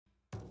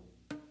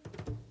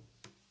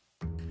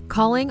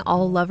Calling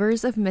all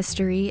lovers of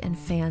mystery and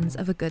fans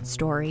of a good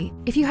story.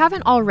 If you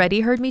haven't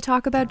already heard me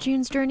talk about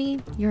June's Journey,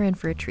 you're in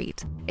for a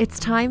treat. It's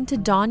time to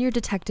don your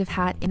detective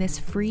hat in this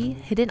free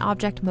hidden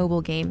object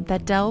mobile game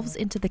that delves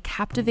into the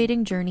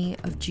captivating journey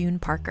of June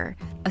Parker,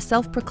 a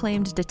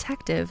self-proclaimed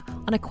detective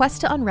on a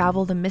quest to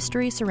unravel the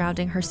mystery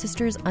surrounding her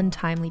sister's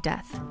untimely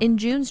death. In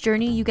June's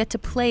Journey, you get to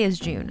play as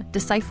June,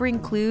 deciphering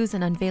clues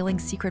and unveiling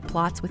secret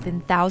plots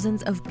within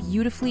thousands of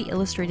beautifully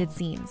illustrated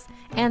scenes.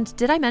 And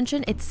did I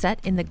mention it's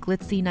set in the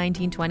glitzy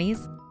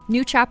 1920s?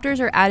 New chapters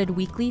are added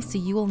weekly, so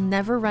you will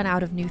never run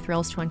out of new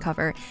thrills to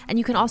uncover, and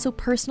you can also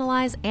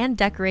personalize and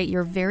decorate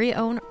your very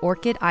own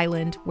Orchid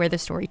Island where the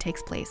story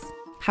takes place.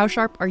 How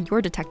sharp are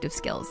your detective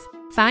skills?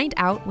 Find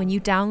out when you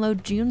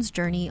download June's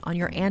Journey on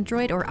your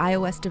Android or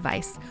iOS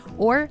device,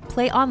 or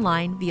play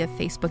online via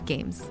Facebook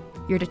Games.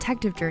 Your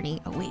detective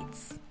journey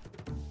awaits.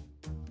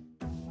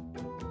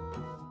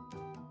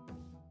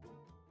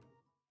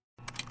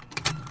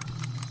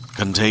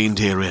 Contained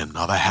herein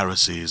are the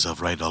heresies of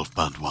Radolf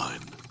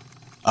Burntwine,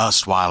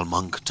 erstwhile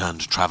monk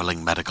turned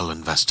traveling medical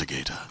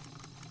investigator.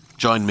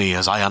 Join me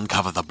as I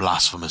uncover the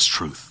blasphemous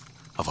truth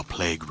of a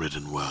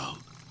plague-ridden world,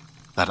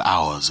 that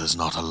ours is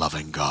not a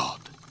loving God,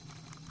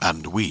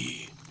 and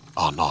we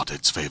are not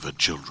its favored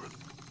children.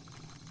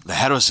 The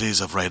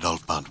heresies of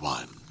Radolf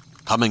Burntwine,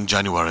 coming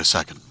January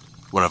 2nd,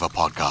 wherever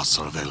podcasts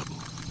are available.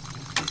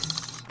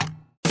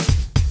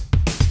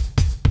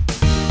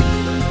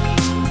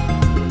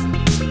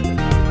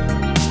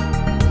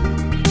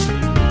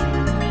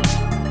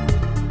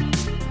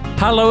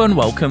 Hello and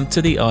welcome to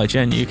the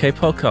IGN UK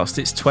podcast.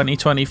 It's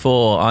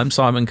 2024. I'm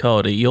Simon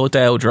Cardy, your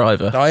Dale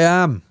driver. I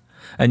am.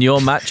 And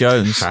you're Matt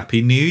Jones.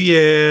 Happy New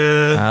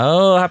Year.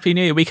 Oh, Happy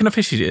New Year. We can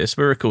officially do this.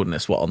 We're recording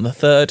this, on the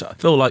 3rd? I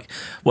feel like,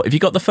 have you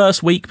got the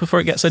first week before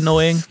it gets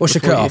annoying? What's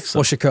your cut-off?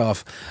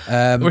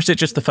 Or is it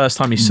just the first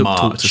time you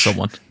talk to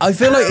someone? I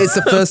feel like it's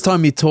the first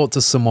time you talk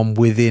to someone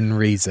within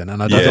reason,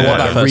 and I don't know what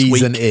that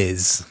reason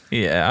is.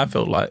 Yeah, I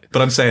feel like...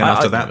 But I'm saying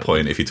after that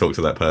point, if you talk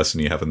to that person,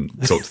 you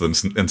haven't talked to them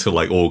until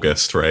like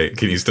August, right?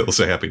 Can you still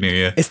say Happy New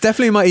Year? It's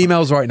definitely in my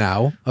emails right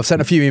now. I've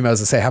sent a few emails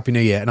that say Happy New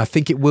Year, and I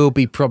think it will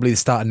be probably the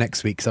start of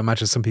next week, because I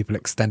imagine some people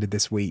extended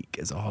this week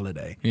as a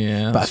holiday.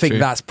 Yeah, but I think true.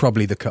 That's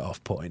probably the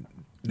cut-off point.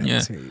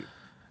 Next week.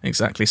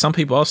 Exactly. Some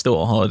people are still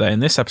on holiday,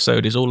 and this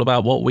episode is all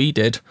about what we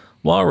did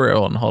while we were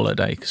on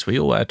holiday, because we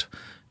all had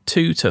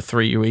 2 to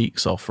 3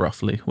 weeks off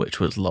roughly, which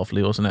was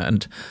lovely, wasn't it?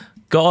 And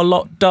got a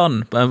lot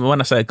done. When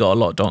I say got a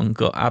lot done,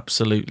 got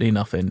absolutely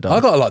nothing done.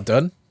 I got a lot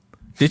done.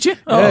 Did you?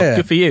 Oh, yeah.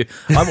 Good for you.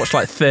 I watched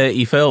like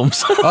 30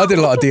 films. I did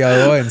a lot of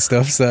DIY and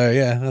stuff, so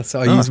yeah, that's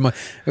how I use my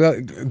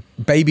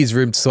baby's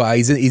room to sort out.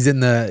 He's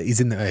in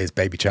his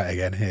baby chat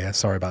again here.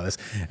 Sorry about this.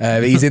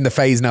 He's in the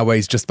phase now where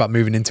he's just about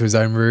moving into his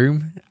own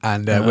room,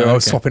 and we're all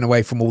swapping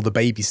away from all the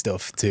baby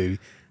stuff to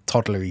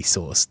toddlery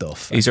sort of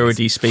stuff.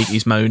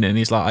 He's moaning.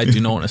 He's like, I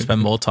do not want to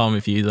spend more time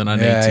with you than I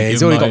need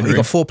to. He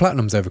got 4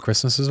 platinums over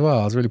Christmas as well.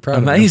 I was really proud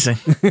of him. Amazing.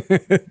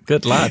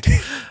 Good lad.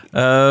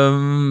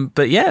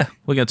 But yeah,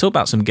 we're going to talk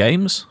about some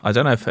games. I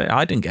don't know if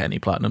I didn't get any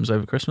platinums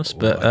over Christmas,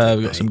 but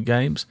we got some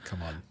games.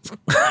 Come on.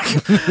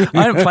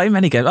 I don't play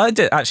many games. I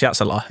did, actually,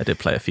 that's a lie. I did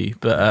play a few,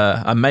 but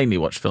I mainly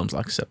watch films,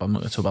 like I said. But I'm not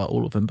going to talk about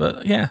all of them.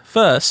 But yeah,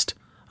 first,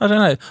 I don't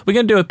know. We're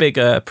going to do a big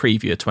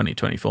preview of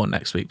 2024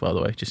 next week, by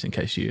the way, just in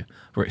case you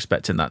were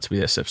expecting that to be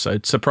this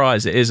episode.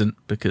 Surprise, it isn't,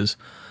 because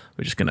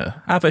we're just going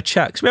to have a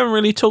chat, because we haven't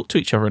really talked to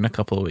each other in a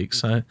couple of weeks.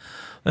 So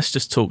let's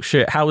just talk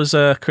shit. How was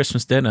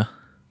Christmas dinner?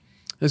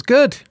 It was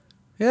good.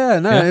 Yeah,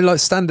 like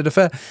standard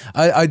affair.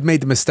 I'd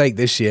made the mistake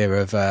this year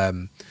of...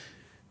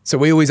 so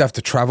we always have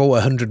to travel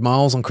 100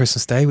 miles on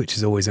Christmas Day, which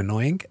is always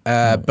annoying.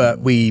 But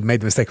we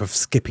made the mistake of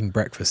skipping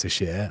breakfast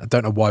this year. I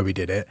don't know why we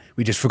did it.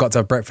 We just forgot to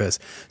have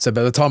breakfast. So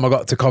by the time I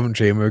got to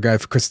Coventry and we were going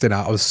for Christmas dinner,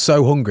 I was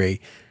so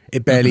hungry,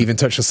 it barely even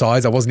touched the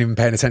sides. I wasn't even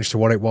paying attention to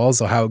what it was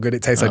or how good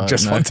it tastes. I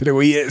just wanted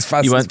to eat it as fast as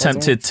possible. You weren't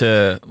tempted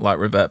to like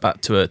revert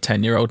back to a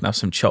 10-year-old and have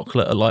some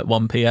chocolate at like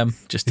 1 p.m.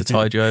 just to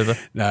tide you over?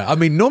 No, I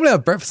mean, normally I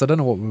have breakfast. I don't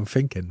know what we were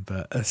thinking,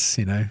 but it's,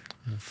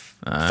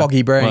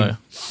 foggy brain. Well,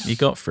 you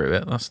got through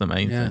it. That's the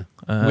main thing.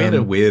 We had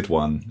a weird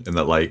one in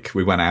that, like,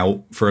 we went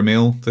out for a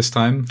meal this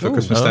time for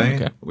Christmas Day.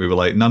 Okay. We were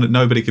like,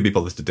 nobody could be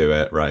bothered to do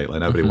it, right? Like,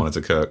 nobody wanted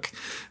to cook,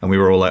 and we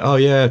were all like, oh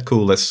yeah,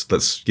 cool. Let's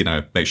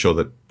make sure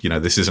that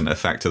this isn't a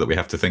factor that we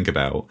have to think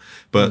about.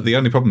 But the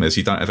only problem is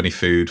you don't have any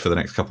food for the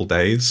next couple of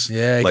days.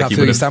 Yeah, you can't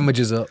fill your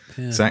sandwiches up.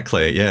 Yeah.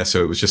 Exactly. Yeah.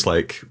 So it was just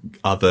like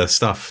other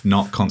stuff,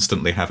 not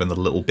constantly having the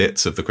little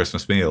bits of the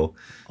Christmas meal.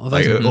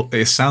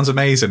 It sounds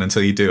amazing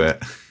until you do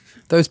it.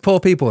 Those poor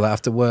people that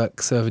have to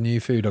work serving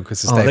you food on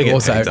Christmas Day. They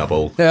get paid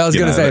double. Yeah, I was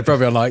going to say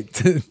probably on like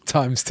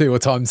 ×2 or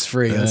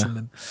 ×3 or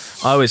something.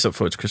 I always look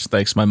forward to Christmas Day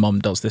because my mum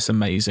does this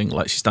amazing,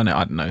 like she's done it,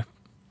 I don't know,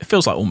 it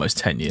feels like almost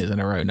 10 years in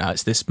a row now.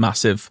 It's this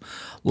massive,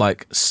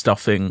 like,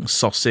 stuffing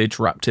sausage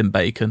wrapped in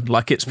bacon.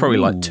 Like, it's probably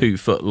like 2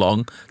 foot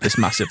long. This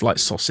massive, like,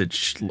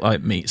 sausage,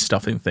 like, meat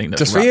stuffing thing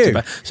that's just for wrapped you. in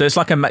bacon. So it's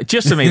like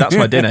just for me. That's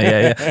my dinner.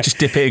 Yeah. Just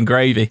dip it in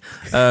gravy.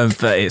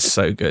 But it's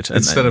so good. And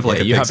Instead of like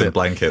a you pigs have in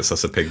blankets,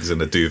 that's a pigs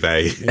in a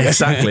duvet.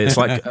 Exactly. It's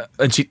like,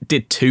 and she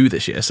did 2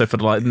 this year. So for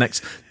like the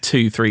next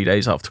 2-3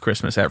 days after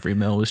Christmas, every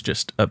meal was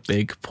just a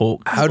big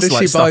pork. How does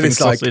like, she buy this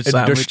like sausage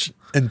sandwich.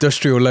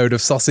 industrial load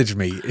of sausage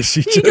meat? Is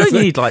she You don't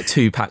need like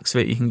 2 packs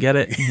of it. You can get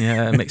it.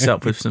 Yeah, mix it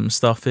up with some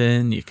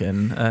stuffing. You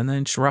can, and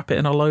then just wrap it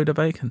in a load of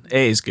bacon. It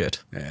is good.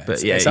 Yeah,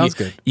 but yeah, it sounds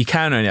good. You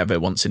can only have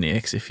it once a year,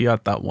 because if you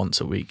had that once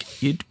a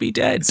week, you'd be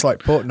dead. It's like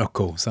pork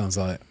knuckle. Sounds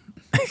like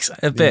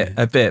a bit,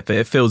 but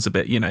it feels a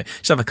bit.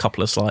 Just have a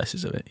couple of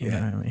slices of it. You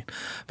know what I mean?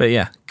 But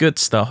yeah, good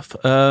stuff.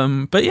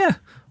 But yeah.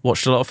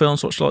 Watched a lot of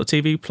films, watched a lot of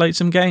TV, played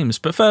some games.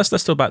 But first,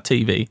 let's talk about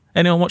TV.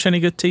 Anyone watch any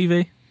good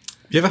TV?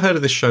 You ever heard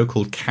of this show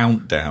called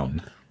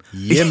Countdown?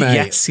 Yeah, mate.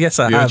 yes,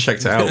 I You have. haven't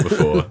checked it out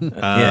before.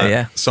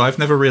 Yeah. So I've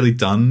never really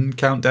done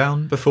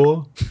Countdown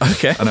before.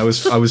 Okay. And I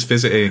was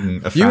visiting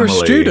a family. You were a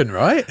student,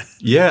 right?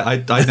 Yeah,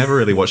 I never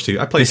really watched TV.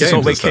 I played This games is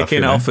what we're and stuff,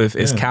 kicking off with,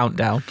 is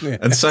Countdown.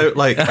 And so,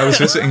 like, I was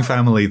visiting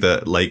family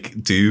that,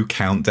 like, do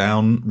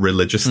Countdown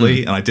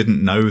religiously, and I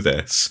didn't know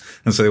this.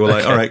 And so they were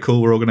like, all right,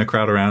 cool, we're all going to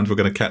crowd around. We're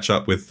going to catch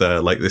up with,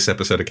 like, this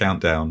episode of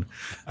Countdown.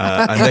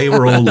 And they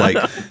were all, like,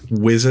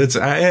 wizards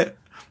at it.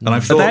 And I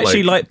thought, Are they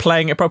actually like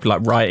playing it properly,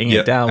 like writing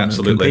it down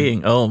absolutely. and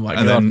competing? Oh my god!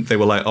 And then they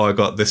were like, "Oh, I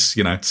got this,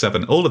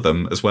 7." All of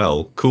them as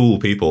well, cool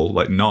people,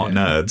 like not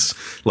nerds.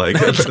 Like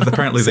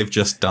apparently they've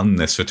just done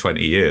this for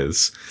 20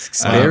 years.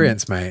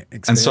 Experience, mate.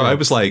 Experience. And so I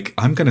was like,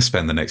 I'm going to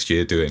spend the next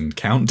year doing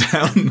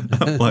Countdown.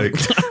 Like,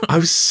 I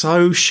was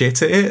so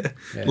shit at it.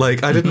 Yeah.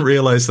 Like, I didn't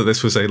realize that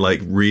this was a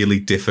like really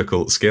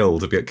difficult skill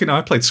to be.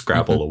 I played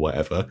Scrabble or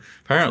whatever.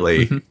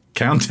 Apparently,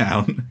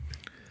 Countdown.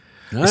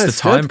 No, it's the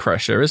time good.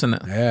 pressure, isn't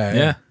it?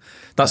 Yeah.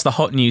 That's the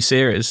hot new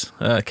series,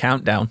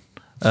 Countdown.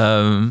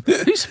 Who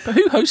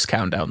hosts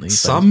Countdown these days?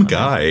 Some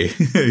guy.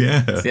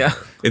 Yeah.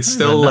 It's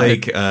still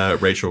like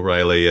Rachel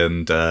Riley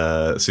and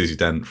Susie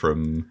Dent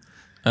from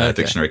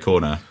Dictionary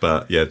Corner,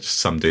 but yeah, just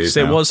some dude.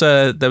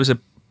 So there was a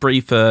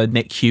brief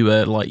Nick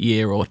Hewer like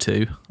year or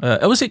two.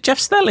 Was it Jeff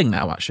Stelling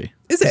now? Actually,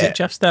 is it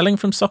Jeff Stelling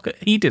from Soccer?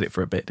 He did it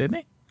for a bit,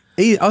 didn't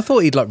he? I thought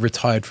he'd like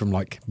retired from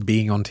like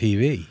being on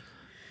TV.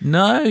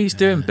 No, he's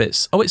doing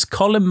bits. Oh, it's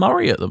Colin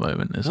Murray at the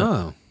moment, is it?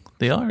 Oh.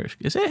 The Irish.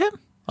 Is it him?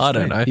 I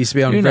don't know. He used to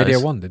be on Who Radio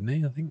knows? 1, didn't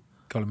he? I think.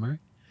 Colin Murray.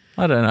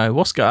 I don't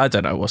know I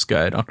don't know what's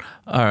going on.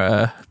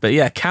 But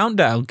yeah,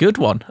 Countdown, good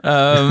one.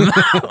 There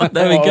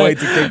we go. Way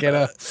to kick it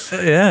up.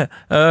 Yeah.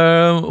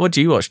 What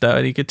do you watch now?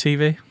 Any good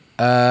TV?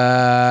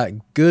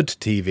 Good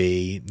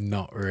TV,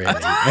 not really.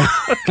 Bad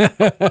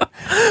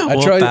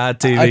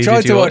TV I tried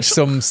did you to watch watch?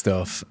 some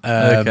stuff.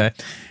 Okay.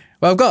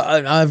 Well,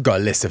 I've got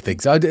a list of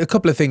things. A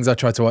couple of things I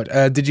tried to watch.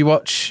 Did you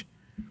watch?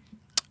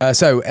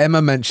 So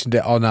Emma mentioned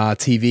it on our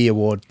TV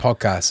award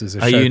podcast. As a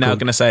Are show you now called-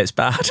 going to say it's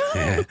bad?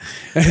 Yeah.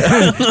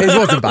 It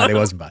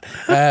wasn't bad.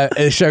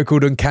 A show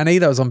called Uncanny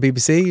that was on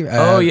BBC.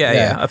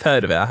 Yeah. I've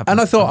heard of it.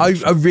 And I thought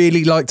I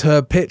really liked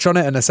her pitch on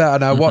it, and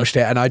I watched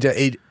it, and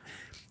it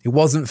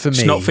wasn't for me.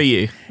 It's not for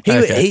you.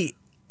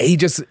 He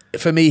just,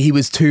 for me, he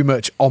was too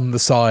much on the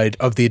side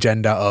of the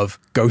agenda of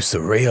ghosts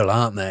are real,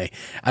 aren't they?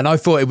 And I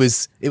thought it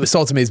was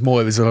sold to me as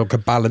more, it was like a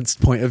balanced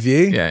point of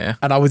view. Yeah.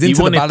 And I was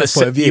into the balanced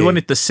point of view. You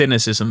wanted the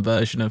cynicism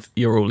version of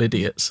you're all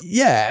idiots.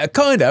 Yeah,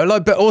 kind of.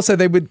 Like, but also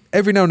they would,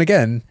 every now and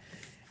again,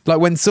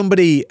 like when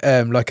somebody,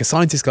 like a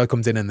scientist guy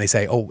comes in and they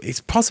say, oh, it's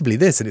possibly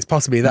this and it's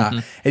possibly that.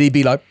 And he'd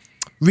be like,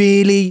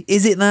 really?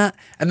 Is it that?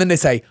 And then they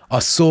say, I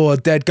saw a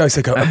dead ghost.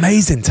 I go,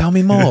 amazing, tell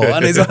me more.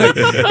 And it's like,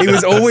 he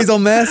was always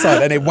on their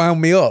side and it wound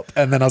me up.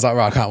 And then I was like,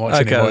 right, I can't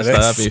watch any more of this.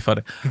 That'd be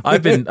funny.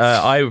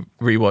 I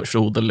rewatched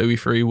all the Louis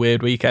Theroux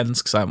Weird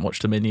Weekends because I haven't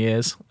watched them in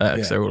years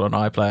because they're all on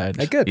iPlayer.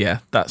 They're good. Yeah,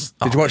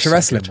 Did you watch the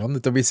wrestling one,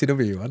 the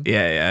WCW one?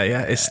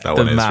 Yeah. It's That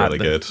the one is mad, really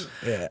good.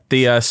 Yeah.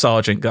 The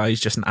sergeant guy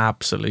is just an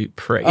absolute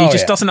prick. He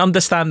just doesn't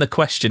understand the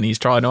question he's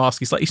trying to ask.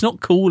 He's like, he's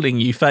not calling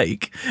you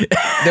fake.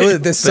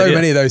 There's so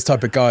many of those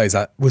type of guys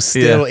that was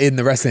still in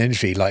the wrestling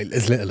industry like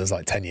as little as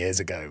like 10 years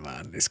ago,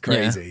 man. It's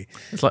crazy.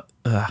 Yeah. It's like,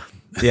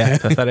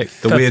 pathetic.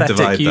 The weird pathetic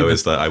divide, human. though,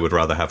 is that I would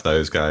rather have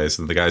those guys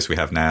than the guys we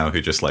have now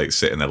who just like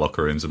sit in their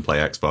locker rooms and play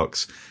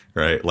Xbox,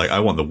 right? Like, I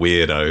want the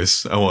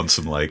weirdos. I want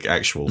some like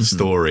actual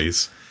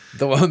stories.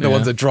 The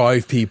ones that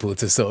drive people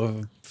to sort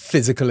of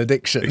physical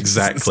addictions.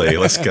 Exactly.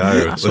 Let's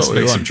go. Let's what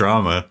we make some want.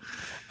 drama.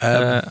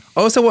 I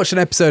also watched an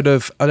episode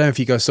of, I don't know if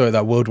you guys saw it,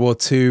 that World War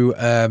II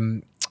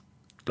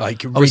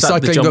like was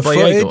that the recycling John of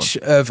Boyega footage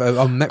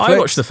on Netflix. I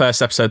watched the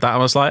first episode of that and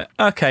I was like,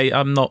 okay,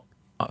 I'm not.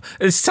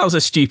 It sounds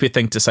a stupid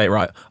thing to say,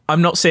 right?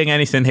 I'm not seeing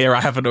anything here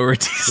I haven't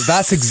already seen.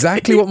 That's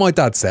exactly what my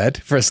dad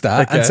said, for a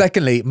start. Okay. And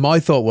secondly, my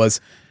thought was,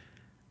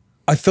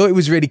 I thought it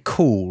was really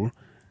cool,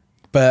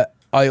 but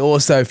I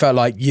also felt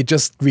like you're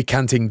just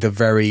recanting the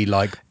very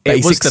like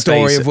It was basic the story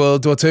basic- of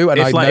World War II, and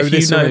I know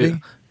this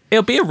already.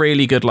 It'll be a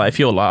really good, like, if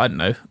you're like, I don't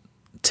know,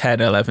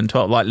 10, 11,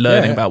 12, like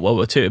learning about World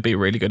War II, it'd be a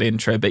really good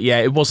intro. But yeah,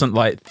 it wasn't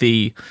like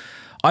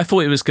I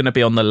thought it was going to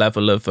be on the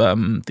level of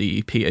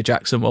the Peter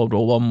Jackson World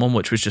War one,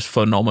 which was just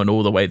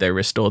phenomenal the way they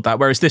restored that.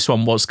 Whereas this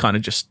one was kind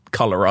of just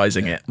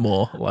colorizing it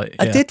more. Like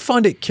I did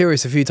find it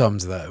curious a few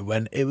times though,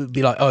 when it would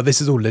be like, oh,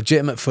 this is all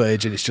legitimate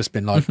footage and it's just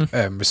been like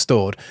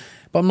restored.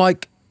 But I'm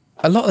like,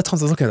 a lot of the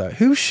times I was looking at that,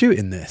 who's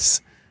shooting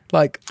this?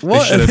 Like,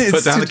 what? They should have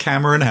put down the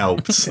camera and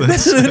helped. No,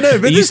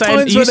 but Are you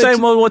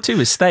saying World War II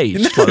was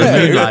staged? Like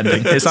the moon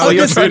landing? Is that what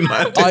you're saying?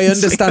 I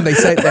understand they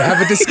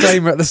have a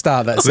disclaimer at the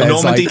start that The says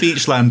Normandy like,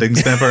 beach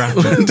landings never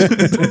happened.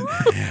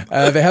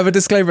 they have a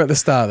disclaimer at the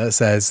start that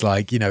says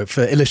like, you know,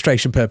 for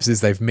illustration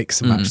purposes they've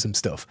mixed and matched some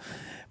stuff.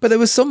 But there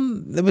was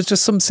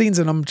just some scenes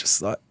and I'm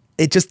just like,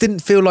 it just didn't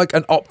feel like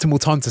an optimal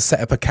time to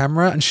set up a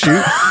camera and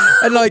shoot.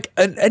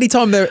 and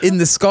anytime they're in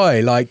the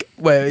sky, like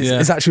where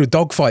it's actually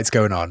dogfights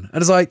going on,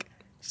 and it's like,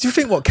 do you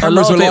think what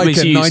cameras were like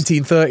in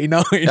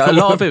 1939? A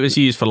lot of it was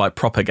used for like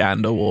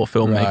propaganda war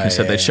filmmakers,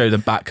 so they'd show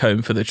them back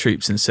home for the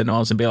troops in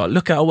cinemas and be like,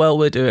 "Look how well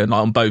we're doing,"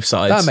 like, on both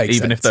sides. That makes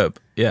even sense. if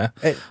they're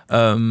But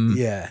I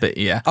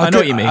know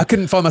what you mean. I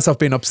couldn't find myself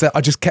being upset.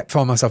 I just kept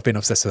finding myself being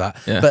obsessed with that.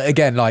 Yeah. But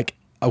again, like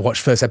I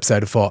watched first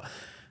episode and thought,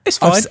 it's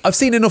fine. I've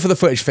seen enough of the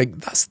footage to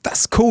think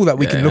that's cool that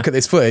we can look at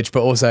this footage,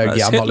 but also,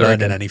 I'm not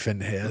learning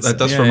anything here. That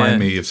does remind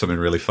me of something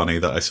really funny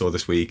that I saw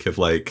this week of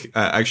like,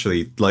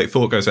 actually, like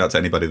thought goes out to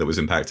anybody that was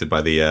impacted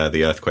by the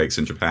earthquakes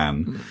in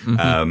Japan.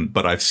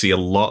 But I see a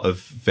lot of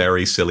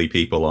very silly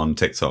people on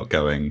TikTok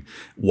going,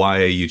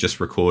 why are you just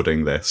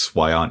recording this?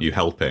 Why aren't you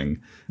helping?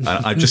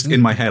 I just,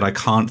 in my head, I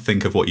can't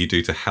think of what you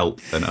do to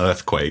help an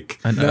earthquake.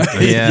 I know.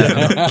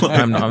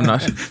 I'm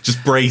not.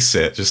 Just brace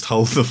it. Just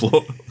hold the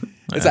floor.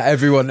 Is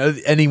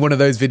that any one of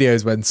those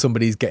videos when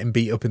somebody's getting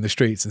beat up in the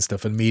streets and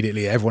stuff, and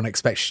immediately everyone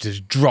expects you to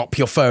just drop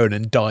your phone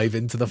and dive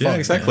into the fight? Yeah,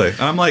 exactly.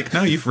 And I'm like,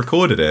 no, you've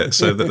recorded it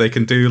so that they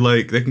can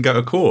they can go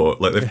to court.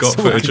 Like they've got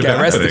footage of it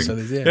happening.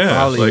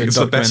 Like it's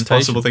the best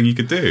possible thing you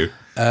could do.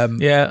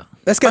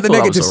 Let's get the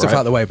negative stuff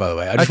out of the way, by the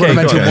way. I just want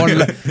to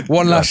mention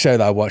one last show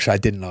that I watched I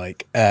didn't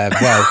like.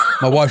 Well,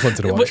 my wife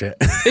wanted to watch it.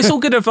 It's all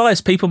good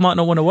advice. People might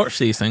not want to watch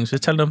these things. We're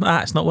telling them,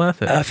 it's not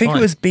worth it. I think it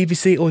was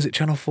BBC or was it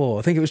Channel 4?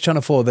 I think it was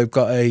Channel 4. They've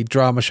got a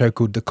drama show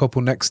called The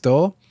Couple Next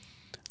Door.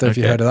 Don't know if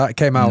you heard of that. It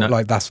came out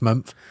like last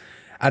month.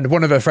 And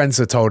one of her friends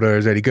had told her it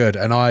was really good.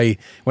 And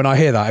when I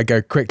hear that, I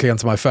go quickly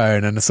onto my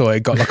phone and I saw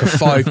it got like a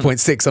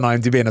 5.6 on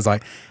IMDb. And I was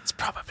like, it's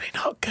probably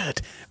not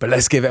good, but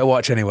let's give it a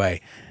watch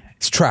anyway.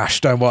 It's trash.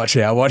 Don't watch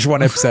it. I watched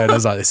one episode. I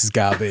was like, this is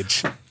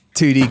garbage.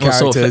 2D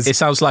characters. It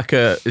sounds like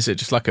is it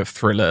just like a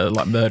thriller,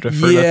 like murder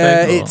thriller thing?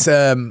 Yeah, it's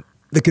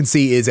the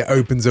conceit is it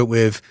opens up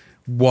with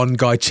one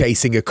guy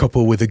chasing a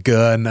couple with a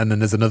gun and then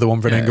there's another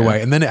one running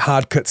away. And then it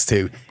hard cuts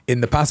to in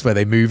the past where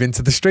they move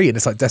into the street and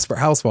it's like Desperate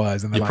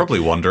Housewives. And you're probably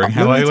wondering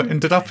how I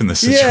ended up in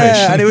this situation.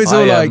 Yeah, and it was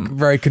all like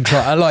very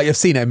control. Like I've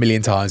seen it a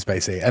million times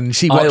basically. And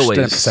she watched an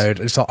episode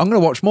and she's like, I'm going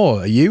to watch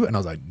more. Are you? And I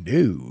was like,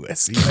 no,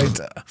 see you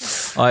later.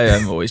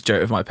 I always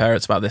joke with my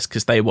parents about this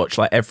because they watch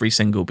like every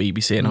single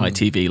BBC and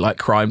ITV like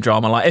crime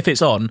drama. Like if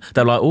it's on,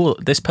 they're like, oh,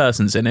 this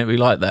person's in it. We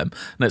like them.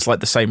 And it's like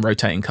the same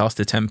rotating cast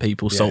of 10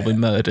 people solving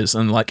murders.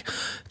 And like,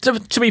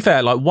 to be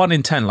fair, like 1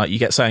 in 10, like you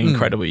get something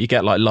incredible. You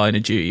get like Line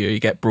of Duty or you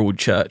get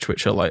Broadchurch,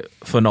 which are like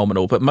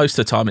phenomenal. But most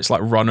of the time, it's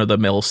like run of the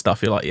mill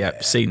stuff. You're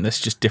like, seen this,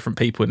 just different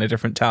people in a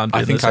different town.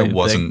 I think I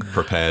wasn't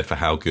prepared for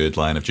how good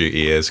Line of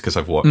Duty is because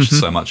I've watched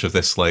so much of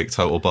this like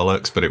total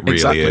bollocks. But it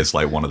really is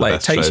like one of the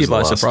best shows of the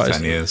last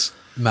 10 years.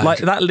 Magic. Like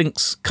that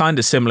links kind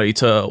of similarly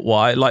to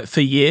why, like for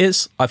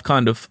years, I've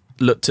kind of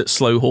looked at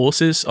Slow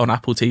Horses on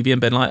Apple TV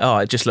and been like, oh,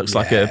 it just looks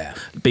like a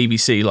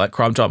BBC like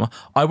crime drama.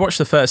 I watched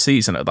the first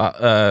season of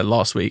that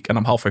last week and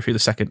I'm halfway through the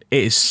second.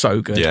 It is so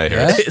good. Yeah,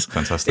 it's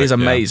fantastic. It's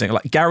amazing.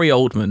 Like Gary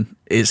Oldman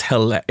is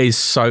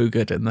so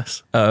good in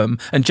this. And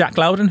Jack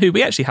Lowden, who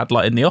we actually had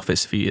like in The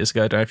Office a few years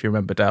ago. I don't know if you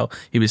remember, Dale.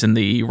 He was in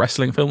the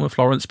wrestling film with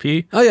Florence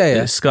Pugh. Oh yeah,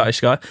 the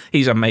Scottish guy.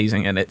 He's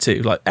amazing in it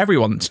too. Like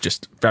everyone's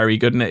just very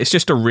good in it. It's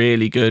just a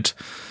really good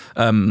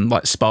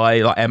like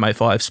spy, like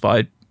MI5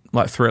 spy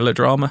like thriller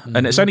drama,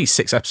 and it's only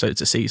 6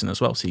 episodes a season as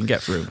well, so you can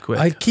get through them quick.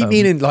 I keep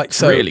meaning like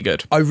so really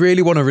good. I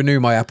really want to renew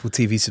my Apple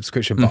TV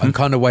subscription, but I'm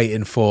kind of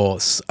waiting for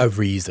a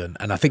reason,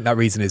 and I think that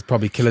reason is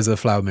probably Killers of the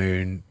Flower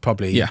Moon,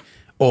 probably,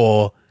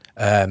 or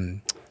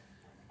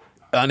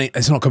and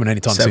it's not coming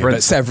anytime soon,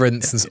 but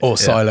Severance or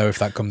Silo if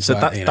that comes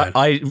out.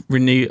 I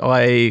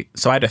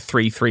had a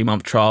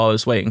 3-month trial I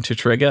was waiting to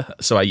trigger,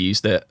 so I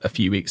used it a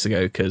few weeks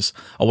ago because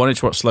I wanted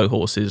to watch Slow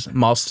Horses.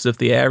 Masters of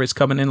the Air is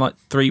coming in like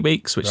 3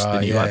 weeks, which is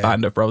the new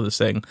Band of Brothers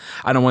thing,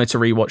 and I wanted to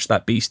rewatch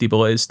that Beastie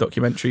Boys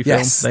documentary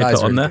film they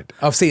put on there.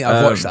 Good.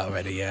 I've watched that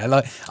already. Yeah,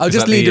 like I'll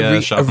just need a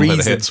reason.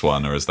 The Hits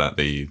one, or is that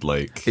the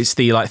like? It's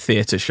the like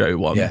theatre show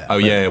one. Yeah. Oh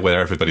yeah,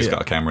 where everybody's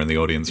got a camera in the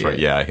audience, right?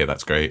 Yeah, I hear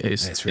that's great.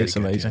 It's really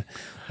amazing.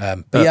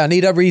 But I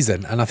need a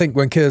reason, and I think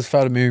when Killers of the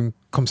Flower Moon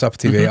comes up on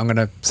TV, I'm going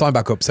to sign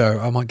back up, so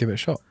I might give it a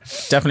shot.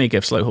 Definitely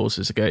give Slow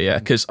Horses a go, yeah,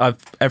 because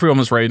everyone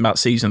was raving about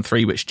season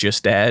 3, which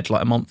just aired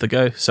like a month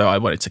ago, so I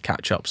wanted to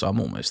catch up, so I'm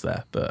almost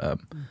there. But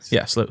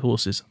Slow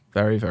Horses,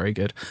 Very, very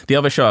good. The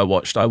other show I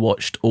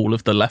watched all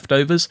of The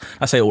Leftovers.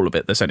 I say all of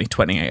it. There's only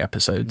 28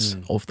 episodes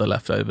of The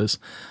Leftovers,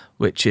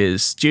 which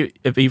is...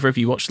 Have either of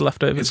you watched The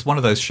Leftovers? It's one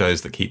of those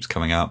shows that keeps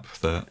coming up.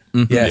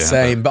 That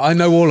same. But I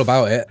know all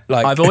about it.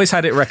 Like I've always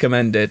had it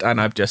recommended,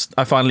 and I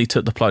finally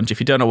took the plunge. If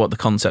you don't know what the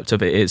concept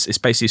of it is, it's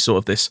basically sort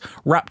of this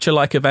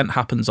rapture-like event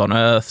happens on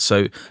Earth.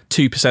 So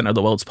 2% of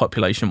the world's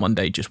population one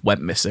day just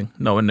went missing.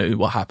 No one knew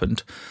what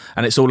happened.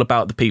 And it's all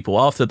about the people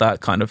after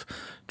that kind of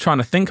trying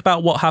to think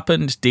about what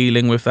happened,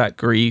 dealing with that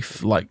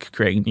grief, like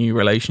creating new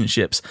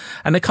relationships.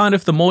 And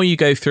the more you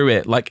go through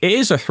it, like it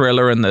is a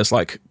thriller, and there's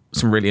like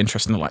some really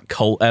interesting like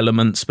cult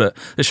elements, but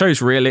the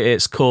show's really at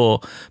its core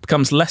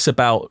becomes less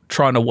about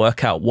trying to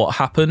work out what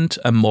happened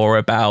and more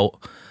about,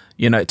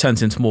 it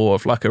turns into more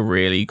of like a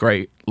really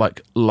great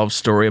like love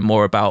story and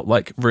more about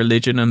like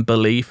religion and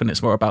belief, and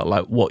it's more about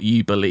like what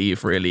you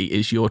believe really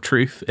is your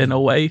truth in a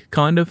way,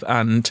 kind of.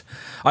 And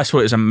I thought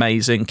it was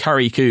amazing.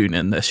 Carrie Coon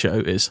in this show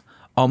is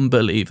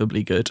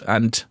unbelievably good,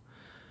 and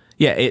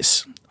I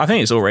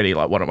think it's already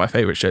like one of my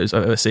favorite shows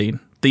I've ever seen.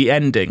 The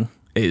ending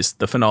is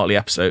the finale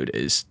episode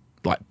is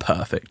like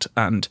perfect,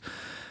 and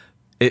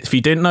if you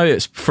didn't know,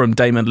 it's from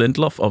Damon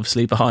Lindelof,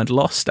 obviously behind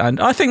Lost. And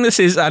I think this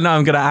is, I know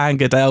I'm going to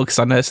anger Dale because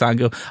I know it's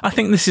anger. I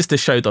think this is the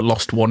show that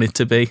Lost wanted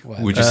to be.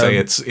 Would you say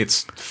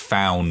it's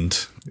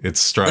found its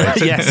stride?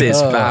 Yes,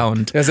 it's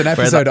found. There's an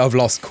episode of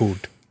Lost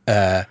called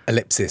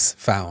Ellipsis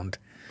Found.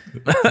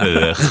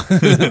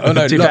 Oh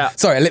no,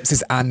 sorry,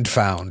 Ellipsis and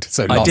Found.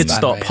 So I Lost did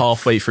stop and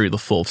halfway through the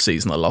 4th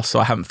season of Lost, so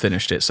I haven't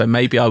finished it. So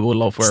maybe I will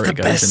love where it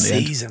goes best in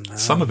the season, end. man.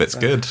 Some of it's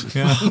good.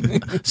 Yeah.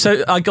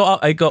 So I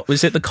got.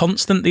 Was it The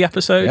Constant? The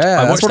episode?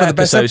 Yeah, I that's one of the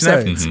best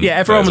episodes. Yeah,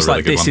 everyone was That was a like,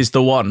 really good "This one. is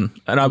the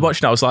one," and I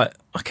watched it. I was like,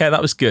 "Okay,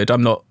 that was good."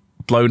 I'm not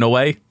blown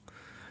away.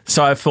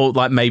 So I thought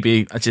like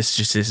maybe it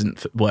just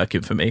isn't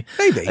working for me.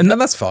 Maybe, and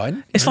that's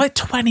fine. It's like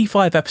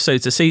 25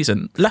 episodes a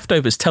season.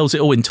 Leftovers tells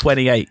it all in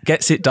 28,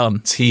 gets it done.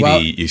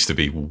 TV used to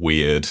be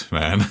weird,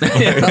 man.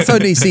 That's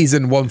only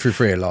season 1 through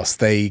 3 of Lost.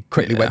 They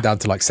quickly went down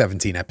to like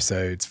 17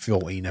 episodes,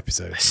 14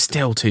 episodes.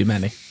 Still too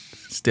many.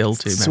 Still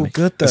too It's many. all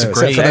good though. It's a Except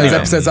great for those game.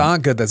 episodes that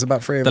aren't good. There's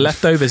about 3 of The them.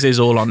 Leftovers is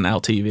all on Now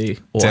TV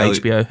or Dale,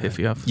 HBO if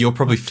you have. You're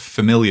probably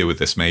familiar with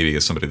this maybe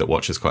as somebody that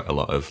watches quite a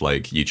lot of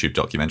like YouTube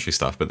documentary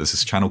stuff, but there's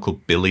this channel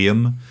called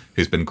Billiam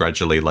who's been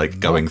gradually like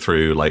going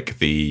through like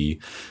the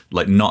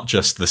like not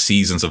just the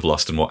seasons of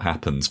Lost and what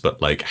happens,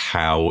 but like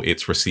how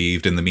it's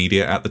received in the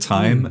media at the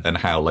time and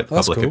how like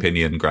public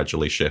opinion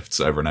gradually shifts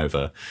over and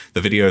over.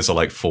 The videos are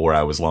like 4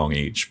 hours long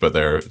each, but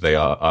they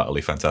are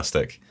utterly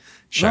fantastic.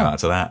 Shout out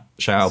to that.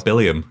 Shout out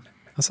Billiam.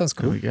 That sounds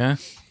cool. Yeah.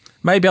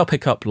 Maybe I'll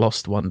pick up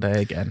Lost one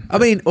day again. I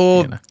mean,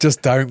 or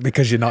just don't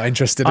because you're not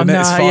interested in it.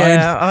 It's fine.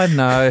 Yeah, I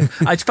know.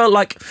 I felt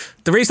like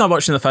the reason I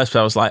watched it in the first place,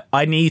 I was like,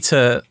 I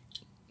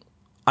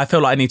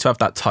feel like I need to have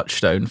that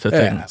touchstone for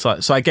things.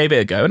 So I gave it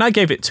a go, and I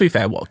gave it, to be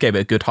fair, gave it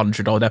a good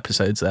 100 odd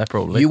episodes there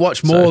probably. You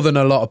watch more than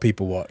a lot of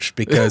people watch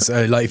because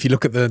like if you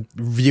look at the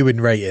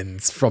viewing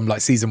ratings from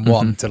like season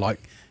 1 to like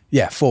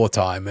 4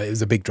 time, it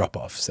was a big drop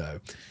off. So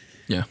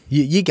yeah,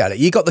 you get it.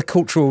 You got the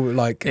cultural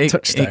like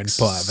touchstone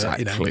part of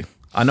it. Exactly.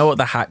 I know what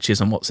the hatch is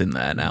and what's in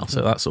there now,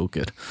 so that's all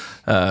good.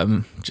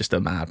 Just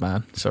a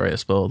madman. Sorry I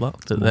spoiled that.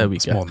 But there we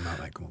go. More than that,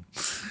 like, come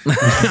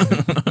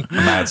on. A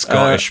mad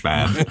Scottish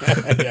man.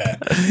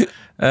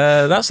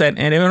 That's it.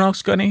 Anyone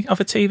else got any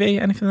other TV?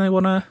 Anything they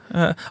want to?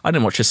 I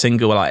didn't watch a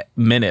single like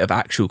minute of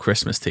actual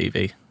Christmas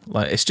TV.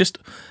 Like it's just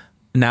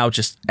now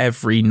just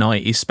every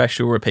night is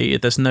special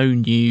repeated. There's no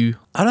new.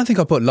 I don't think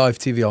I put live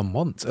TV on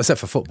once, except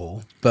for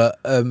football. But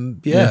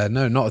no,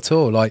 not at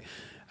all. Like,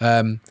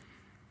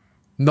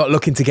 not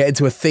looking to get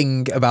into a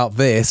thing about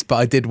this, but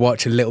I did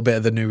watch a little bit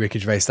of the new Ricky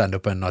Gervais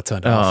stand-up, and I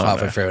turned it off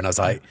halfway through, and I was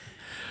like,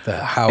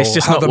 It's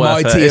just how not the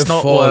worth mighty it. It's have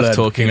not fallen, worth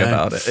talking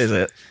about it, is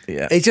it?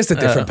 Yeah. It's just a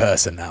different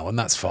person now, and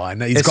that's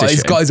fine. He's It's a got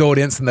shame. his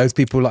audience and those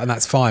people, and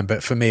that's fine.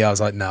 But for me, I was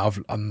like, no,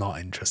 I'm not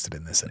interested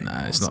in this anymore.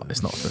 No, it's not.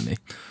 It's not for me.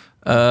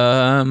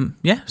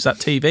 Is that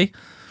TV?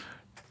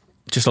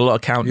 Just a lot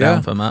of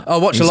countdown for Matt. I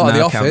watch a He's lot of The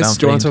now Office. countdown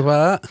Do you want to themed. talk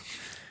about that?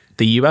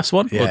 The US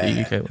one or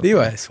the UK one? The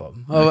US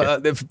one.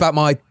 About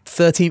my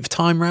 13th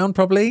time round,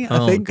 probably.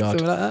 I think God.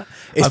 something like that.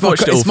 I've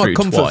watched it all It's my through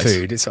comfort twice.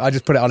 food. I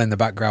just put it on in the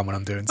background when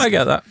I'm doing stuff. I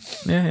get that.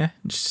 Yeah.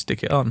 Just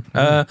stick it on.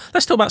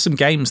 Let's talk about some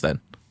games then.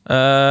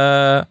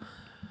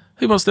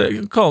 Who wants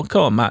to? Come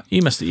on, Matt.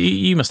 You must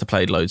have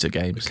played loads of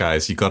games.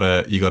 Guys, you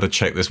gotta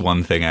check this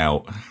one thing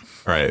out.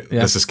 Right.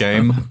 There's this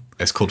game.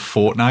 It's called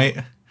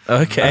Fortnite.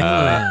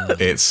 Okay.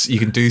 You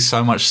can do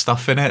so much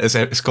stuff in it.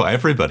 It's got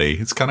everybody.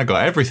 It's kind of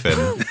got everything.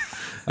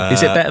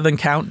 Is it better than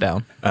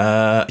Countdown?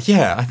 Yeah,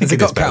 I think Has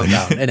it it is got better.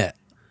 countdown in it?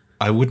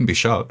 I wouldn't be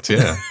shocked.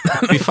 Yeah,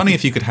 it'd be funny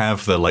if you could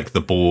have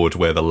the board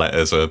where the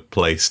letters are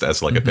placed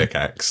as like a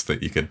pickaxe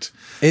that you could.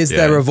 Is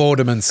there a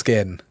Vorderman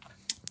skin?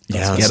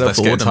 Yeah, get a let's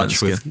get in Vorderman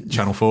touch with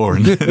Channel 4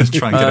 and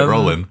try and get it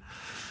rolling.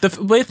 The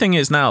weird thing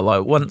is now,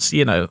 like once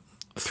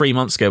 3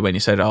 months ago when you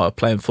said, "Oh,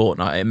 playing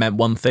Fortnite," it meant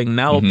one thing.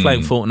 Now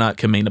playing Fortnite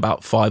can mean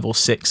about 5 or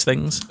 6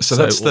 things. So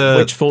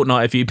which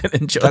Fortnite have you been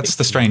enjoying? That's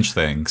the strange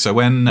thing. So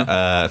when,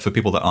 for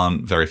people that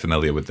aren't very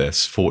familiar with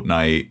this,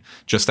 Fortnite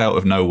just out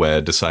of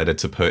nowhere decided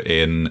to put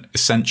in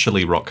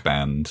essentially Rock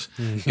Band,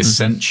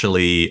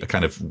 essentially a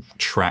kind of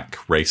track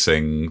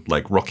racing,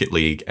 like Rocket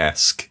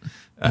League-esque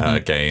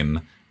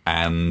game,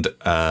 and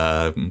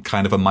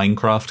kind of a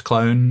Minecraft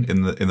clone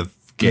in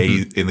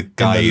the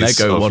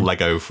guise of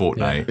Lego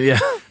Fortnite.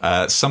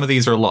 Yeah. Some of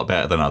these are a lot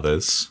better than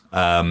others.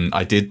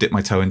 I did dip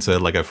my toe into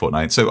Lego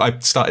Fortnite. So I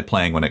started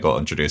playing when it got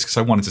introduced because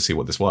I wanted to see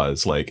what this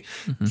was. Like,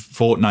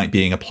 Fortnite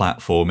being a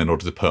platform in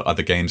order to put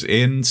other games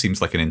in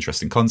seems like an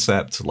interesting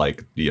concept.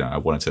 Like, I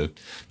wanted to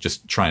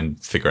just try and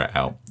figure it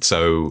out.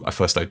 So I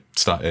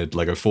started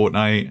Lego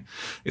Fortnite.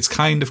 It's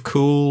kind of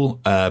cool,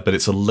 but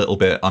it's a little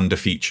bit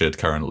underfeatured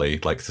currently.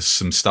 Like, there's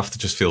some stuff that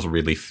just feels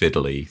really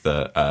fiddly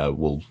that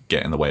will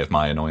get in the way of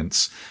my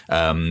annoyance.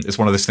 It's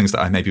one of those things that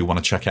I maybe want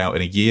to check out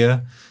in a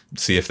year,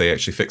 see if they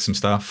actually fix some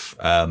stuff.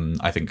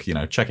 I think,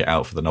 check it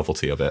out for the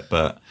novelty of it.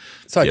 But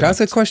sorry, can I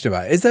ask a question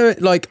about it? Is there,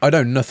 like, I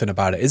don't know nothing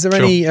about it. Is there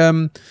any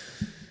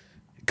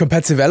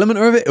competitive element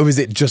of it, or is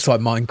it just like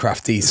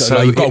Minecraft-y? So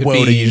like, you've got a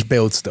world and you just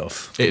build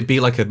stuff. It'd be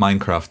like a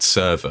Minecraft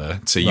server,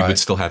 so you would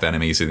still have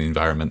enemies in the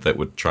environment that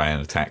would try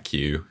and attack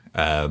you.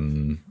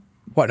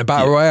 What, in a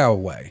battle royale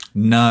way?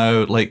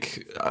 No,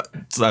 like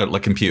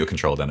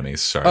computer-controlled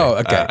enemies, sorry. Oh,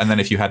 okay. And then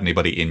if you had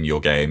anybody in your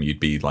game, you'd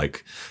be,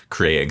 like,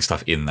 creating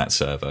stuff in that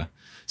server.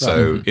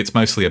 So it's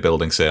mostly a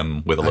building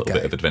sim with a little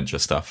bit of adventure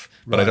stuff.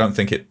 But I don't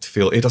think it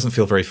doesn't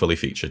feel very fully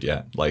featured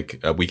yet. Like,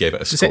 we gave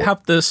it a score. Does it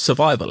have the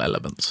survival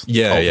elements?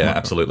 Yeah,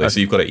 absolutely. So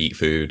you've got to eat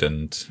food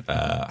and...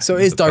 so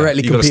it is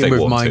directly competing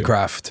with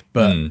Minecraft,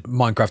 but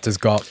Minecraft has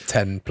got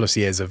 10 plus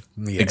years of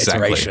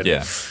iteration.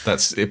 Yeah,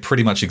 that's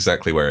pretty much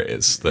exactly where it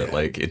is. That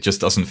like, it just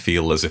doesn't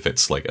feel as if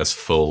it's like as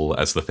full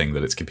as the thing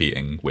that it's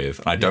competing with.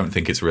 And I don't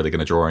think it's really going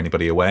to draw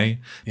anybody away,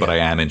 but I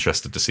am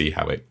interested to see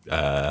how it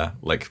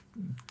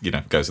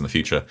goes in the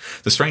future.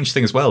 The strange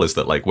thing as well is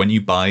that, like, when you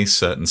buy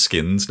certain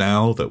skins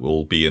now that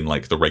will be in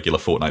like the regular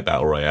Fortnite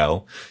Battle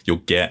Royale, you'll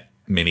get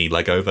mini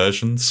Lego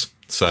versions.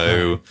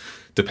 So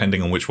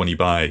depending on which one you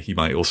buy, you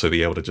might also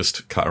be able to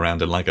just cut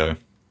around in Lego.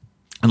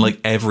 And like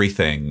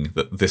everything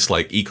that this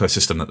like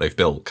ecosystem that they've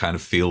built kind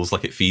of feels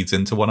like it feeds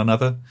into one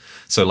another.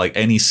 So like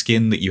any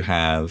skin that you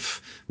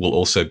have will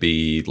also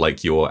be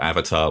like your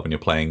avatar when you're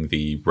playing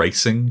the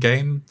racing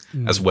game,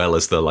 as well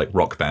as the like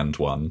Rock Band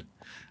one.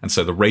 And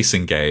so the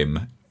racing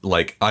game,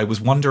 like, I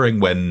was wondering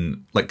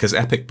when, like, because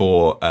Epic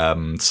bought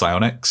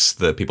Psyonix,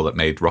 the people that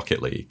made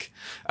Rocket League,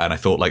 and I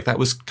thought, like, that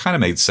was kind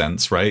of made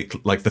sense, right?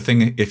 Like, the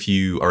thing, if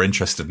you are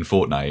interested in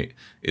Fortnite,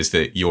 is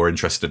that you're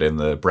interested in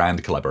the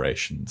brand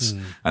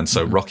collaborations. And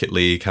so Rocket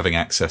League having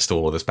access to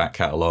all of this back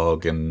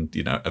catalog and,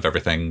 of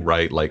everything,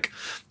 right? Like,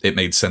 it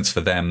made sense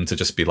for them to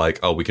just be like,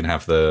 oh, we can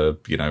have the,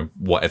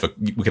 whatever,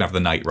 we can have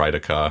the Knight Rider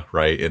car,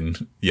 right?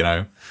 And,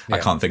 I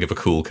can't think of a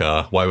cool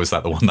car. Why was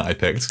that the one that I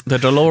picked? The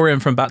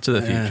DeLorean from Back to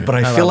the Future. But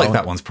I feel like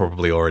that one's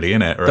probably already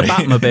in it, right? The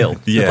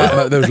Batmobile.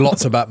 Yeah. There's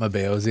lots of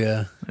Batmobiles,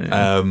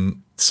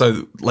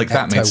 So, like,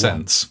 that made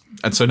sense.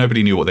 And so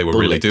nobody knew what they were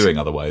really doing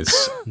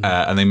otherwise.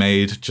 And they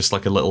made just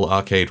like a little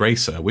arcade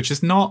racer, which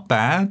is not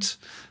bad.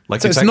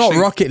 Like, so it's not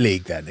Rocket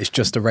League then? It's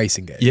just a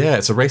racing game? Yeah,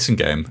 it's a racing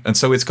game. And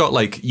so it's got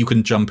like, you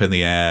can jump in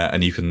the air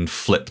and you can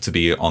flip to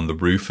be on the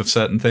roof of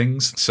certain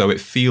things. So it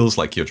feels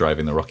like you're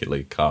driving the Rocket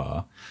League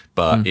car,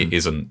 but it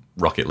isn't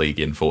Rocket League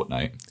in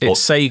Fortnite. It's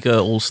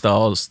Sega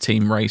All-Stars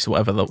Team Race,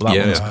 whatever that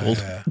one's called.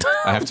 Yeah.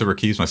 I have to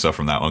recuse myself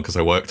from that one because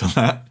I worked on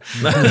that.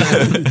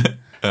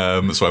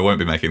 So I won't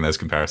be making those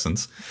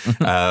comparisons.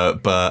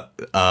 But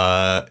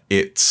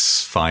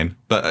it's fine.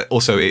 But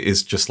also it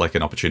is just like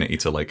an opportunity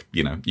to like,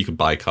 you can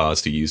buy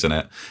cars to use in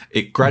it.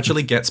 It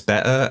gradually gets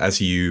better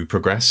as you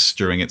progress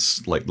during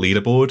its like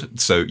leaderboard.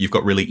 So you've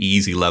got really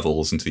easy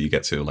levels until you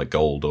get to like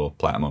gold or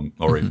platinum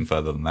or even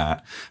further than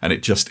that. And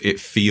it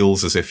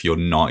feels as if you're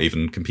not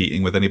even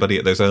competing with anybody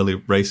at those early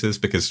races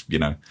because,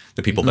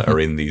 the people that are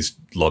in these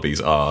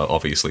lobbies are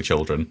obviously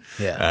children.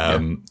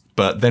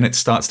 But then it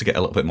starts to get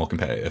a little bit more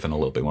competitive and a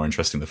little bit more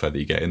interesting the further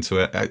you get into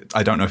it.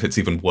 I don't know if it's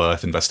even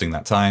worth investing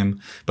that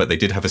time, but they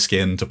did have a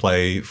skin to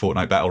play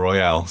Fortnite Battle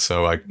Royale,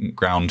 so I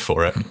ground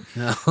for it.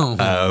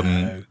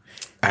 No.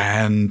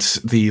 And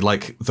the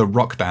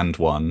Rock Band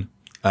one,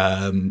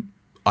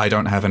 I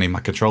don't have any of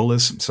my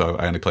controllers, so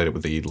I only played it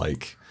with the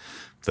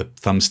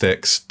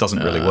thumbsticks. Doesn't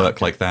really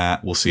work like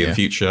that. We'll see in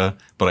future.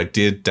 But I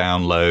did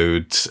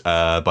download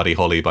Buddy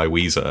Holly by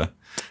Weezer,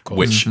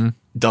 which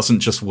doesn't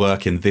just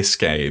work in this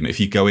game. If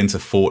you go into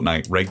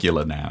Fortnite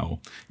regular now,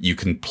 you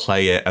can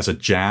play it as a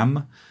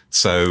jam.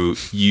 So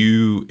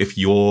you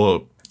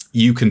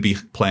can be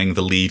playing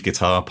the lead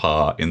guitar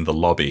part in the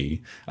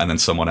lobby, and then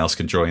someone else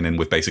can join in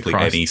with basically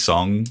any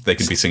song. They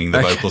can be singing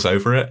the vocals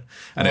over it,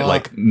 and it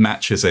like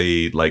matches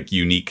a like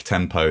unique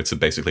tempo to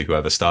basically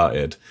whoever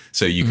started.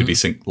 So you could be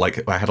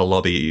like, I had a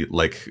lobby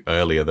like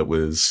earlier that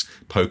was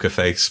Poker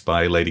Face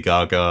by Lady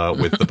Gaga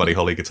with the Buddy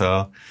Holly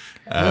guitar.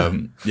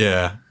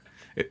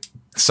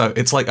 So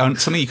it's like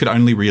something you could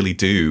only really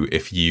do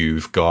if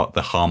you've got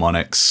the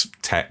harmonics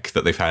tech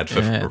that they've had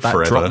for that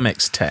forever. drop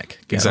mix tech.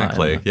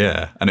 Exactly,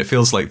 yeah. And it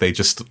feels like they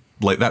just,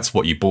 like, that's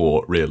what you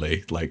bought,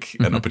 really. Like,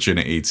 an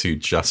opportunity to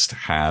just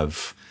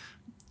have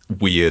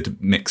weird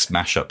mixed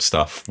mashup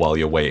stuff while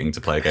you're waiting to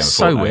play a game of Fortnite.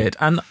 So weird.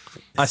 And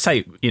I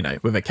say,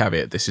 with a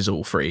caveat, this is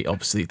all free.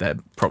 Obviously, they're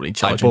probably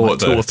charging like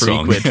 2 or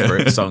 3 quid for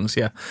its songs,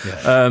 yeah.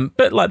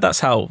 But like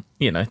that's how,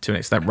 to an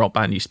extent, Rock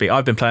Band used to be.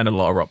 I've been playing a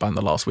lot of Rock Band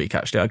the last week,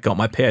 actually. I got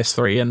my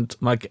PS3 and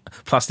my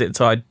plastic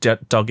tie,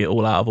 dug it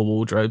all out of a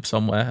wardrobe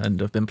somewhere,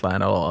 and I've been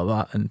playing a lot of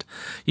that. And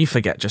you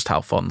forget just how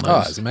fun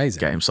those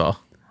games are.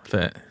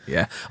 But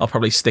yeah, I'll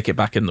probably stick it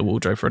back in the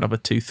wardrobe for another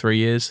 2-3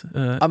 years.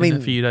 In a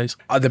few days.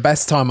 The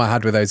best time I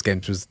had with those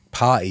games was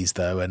parties,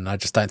 though, and I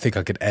just don't think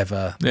I could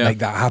ever make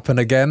that happen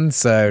again.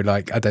 So,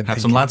 like, I don't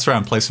have some lads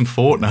around, play some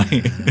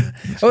Fortnite.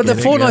 The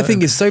Fortnite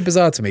thing is so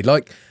bizarre to me.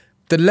 Like,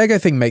 the Lego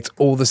thing makes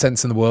all the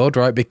sense in the world,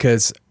 right?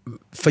 Because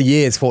for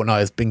years, Fortnite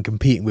has been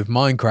competing with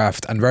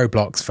Minecraft and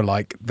Roblox for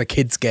like the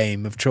kids'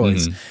 game of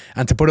choice.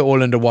 And to put it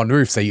all under one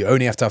roof, so you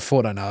only have to have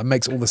Fortnite now, it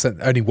makes all the sense.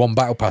 Only one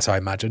battle pass, I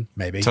imagine,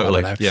 maybe.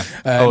 Totally, I don't know.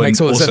 yeah. It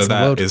makes all the sense in the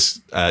world. Is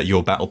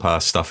your battle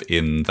pass stuff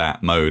in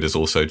that mode is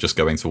also just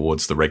going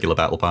towards the regular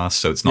battle pass,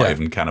 so it's not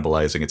even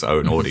cannibalizing its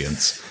own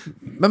audience.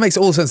 That makes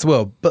all the sense in the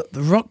world. But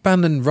the Rock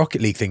Band and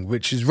Rocket League thing,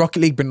 which is Rocket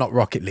League but not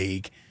Rocket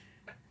League,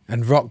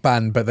 and Rock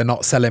Band, but they're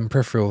not selling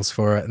peripherals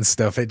for it and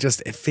stuff. It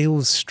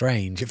feels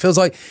strange. It feels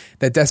like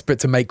they're desperate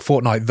to make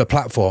Fortnite the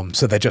platform,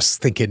 so they're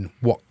just thinking,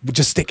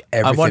 just stick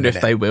everything in it. I wonder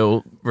if they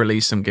will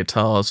release some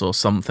guitars or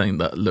something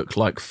that look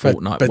like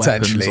Fortnite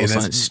weapons or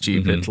something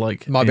stupid.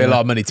 Like, might be a lot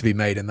of money to be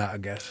made in that, I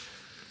guess.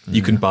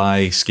 You can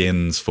buy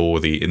skins for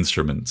the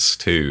instruments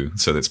too,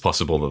 so it's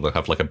possible that they'll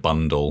have like a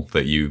bundle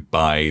that you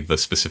buy the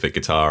specific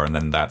guitar, and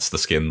then that's the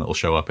skin that will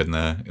show up in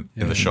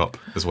the shop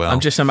as well. I'm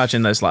just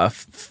imagining there's like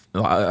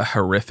a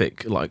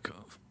horrific like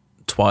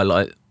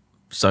Twilight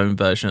Zone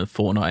version of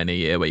Fortnite in a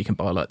year where you can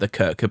buy like the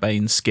Kurt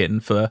Cobain skin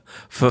for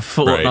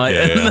Fortnite. Right,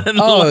 yeah.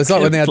 It's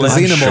like when they had the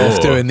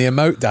Xenomorph doing the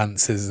emote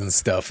dances and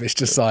stuff. It's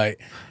just like,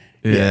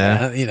 you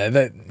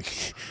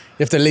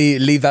have to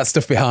leave that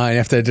stuff behind. You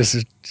have to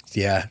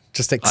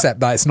just accept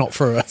that it's not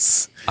for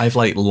us. I've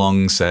like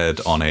long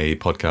said on a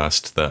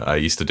podcast that I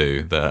used to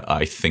do that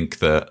I think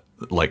that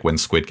like when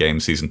Squid Game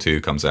season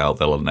 2 comes out,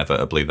 they'll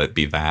inevitably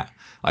be that.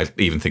 I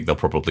even think they'll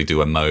probably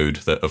do a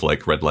mode of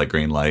like red light,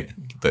 green light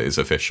that is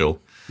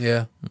official.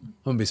 Yeah, I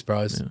wouldn't be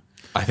surprised. Yeah.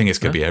 I think it's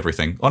going to be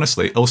everything.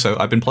 Honestly, also,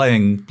 I've been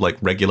playing like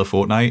regular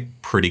Fortnite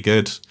pretty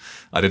good.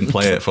 I didn't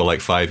play it for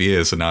like 5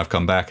 years, and now I've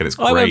come back and it's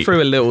great. I went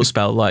through a little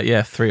spell,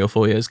 3 or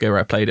 4 years ago, where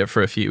I played it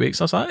for a few weeks.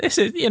 I was like,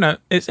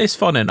 it's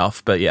fun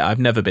enough, but yeah, I've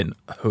never been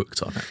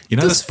hooked on it.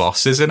 There's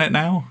bosses in it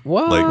now.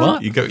 What? Like,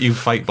 what? You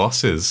fight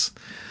bosses.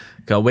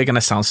 God, we're going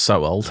to sound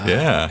so old.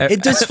 Yeah.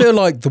 It does feel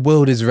like the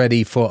world is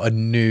ready for a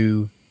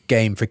new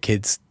game for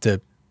kids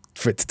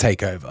for it to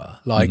take over.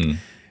 Like,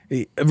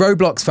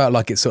 Roblox felt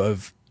like it sort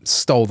of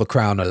stole the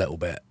crown a little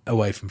bit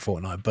away from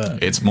Fortnite,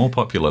 but it's more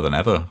popular than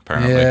ever,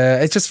 apparently. Yeah,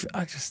 I just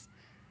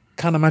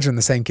can't imagine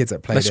the same kids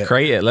that played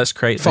Let's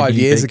create 5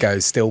 years ago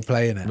still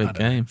playing it. Big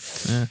game.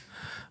 Yeah.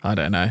 I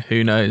don't know.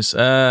 Who knows?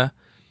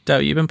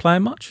 Del, you been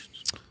playing much?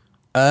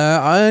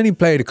 I only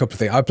played a couple of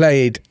things. I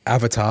played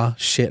Avatar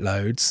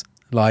shitloads.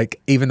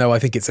 Like, even though I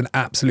think it's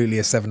absolutely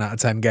a 7 out of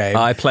 10 game.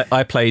 I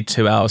played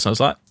 2 hours. And I was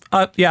like,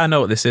 I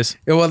know what this is.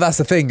 Well, that's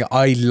the thing.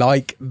 I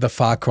like the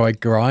Far Cry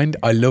grind.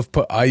 I love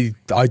I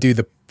do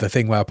the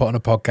thing where I put on a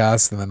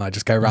podcast and then I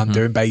just go around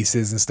doing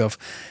bases and stuff.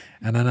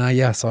 And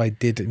then so I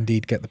did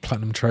indeed get the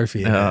platinum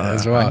trophy in it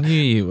as well. I knew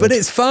you would. But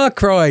it's Far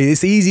Cry.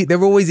 It's easy.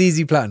 They're always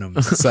easy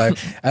platinums. So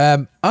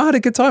I had a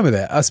good time with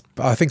it.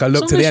 I think I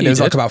looked to the end. It was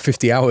like about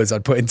 50 hours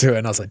I'd put into it,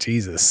 and I was like,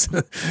 Jesus.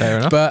 Fair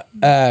enough. But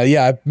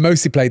I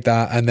mostly played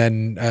that, and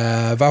then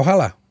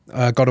Valhalla.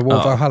 God of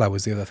War Valhalla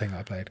was the other thing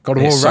I played. God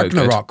of War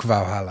Ragnarok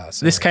Valhalla.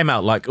 So. This came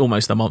out like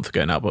almost a month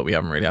ago now, but we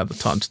haven't really had the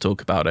time to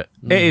talk about it.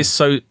 It is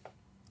so,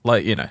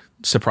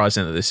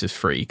 surprising that this is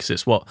free, because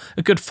it's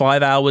a good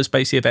 5 hours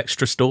basically of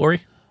extra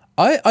story.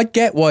 I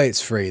get why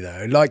it's free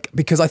though,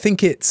 because I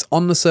think it's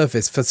on the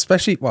surface for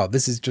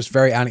this is just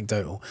very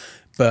anecdotal,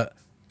 but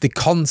the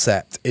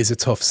concept is a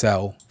tough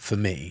sell for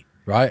me,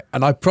 right?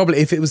 And I probably,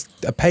 if it was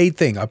a paid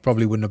thing, I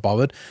probably wouldn't have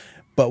bothered.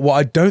 But what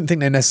I don't think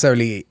they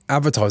necessarily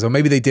advertise, or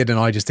maybe they did and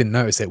I just didn't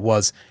notice it,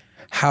 was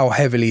how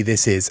heavily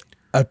this is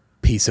a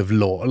piece of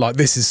lore. Like,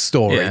 this is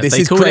story. Yeah, this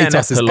is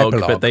Kratos'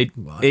 epilogue.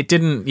 But it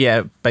didn't,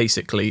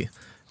 basically,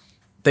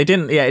 it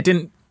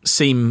didn't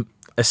seem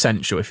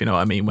essential, if you know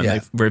what I mean, when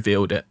they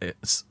revealed it. It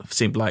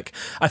seemed like,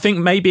 I think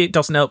maybe it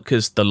doesn't help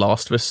because The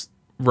Last of Us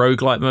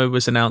roguelike mode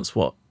was announced,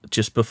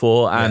 just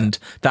before, and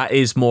that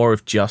is more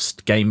of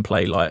just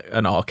gameplay, like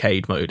an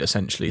arcade mode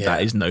essentially.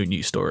 That is no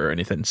new story or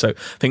anything. So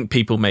I think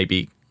people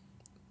maybe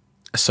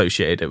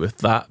associated it with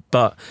that.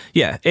 But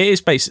yeah, it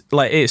is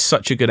it is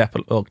such a good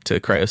epilogue to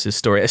Kratos'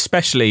 story,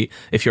 especially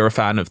if you're a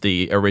fan of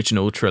the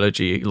original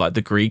trilogy, like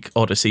the Greek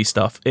Odyssey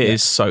stuff. It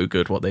is so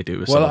good what they do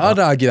with some of I'd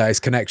that. argue that his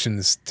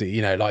connections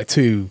to, like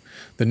to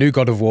the new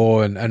God of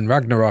War and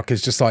Ragnarok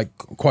is just like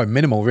quite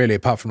minimal, really,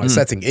 apart from like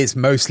setting. It's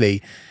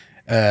mostly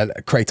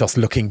Kratos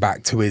looking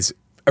back to his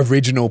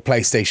original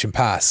PlayStation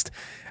past.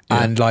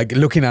 And like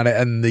looking at it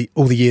and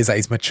all the years that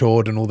he's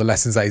matured and all the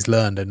lessons that he's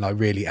learned and like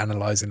really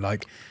analysing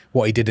like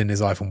what he did in his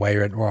life and where he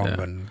went wrong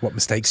and what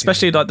mistakes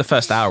Especially he made. like the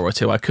first hour or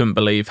two, I couldn't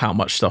believe how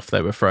much stuff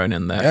they were throwing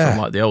in there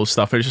from like the old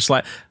stuff. It was just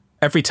like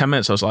every 10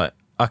 minutes I was like,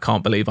 I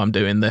can't believe I'm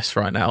doing this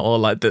right now, or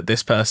like that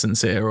this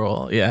person's here,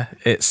 or I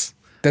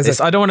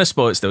don't want to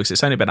spoil it still because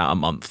it's only been out a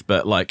month,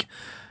 but like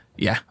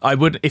I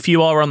would, if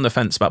you are on the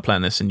fence about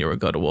playing this and you're a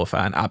God of War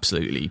fan,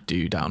 absolutely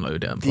do download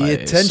it and play it.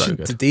 The attention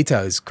to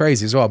detail is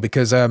crazy as well,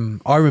 because I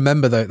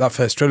remember that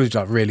first trilogy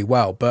like really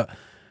well, but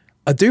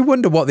I do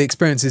wonder what the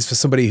experience is for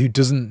somebody who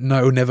doesn't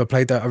know, never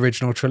played that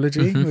original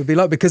trilogy. It would be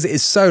like, because it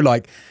is so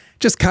like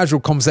just casual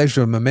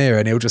conversation with Mimir,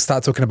 and he'll just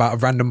start talking about a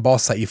random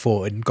boss that you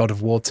fought in God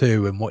of War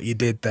 2 and what you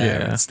did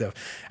there and stuff.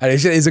 And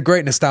it's a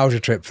great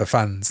nostalgia trip for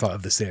fans like,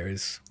 of the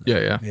series.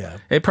 Yeah.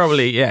 It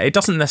probably, it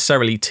doesn't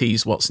necessarily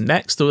tease what's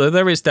next, although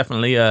there is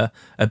definitely a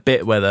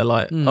bit where they're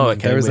like,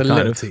 there is a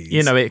little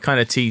tease. It kind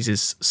of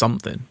teases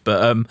something.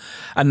 But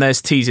and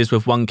there's teases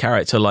with one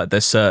character, like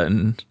there's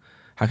certain,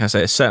 how can I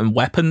say, certain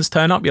weapons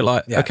turn up. You're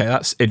like, okay,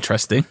 that's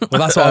interesting.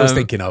 Well, that's what I was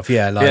thinking of.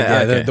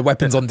 The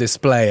weapons on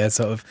display are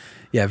sort of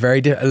very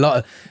a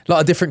lot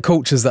of different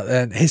cultures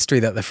history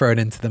that they're throwing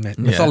into the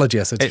mythology.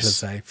 I should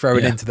say,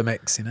 throwing into the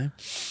mix.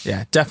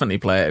 Yeah, definitely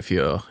play it if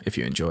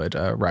you enjoyed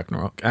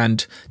Ragnarok,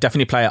 and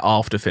definitely play it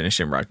after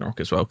finishing Ragnarok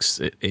as well, because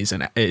it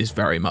is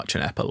very much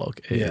an epilogue.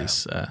 It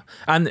is,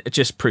 and it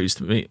just proves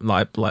to me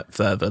like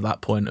further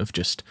that point of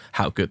just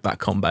how good that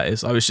combat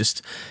is. I was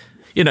just.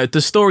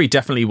 The story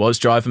definitely was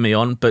driving me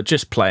on, but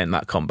just playing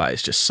that combat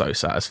is just so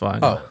satisfying.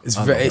 Oh,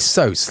 it's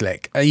so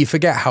slick. You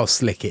forget how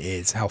slick it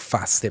is, how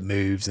fast it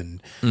moves,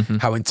 and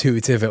how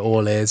intuitive it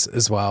all is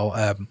as well.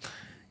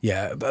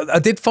 But I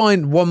did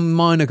find one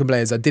minor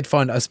complaint is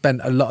I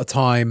spent a lot of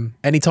time,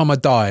 anytime I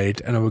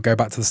died and I would go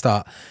back to the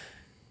start,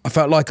 I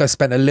felt like I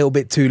spent a little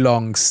bit too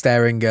long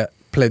staring at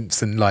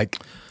plinths and like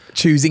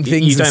choosing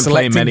things. You don't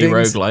play many things.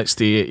 roguelikes,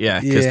 do you?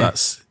 Yeah, because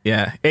that's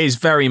it is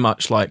very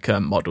much like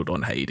modelled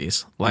on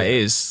Hades. Like it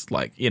is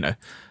like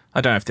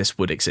I don't know if this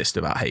would exist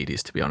about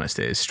Hades. To be honest,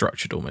 it is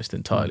structured almost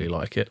entirely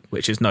like it,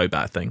 which is no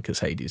bad thing because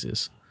Hades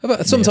is.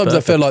 But sometimes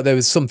I feel like there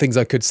was some things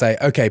I could say.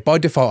 Okay, by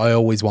default, I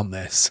always want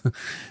this,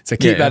 so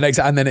keep that next,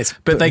 and then it's.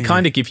 But they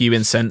kind of give you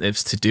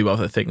incentives to do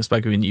other things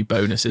by giving you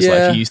bonuses. Like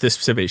if you use this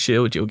specific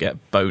shield, you'll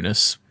get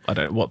bonus. I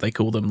don't know what they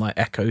call them, like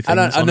echo things. And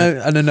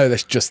I know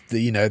that's just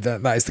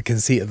that is the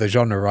conceit of the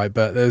genre, right?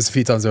 But there's a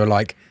few times where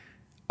like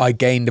I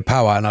gained the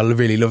power and I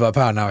really love that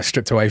power. Now it's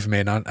stripped away from me,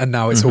 and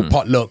now it's all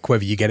pot luck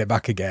whether you get it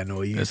back again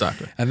or you.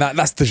 Exactly. And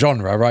that's the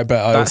genre, right?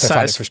 But I also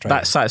find it frustrating.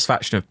 That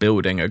satisfaction of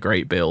building a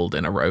great build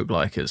in a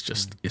roguelike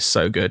is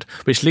so good.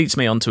 Which leads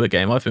me onto a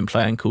game I've been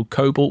playing called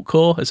Cobalt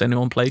Core. Has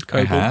anyone played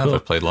Cobalt Core?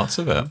 I've played lots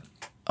of it.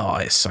 Oh,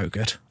 it's so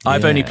good.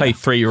 I've only played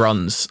 3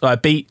 runs.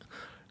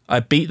 I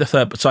beat the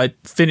third, so I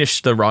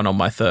finished the run on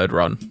my third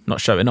run.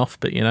 Not showing off,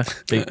 but beat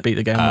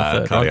the game on my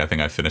third run. I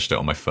think I finished it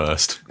on my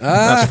first.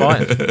 That's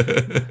fine.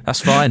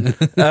 That's fine.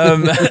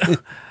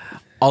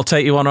 I'll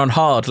take you on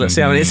hard. Let's see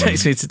how many it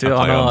takes me to do it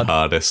on hard. On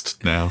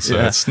hardest now, so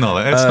it's not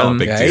a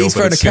big deal. He's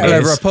throwing a kettle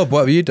over a pub. What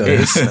have you done?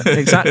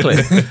 Exactly.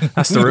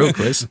 That's the real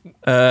quiz.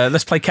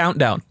 Let's play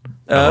Countdown.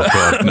 Oh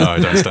God, no, I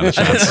don't stand a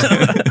chance.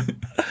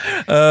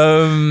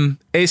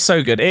 It's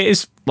so good. It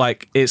is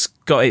like it's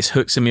got its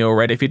hooks in me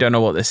already. If you don't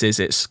know what this is,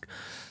 it's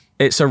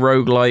a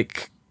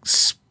roguelike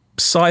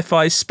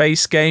sci-fi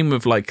space game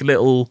with like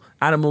little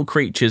animal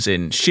creatures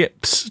in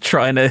ships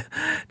trying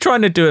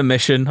to do a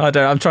mission.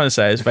 I'm trying to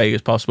say as vague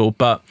as possible,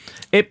 but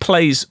it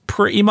plays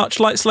pretty much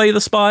like Slay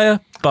the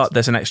Spire, but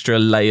there's an extra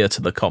layer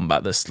to the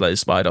combat that Slay the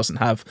Spire doesn't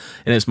have,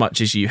 in as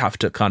much as you have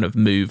to kind of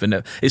move,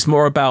 and it's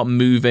more about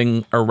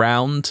moving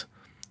around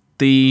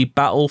the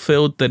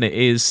battlefield than it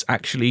is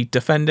actually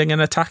defending and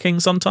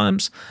attacking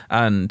sometimes,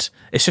 and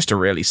it's just a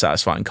really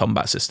satisfying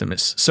combat system.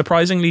 It's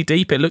surprisingly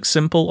deep. It looks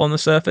simple on the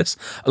surface,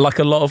 like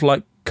a lot of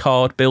like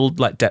card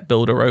build, like deck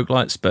builder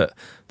roguelites, but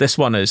this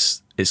one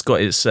it's got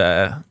its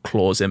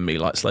claws in me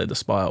like Slay the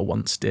Spire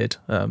once did.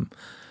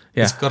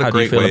 It's got a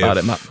great way about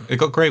it, Matt? It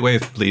got a great way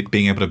of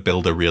being able to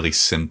build a really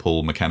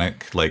simple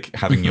mechanic, like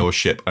having your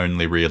ship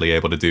only really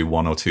able to do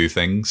 1 or 2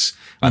 things,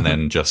 and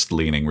then just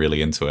leaning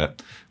really into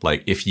it.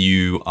 Like if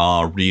you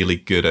are really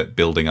good at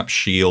building up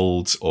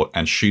shields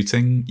and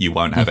shooting, you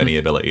won't have any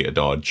ability to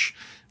dodge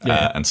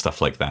and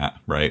stuff like that,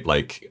 right?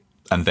 Like,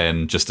 and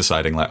then just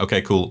deciding like,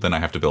 okay, cool, then I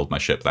have to build my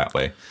ship that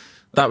way.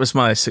 That was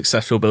my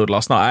successful build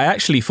last night. I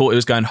actually thought it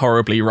was going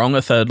horribly wrong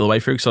a third of the way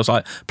through, because I was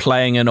like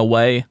playing in a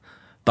way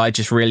that I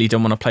just really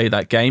didn't want to play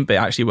that game, but it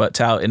actually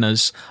worked out in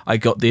as I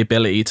got the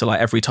ability to,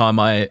 like, every time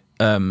I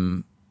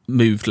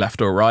moved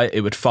left or right, it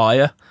would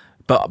fire,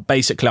 but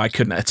basically I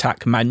couldn't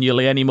attack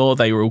manually anymore.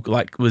 They were all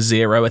like with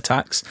 0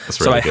 attacks.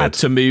 That's really so I had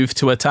to move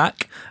to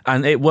attack,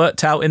 and it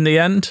worked out in the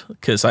end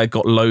because I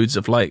got loads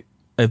of like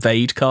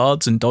evade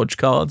cards and dodge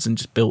cards and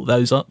just built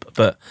those up.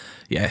 But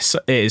yes,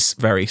 it is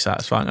very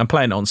satisfying. I'm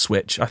playing it on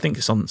Switch. I think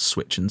it's on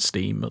Switch and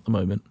Steam at the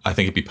moment. I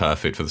think it'd be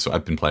perfect for this.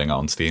 I've been playing it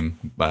on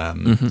Steam.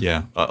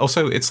 Yeah.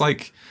 Also, it's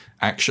like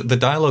the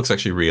dialogue's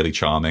actually really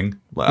charming.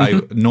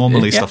 Like,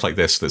 normally stuff like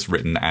this that's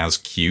written as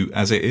cute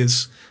as it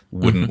is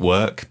wouldn't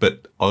work,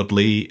 but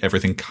oddly,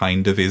 everything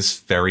kind of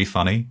is very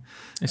funny.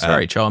 It's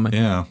very charming.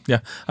 Yeah.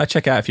 I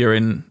check out if you're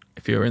in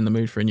the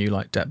mood for a new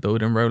like deck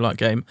building roguelike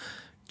game.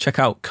 Check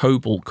out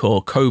Cobalt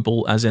Core.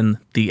 Cobalt as in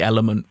the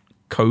element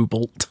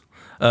cobalt.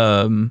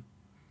 Yeah.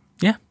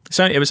 I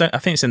think it's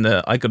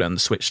I got it on the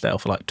Switch sale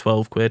for like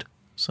 12 quid.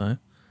 So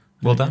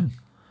well done.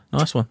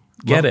 Nice one.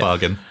 Get it.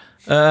 Bargain.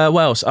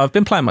 Well, so I've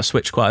been playing my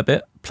Switch quite a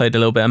bit. Played a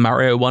little bit of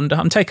Mario Wonder.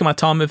 I'm taking my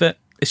time with it.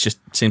 It just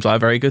seems like a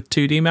very good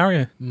 2D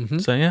Mario.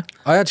 So yeah,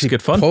 I actually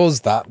good fun.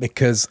 paused that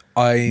because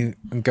I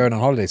am going on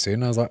holiday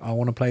soon. I was like, I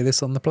want to play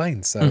this on the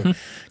plane. So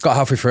got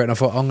halfway through it and I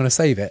thought, I'm going to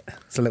save it.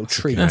 It's a little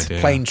treat,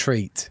 plain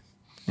treat.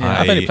 Yeah,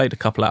 I've only played a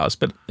couple hours,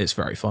 but it's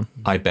very fun.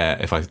 I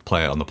bet if I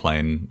play it on the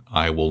plane,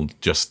 I will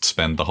just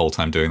spend the whole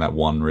time doing that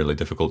one really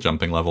difficult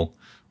jumping level.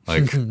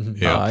 Like,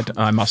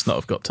 I must not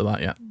have got to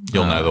that yet.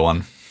 You'll know the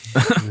one.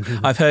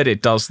 I've heard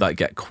it does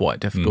get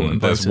quite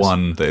difficult. There's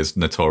one that is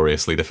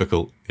notoriously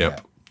difficult. Yep.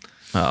 Yeah.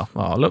 Oh,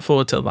 well, I look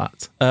forward to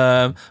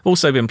that.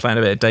 Also been playing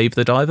a bit of Dave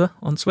the Diver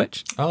on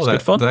Switch. Oh,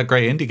 good fun. That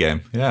great indie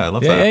game. Yeah, I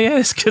love that. Yeah,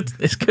 it's good.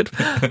 It's good.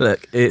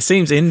 Look, it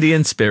seems indie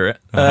in spirit.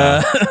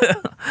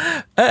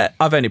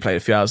 I've only played a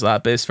few hours of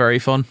that, but it's very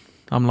fun.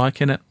 I'm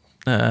liking it.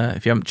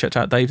 If you haven't checked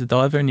out Dave the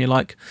Diver and you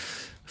like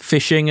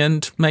fishing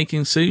and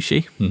making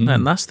sushi,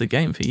 then that's the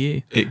game for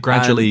you. It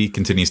gradually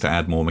continues to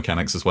add more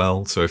mechanics as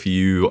well. So if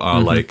you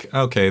are like,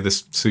 okay,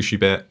 this sushi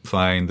bit,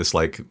 fine. This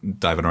like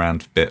diving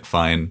around bit,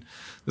 fine.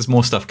 There's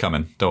more stuff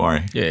coming. Don't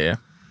worry. Yeah.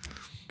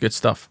 Good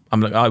stuff.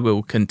 I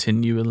will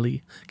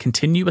continuously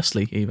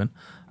even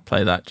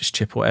play that, just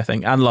chip away, I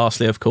think. And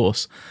lastly, of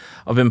course,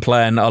 I've been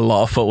playing a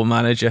lot of Football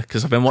Manager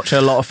because I've been watching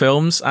a lot of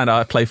films, and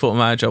I play Football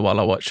Manager while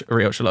I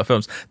rewatch a lot of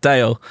films.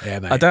 Dale, I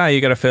don't know how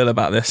you're going to feel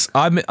about this.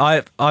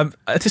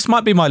 This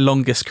might be my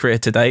longest career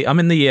to date. I'm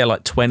in the year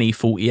like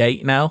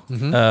 2048 now.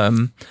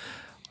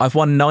 I've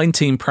won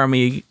 19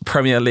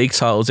 Premier League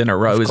titles in a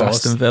row as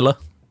Aston Villa.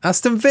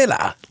 Aston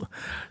Villa?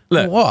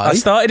 Look, why? I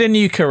started a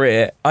new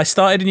career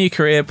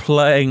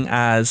playing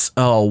as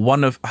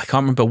I can't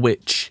remember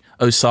which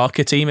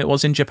Osaka team it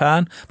was in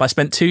Japan, but I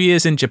spent 2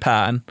 years in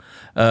Japan.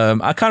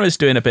 I kind of was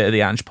doing a bit of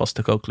the Ange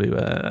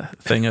Postecoglou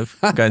thing of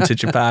going to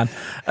Japan,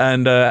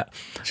 and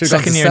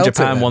second year in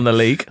Japan won the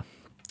league.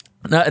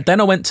 Then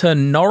I went to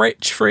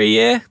Norwich for a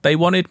year. They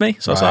wanted me,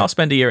 so I was like, I'll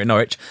spend a year at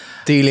Norwich.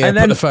 Delia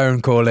put the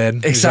phone call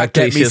in.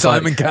 Exactly. Like, get me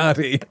Simon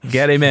Cardy.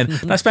 Get him in.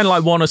 And I spent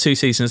like 1 or 2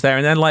 seasons there,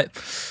 and then like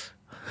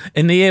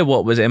in the year,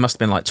 what was it? It must have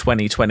been like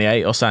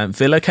 2028 or something.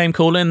 Villa came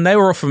calling. They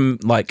were offering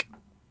like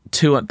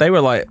they were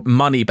like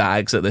money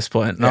bags at this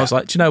point. And I was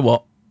like, do you know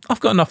what?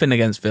 I've got nothing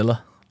against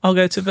Villa. I'll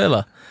go to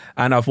Villa.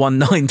 And I've won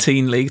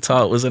 19 league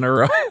titles in a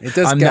row.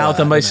 I'm now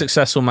the most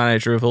successful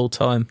manager of all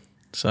time.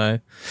 So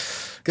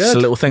good. It's a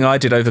little thing I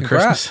did over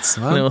Congrats, Christmas.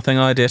 Man. A little thing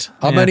I did.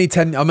 I'm only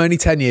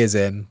 10 years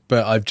in,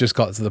 but I've just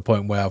got to the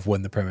point where I've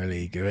won the Premier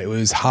League. It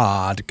was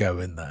hard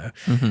going though.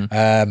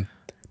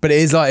 But it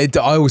is like,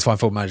 I always find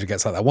Football Manager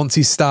gets like that. Once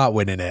you start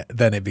winning it,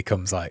 then it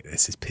becomes like,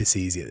 this is piss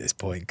easy at this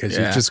point. Because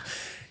you just,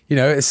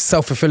 it's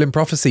self-fulfilling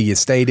prophecy. Your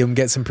stadium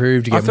gets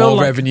improved, you get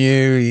more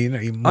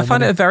revenue. I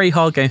find it a very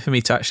hard game for me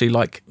to actually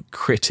like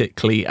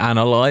critically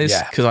analyse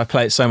because I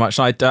play it so much.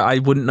 And I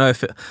wouldn't know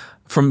if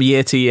from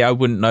year to year, I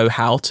wouldn't know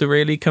how to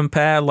really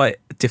compare like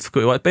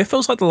difficulty. But it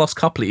feels like the last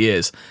couple of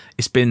years,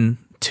 it's been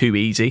too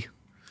easy.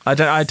 I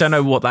don't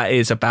know what that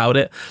is about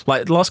it.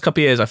 Like the last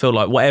couple of years, I feel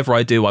like whatever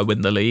I do, I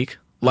win the league.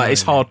 Like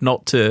it's hard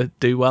not to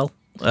do well.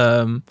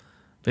 But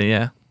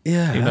yeah.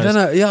 Yeah, I don't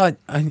know. Yeah,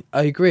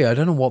 I agree. I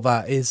don't know what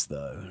that is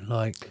though.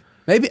 Like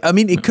maybe, I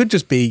mean, it could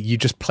just be you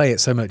just play it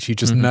so much you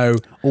just know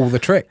all the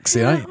tricks,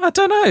 you know? I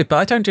don't know, but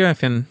I don't do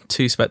anything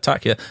too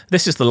spectacular.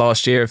 This is the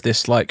last year of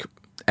this like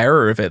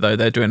era of it though.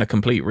 They're doing a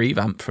complete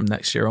revamp from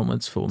next year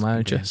onwards for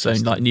Manager. So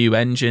like new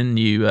engine,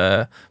 new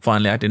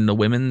finally adding the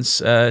women's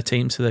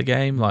team to the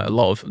game. Like a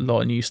lot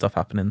of new stuff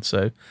happening.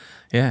 So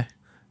yeah.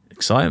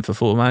 Exciting for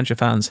Football Manager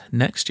fans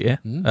next year.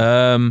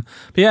 But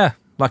yeah,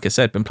 like I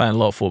said, been playing a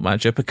lot of Football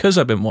Manager because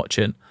I've been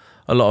watching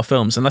a lot of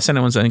films. Unless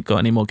anyone's got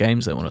any more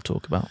games they want to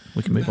talk about,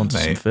 we can move on to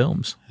some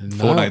films.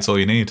 Fortnite's all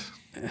you need.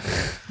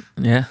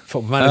 Yeah.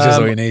 Football Manager's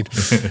all you need.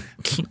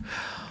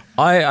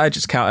 I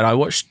just counted. I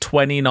watched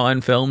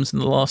 29 films in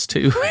the last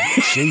 2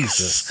 weeks.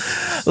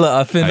 Jesus. Look,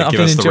 I've been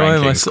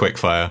enjoying myself. Quick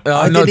fire.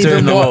 I'm not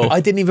doing them all. I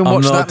didn't even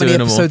watch that many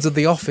episodes of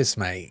The Office,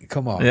 mate.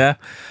 Come on. Yeah.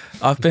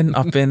 I've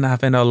been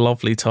having a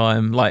lovely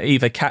time, like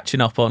either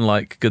catching up on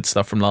like good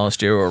stuff from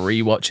last year or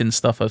rewatching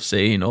stuff I've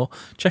seen or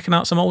checking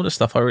out some older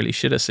stuff I really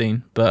should have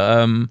seen.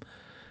 But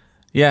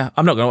Yeah,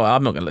 I'm not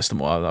gonna list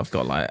them all. I've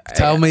got like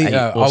Tell me. eight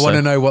I or so. want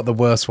to know what the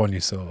worst one you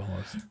saw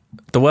was.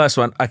 The worst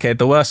one. Okay,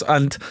 the worst,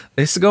 and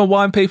this is gonna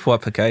wind people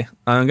up. Okay,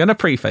 I'm gonna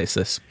preface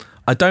this.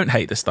 I don't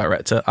hate this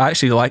director. I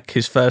actually like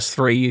his first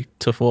 3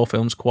 to 4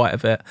 films quite a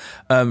bit.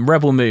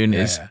 Rebel Moon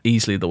is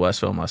easily the worst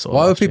film I saw.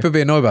 Why would people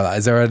be annoyed about that?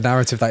 Is there a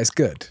narrative that is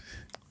good?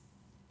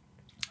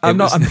 I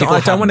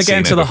don't want to get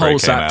into the whole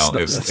Zack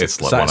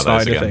it's like one of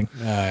those Snyder again.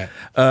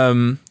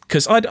 thing.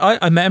 Because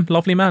I met him,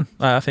 lovely man.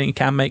 I think he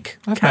can make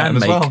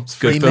well.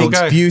 good He films.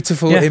 makes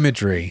beautiful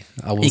imagery.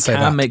 I will He say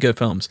can that. make good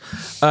films.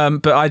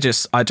 But I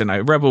don't know.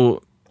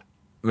 Rebel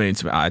Moon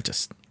to me,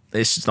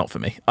 it's just not for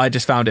me. I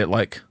just found it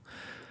like.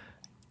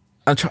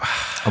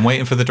 I'm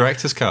waiting for the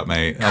director's cut,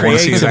 mate. I want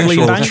to see his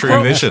Creatively actual true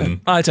bankrupt?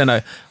 vision. I don't know.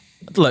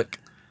 Look,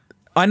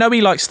 I know he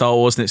likes Star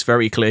Wars, and it's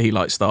very clear he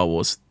likes Star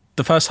Wars.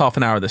 The first half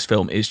an hour of this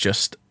film is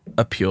just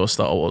a pure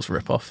Star Wars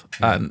ripoff,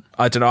 and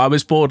I don't know. I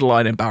was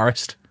borderline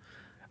embarrassed.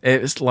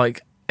 It was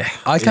like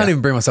I can't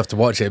even bring myself to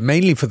watch it,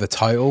 mainly for the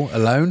title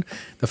alone.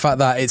 The fact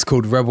that it's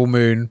called Rebel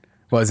Moon.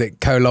 What is it?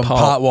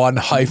 Part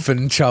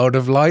 1 - Child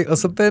of Light or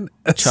something.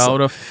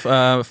 Child of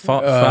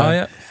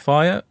Fire.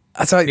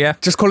 So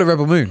just call it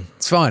Rebel Moon.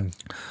 It's fine.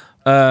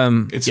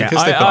 It's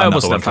because they've got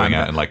another one coming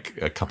out in like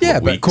a couple of weeks. Yeah,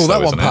 but call that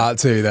though, one isn't it? Part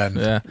 2 then.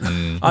 Yeah,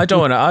 I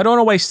don't want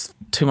to waste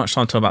too much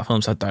time talking about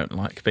films I don't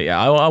like. But yeah,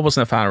 I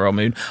wasn't a fan of Rebel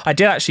Moon. I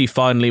did actually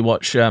finally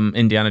watch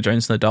Indiana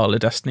Jones and the Dial of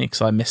Destiny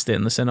because I missed it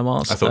in the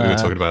cinemas. I thought we were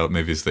talking about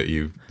movies that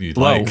you'd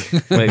well, like.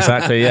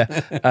 exactly.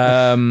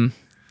 Yeah,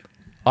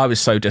 I was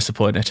so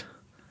disappointed.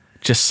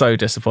 Just so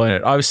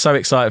disappointed. I was so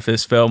excited for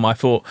this film. I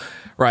thought,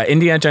 right,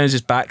 Indiana Jones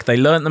is back. They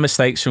learnt the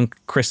mistakes from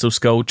Crystal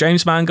Skull.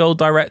 James Mangold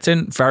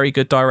directing, very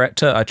good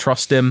director. I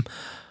trust him.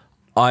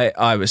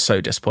 I was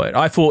so disappointed.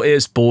 I thought it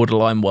was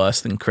borderline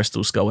worse than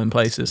Crystal Skull in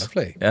places.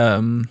 Lovely.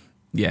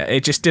 Yeah,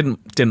 it just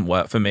didn't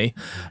work for me.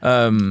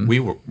 We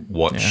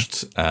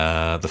watched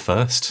the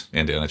first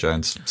Indiana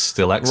Jones.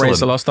 Still excellent. Raise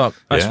the Last Ark.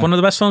 That's one of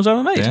the best films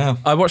ever made. Yeah.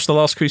 I watched The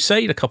Last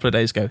Crusade a couple of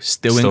days ago.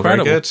 Still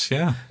incredible. Very good.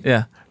 Yeah.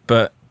 Yeah,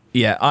 but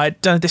yeah, I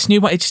don't. This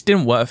new one, it just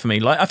didn't work for me.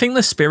 Like, I think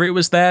the spirit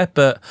was there,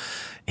 but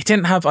it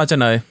didn't have. I don't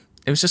know.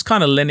 It was just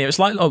kind of linear. It was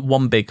like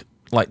one big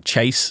like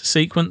chase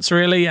sequence,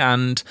 really.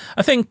 And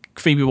I think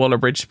Phoebe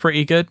Waller-Bridge is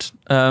pretty good.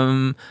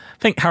 I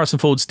think Harrison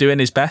Ford's doing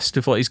his best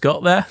with what he's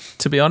got there.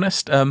 To be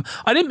honest,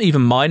 I didn't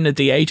even mind the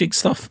de-aging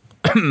stuff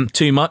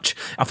too much.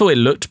 I thought it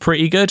looked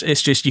pretty good.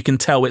 It's just you can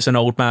tell it's an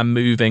old man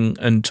moving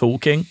and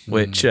talking,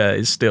 which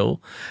is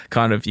still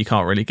kind of you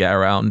can't really get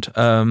around.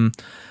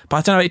 But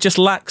I don't know. It just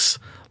lacks.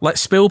 Like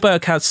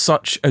Spielberg had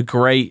such a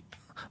great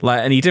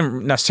and he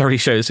didn't necessarily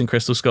show this in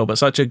Crystal Skull, but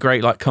such a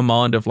great like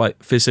command of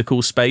like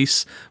physical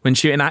space when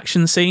shooting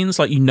action scenes.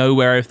 Like, you know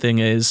where everything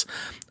is,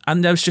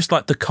 and there was just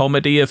like the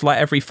comedy of like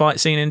every fight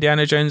scene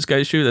Indiana Jones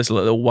goes through. There's a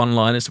little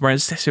one-liners.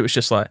 Whereas this, it was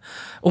just like,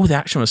 the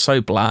action was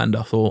so bland,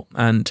 I thought,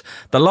 and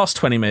the last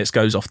 20 minutes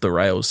goes off the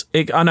rails.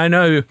 And I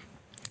know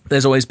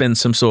there's always been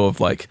some sort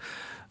of like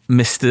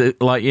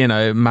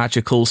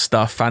magical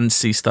stuff,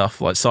 fantasy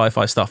stuff, like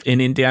sci-fi stuff in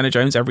Indiana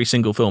Jones. Every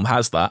single film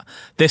has that.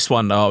 This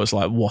one, though, I was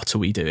like, what are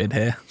we doing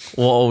here?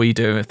 What are we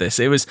doing with this?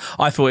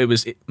 I thought it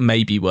was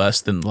maybe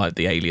worse than like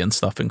the alien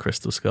stuff in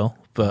Crystal Skull,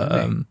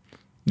 but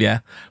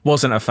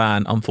wasn't a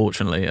fan,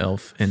 unfortunately,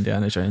 of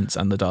Indiana Jones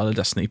and the Dial of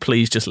Destiny.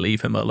 Please just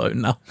leave him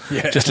alone now.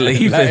 Yeah. Just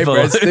leave him alone.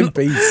 Rest in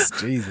peace.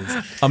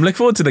 Jesus. I'm looking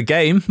forward to the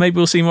game. Maybe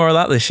we'll see more of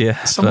that this year.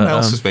 Someone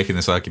else was making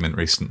this argument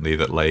recently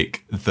that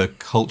like the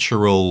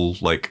cultural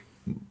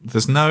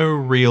there's no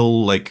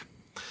real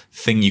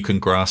thing you can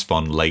grasp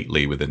on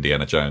lately with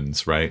Indiana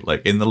Jones, right?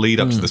 Like in the lead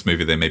up to this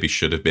movie, there maybe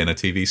should have been a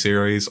TV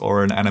series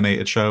or an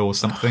animated show or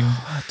something.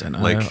 I don't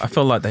know. I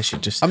feel like they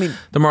should just. I mean,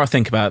 the more I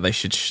think about it, they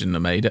shouldn't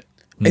have made it.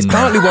 It's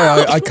partly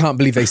why I can't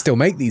believe they still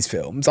make these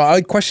films.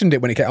 I questioned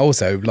it when it came.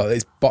 Also, like,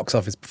 its box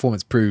office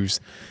performance proves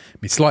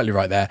me slightly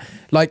right there.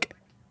 Like,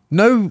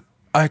 no,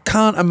 I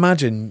can't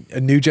imagine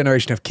a new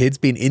generation of kids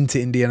being into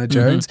Indiana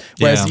Jones.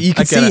 Whereas you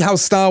can see how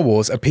Star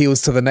Wars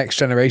appeals to the next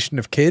generation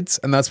of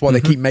kids, and that's why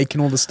they keep making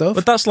all the stuff.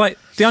 But that's like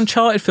the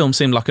Uncharted film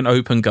seemed like an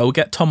open goal.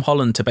 Get Tom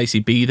Holland to basically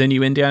be the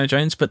new Indiana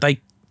Jones, but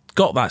they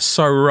got that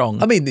so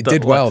wrong. I mean, it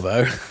did well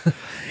though.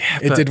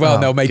 It did well,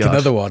 and they'll make God.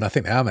 another one. I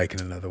think they are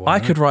making another one. I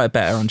could write a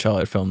better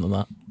Uncharted film than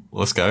that.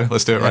 Let's go.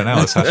 Let's do it right now.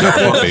 Let's have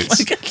plot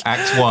beats.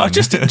 Act 1.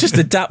 Just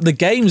adapt the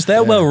games.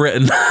 They're well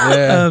written.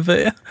 Yeah.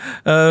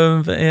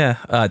 But yeah,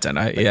 I don't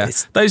know. Yeah,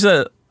 those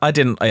are. I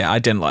didn't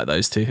like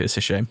those two. It's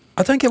a shame.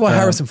 I don't get why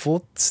Harrison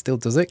Ford still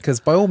does it, because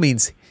by all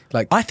means,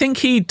 I think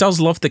he does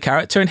love the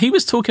character, and he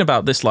was talking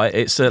about this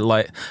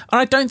and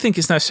I don't think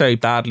it's necessarily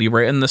badly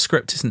written. The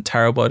script isn't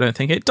terrible. I don't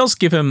think it does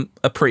give him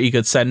a pretty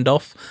good send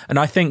off, and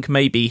I think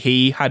maybe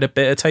he had a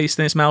bitter taste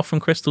in his mouth from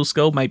Crystal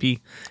Skull.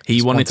 Maybe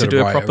he wanted to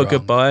do a proper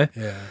goodbye.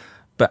 Yeah.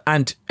 But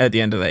at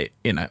the end of the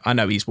day, I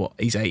know he's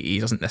 80. He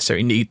doesn't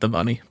necessarily need the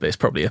money, but it's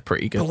probably a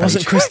pretty good. But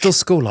wasn't Crystal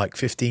Skull like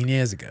 15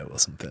 years ago or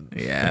something?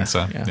 Yeah.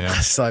 So, yeah.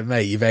 It's like,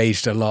 mate, you've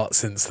aged a lot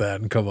since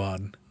then. Come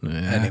on.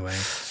 Yeah. Anyway,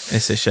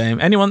 it's a shame.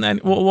 Anyone?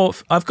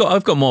 What I've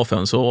got more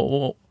films.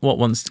 What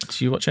ones?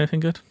 Did you watch anything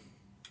good?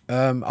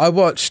 I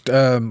watched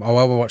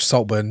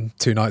Saltburn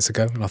 2 nights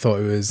ago, and I thought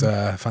it was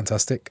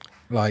fantastic.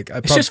 Like,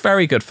 it's just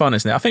very good fun,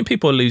 isn't it? I think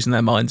people are losing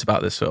their minds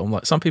about this film.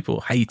 Like, some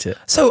people hate it.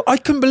 So I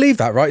couldn't believe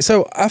that, right?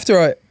 So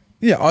after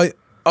I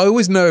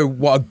always know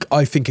what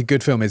I think a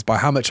good film is by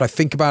how much I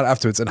think about it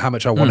afterwards and how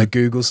much I want to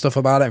Google stuff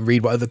about it and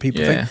read what other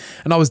people think.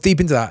 And I was deep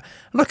into that,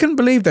 and I couldn't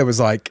believe there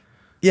was like,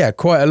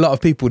 quite a lot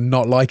of people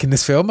not liking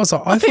this film. I was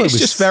like, I think it's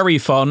just very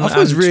fun. I thought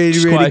it was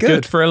really quite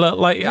good for a lot.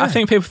 Like, I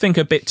think people think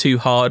a bit too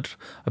hard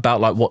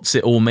about like what's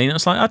it all mean.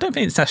 It's like, I don't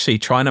think it's actually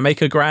trying to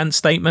make a grand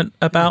statement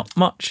about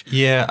much.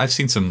 Yeah, I've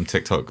seen some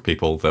TikTok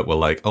people that were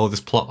like, "Oh, this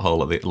plot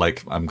hole."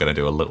 Like, I'm going to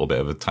do a little bit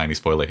of a tiny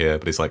spoiler here,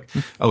 but he's like,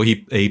 "Oh,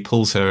 he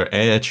pulls her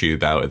air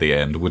tube out at the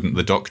end. Wouldn't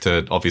the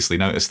Doctor obviously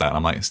notice that?" And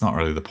I'm like, "It's not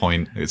really the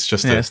point. It's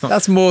just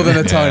that's more than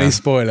a tiny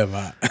spoiler,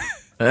 Matt."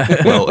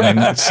 Well, I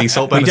mean, sea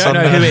salt. We don't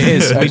know who it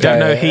is. We don't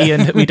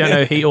know we don't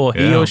know he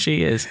or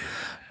she is.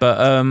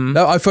 But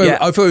no, I thought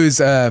it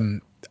was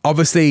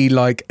obviously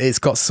like it's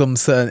got some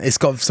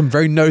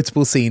very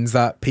notable scenes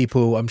that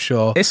people, I'm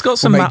sure, it's got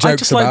some. I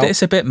just like that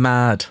it's a bit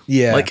mad.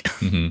 Yeah, like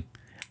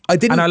I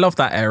didn't, and I love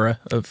that era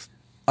of.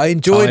 I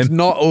enjoyed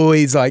not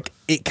always like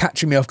it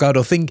catching me off guard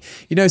or think,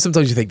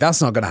 sometimes you think that's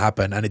not going to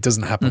happen and it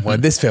doesn't happen. Well,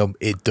 in this film,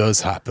 it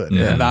does happen.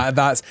 Yeah. And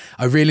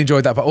I really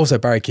enjoyed that. But also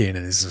Barry Keoghan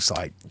is just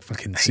like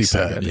fucking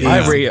superb.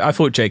 I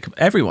thought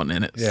everyone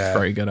in it's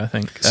very good, I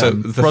think. So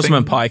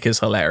Rosamund Pike is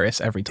hilarious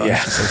every time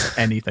she says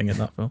anything in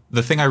that film.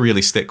 The thing I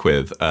really stick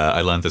with, I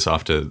learned this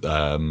after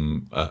a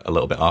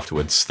little bit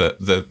afterwards, that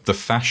the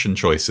fashion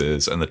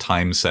choices and the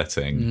time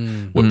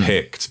setting were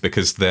picked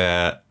because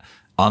they're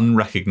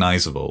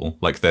unrecognizable.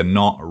 Like, they're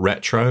not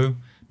retro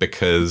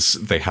because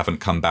they haven't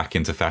come back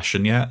into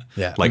fashion yet.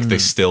 Yeah. Like, they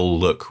still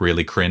look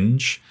really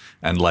cringe,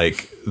 and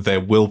like there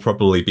will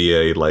probably be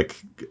a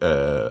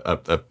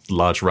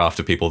large raft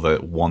of people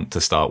that want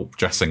to start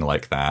dressing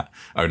like that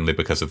only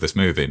because of this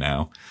movie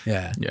now.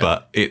 Yeah.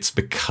 But it's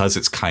because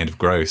it's kind of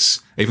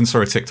gross. I even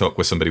saw a TikTok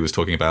where somebody was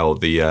talking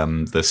about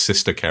the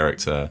sister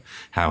character,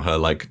 how her,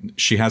 like,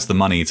 she has the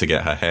money to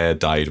get her hair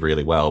dyed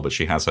really well, but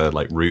she has her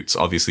like roots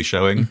obviously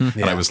showing.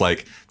 And I was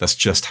like, that's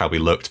just how we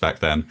looked back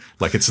then.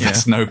 Like,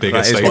 that's no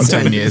bigger statement.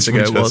 10 years ago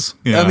it was.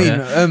 Yeah. I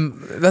mean,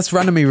 that's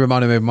randomly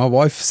reminded me of my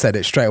wife said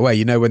it straight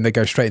away. When they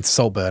go straight into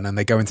Saltburn and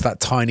they go into that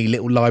tiny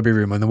little library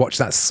room and they watch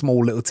that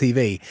small little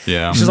TV.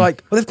 Yeah. She's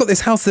like, well, they've got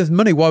this house, there's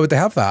money. Why would they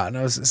have that? And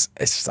it's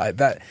just like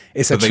that.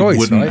 It's a choice, they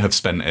wouldn't right? have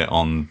spent it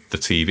on the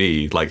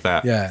TV like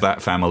that. Yeah.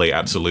 That family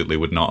absolutely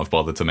would not have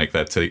bothered to make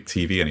their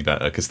TV any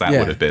better, because that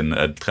would have been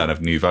a kind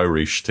of nouveau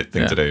riche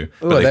thing to do.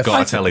 But they've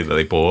got a telly that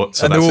they bought,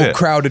 so and that's they're all it.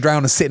 crowded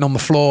around and sitting on the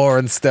floor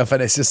and stuff.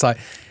 And it's just like,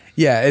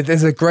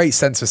 there's a great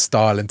sense of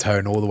style and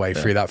tone all the way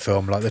through that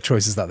film. Like, the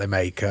choices that they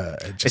make are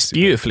just it's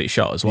beautifully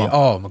shot as well.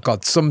 Oh my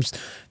god,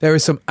 there are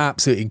some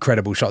absolutely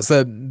incredible shots.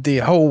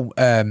 The whole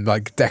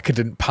like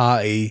decadent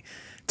party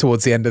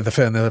towards the end of the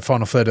film, the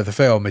final third of the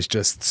film, is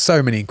just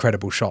so many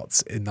incredible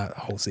shots in that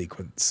whole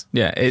sequence.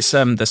 Yeah, it's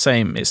the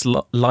same. It's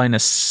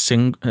Linus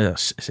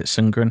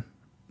Sangren,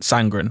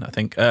 I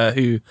think,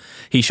 who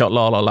he shot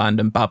La La Land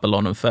and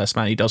Babylon and First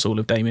Man. He does all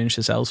of Damien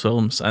Chazelle's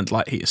films, and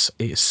like he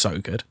is so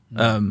good.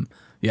 I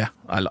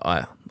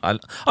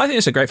think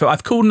it's a great film.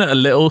 I've called it a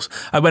little.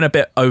 I went a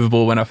bit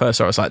overboard when I first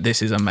saw it. I was like,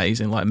 this is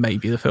amazing. Like,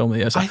 maybe the film of the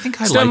year. I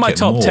think I still like in my it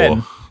top more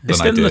 10. It's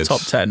than still I in the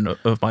top 10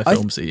 of my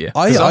films of the year.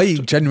 I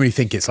genuinely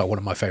think it's like one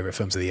of my favourite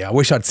films of the year. I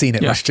wish I'd seen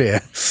it last year.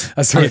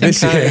 I saw it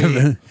this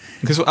year.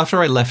 Because after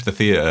I left the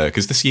theatre,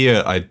 because this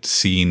year I'd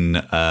seen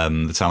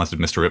The Talented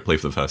Mr. Ripley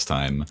for the first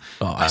time.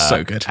 Oh, it's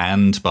so good.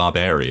 And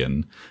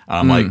Barbarian. And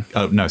I'm like,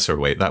 oh, no, sorry,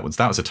 wait, that was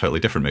a totally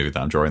different movie that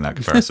I'm drawing that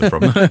comparison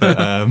from.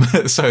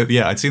 But, so,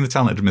 yeah, I'd seen The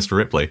Talented Mr.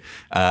 Ripley.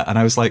 And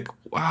I was like,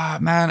 wow,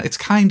 man, it's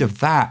kind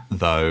of that,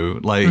 though.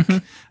 Like,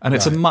 and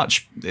it's a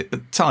much...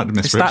 Talented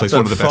Mr. Ripley is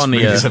one of the best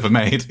movies ever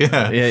made.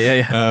 Yeah.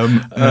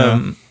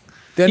 The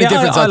only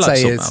difference I'd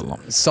say is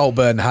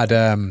Saltburn had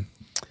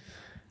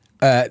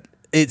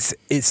its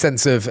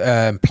sense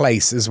of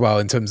place as well,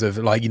 in terms of,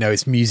 like,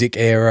 its music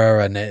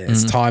era and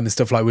its time and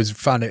stuff. Like,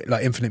 found it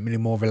like infinitely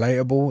more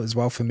relatable as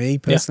well for me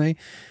personally.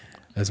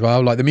 As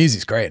well, like, the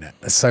music's great in it.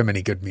 There's so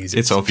many good music.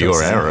 It's of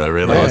your era,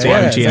 really. That's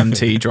why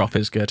GMT drop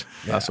is good.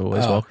 That's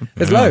always welcome.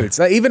 There's loads.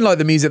 Like, even like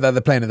the music that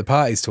they're playing at the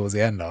parties towards the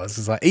end. I was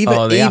just like, even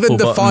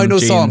the final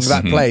song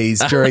that plays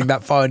during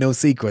that final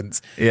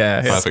sequence.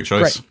 Yeah, perfect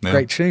choice.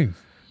 Great tune.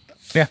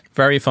 Yeah,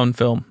 very fun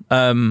film.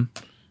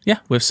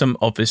 With some,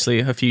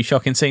 obviously, a few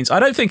shocking scenes. I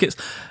don't think it's...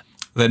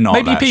 They're not.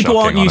 Maybe people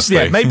shocking, aren't used to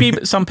it. honestly.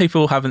 Maybe some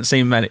people haven't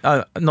seen many.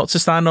 Not to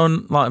stand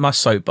on like my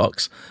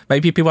soapbox.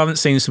 Maybe people haven't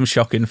seen some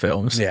shocking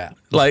films. Yeah.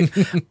 Like,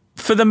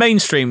 for the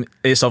mainstream,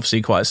 it's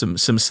obviously quite some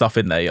stuff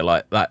in there. You're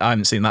like, I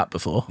haven't seen that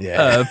before.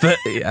 Yeah. But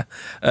yeah.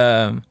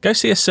 Go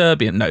see a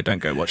Serbian. No, don't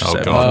go watch a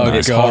Serbian. God, film. no.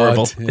 It's God,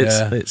 horrible.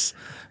 yeah. It's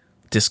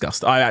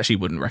disgusting. I actually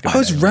wouldn't recommend. I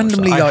was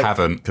randomly I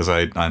haven't, because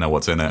I know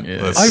what's in it.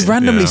 Yeah. I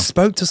randomly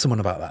spoke to someone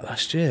about that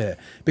last year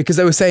because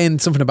they were saying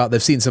something about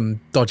they've seen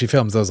some dodgy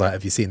films. I was like,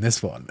 "Have you seen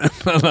this one?"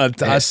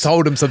 I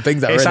told them some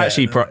things that it's are in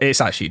actually it.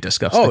 it's actually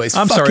disgusting. Oh, it's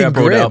I'm sorry I fucking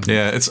brought it up. grim.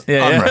 Yeah, it's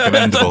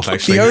unrecommendable,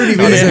 actually. The only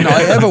reason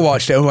I ever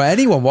watched it, or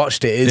anyone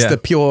watched it, is Yeah. the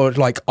pure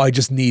like I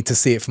just need to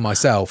see it for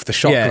myself. The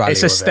shock value.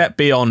 It's a of step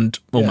beyond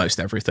almost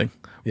everything.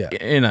 Yeah.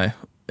 You know.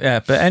 Yeah,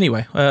 but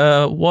anyway,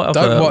 what Don't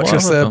other, watch what a other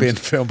Serbian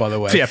films? film, by the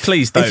way. Yeah,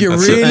 please don't. If you're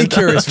That's really it.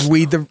 curious,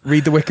 read the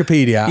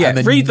Wikipedia. Yeah, and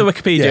then read the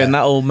Wikipedia, yeah. and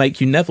that'll make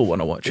you never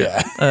want to watch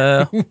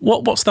it.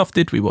 What stuff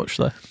did we watch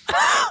though?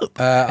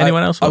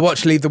 Anyone else? I watch?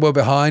 watched Leave the World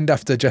Behind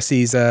after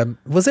Jesse's.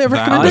 Was it a That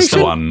recommendation? was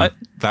the one. That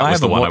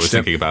was the haven't one I was watched it.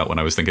 thinking about when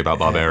I was thinking about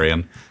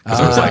Barbarian. Because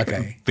I was like,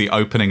 okay. the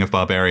opening of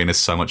Barbarian is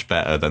so much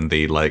better than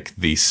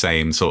the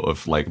same sort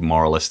of like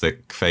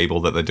moralistic fable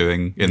that they're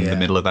doing in the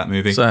middle of that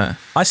movie. So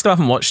I still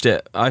haven't watched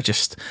it.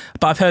 But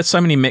I've heard so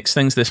many mixed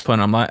things at this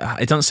point. I'm like,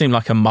 it doesn't seem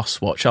like a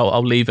must watch.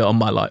 I'll leave it on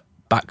my like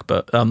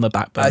on the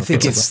back burner. I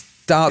think it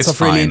starts It's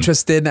off really fine.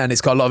 interesting and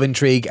it's got a lot of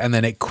intrigue, and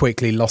then it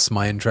quickly lost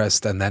my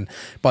interest, and then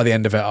by the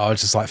end of it, I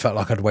was just like felt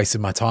like I'd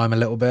wasted my time a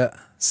little bit.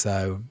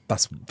 So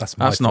that's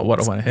not what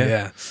I want to hear.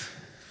 Yeah.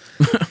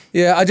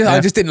 Yeah, I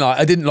just didn't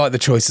like the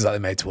choices that they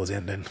made towards the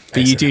ending.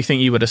 But you do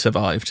think you would have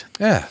survived?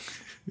 Yeah.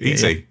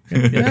 Easy.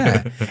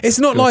 Yeah. It's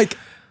not like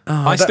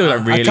I still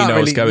don't really can't know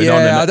what's going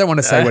yeah, on. I don't want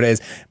to say what it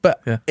is,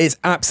 but Yeah. it's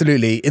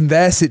absolutely, in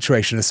their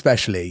situation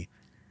especially,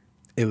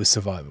 it was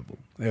survivable.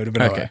 It would have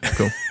been Okay, alright.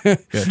 cool,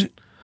 good.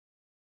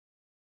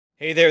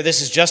 Hey there,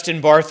 this is Justin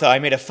Bartha. I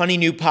made a funny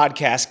new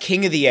podcast,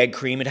 King of the Egg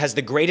Cream. It has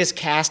the greatest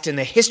cast in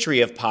the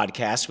history of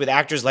podcasts with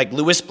actors like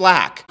Louis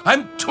Black,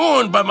 I'm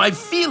torn by my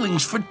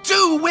feelings for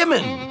two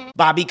women.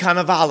 Bobby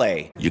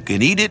Cannavale, You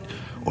can eat it,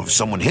 or if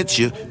someone hits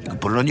you, you can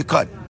put it on your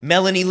cut.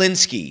 Melanie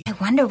Linsky, I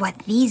wonder what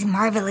these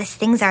marvelous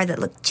things are that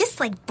look just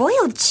like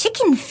boiled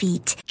chicken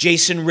feet.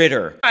 Jason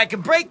Ritter, I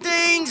can break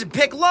things and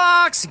pick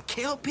locks and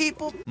kill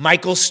people.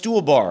 Michael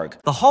Stuhlbarg,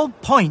 The whole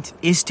point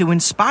is to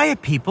inspire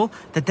people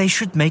that they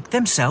should make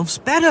themselves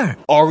better.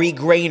 Ari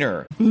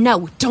Grainer,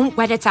 No, don't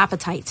whet its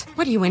appetite.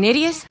 What are you, an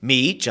idiot?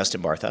 me,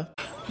 Justin Bartha,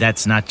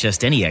 That's not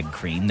just any egg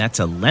cream, that's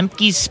a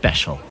Lemke's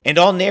special. and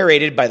all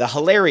narrated by the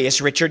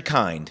hilarious Richard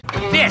Kind.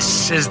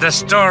 This is the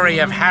story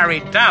of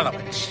Harry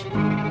Dalowitz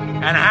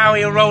and how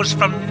he rose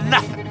from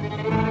nothing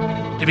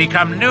to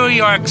become New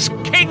York's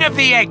King of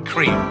the Egg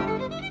Cream.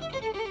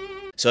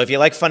 So if you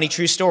like funny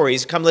true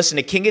stories, come listen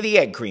to King of the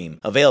Egg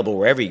Cream, available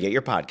wherever you get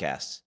your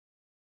podcasts.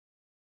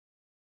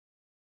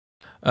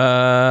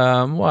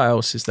 What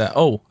else is there?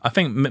 Oh, I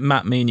think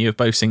Matt, me and you have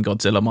both seen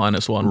Godzilla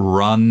 -1.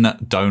 Run,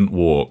 don't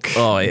walk.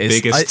 Oh, it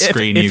is. Biggest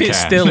screen if you it's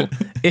can. Still,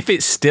 if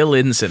it's still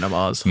in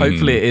cinemas,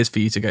 hopefully it is for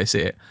you to go see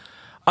it.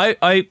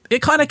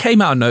 It kind of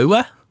came out of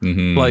nowhere.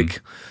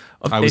 Like,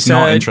 I was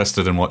not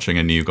interested in watching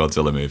a new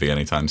Godzilla movie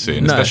anytime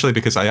soon, No. especially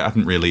because I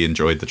haven't really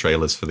enjoyed the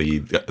trailers for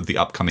the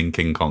upcoming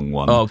King Kong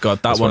one. Oh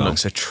god, that as one well.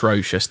 looks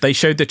atrocious. They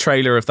showed the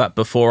trailer of that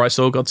before I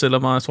saw Godzilla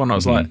 -1. I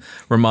was like,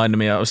 reminding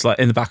me, I was like,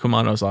 in the back of my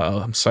mind, I was like, oh,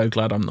 I'm so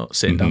glad I'm not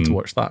sitting down to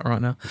watch that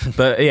right now.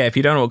 But yeah, if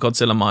you don't know what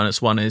Godzilla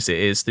 -1 is, it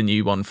is the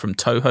new one from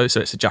Toho. So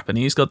it's a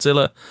Japanese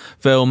Godzilla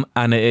film,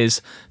 and it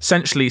is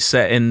essentially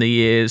set in the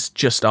years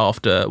just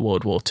after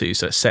World War II.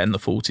 So it's set in the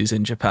 40s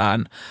in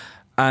Japan,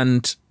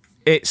 and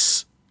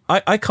it's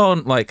I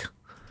can't like.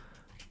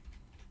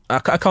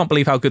 I can't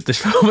believe how good this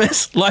film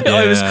is. Like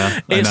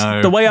it's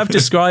know. the way I've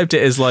described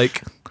it is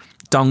like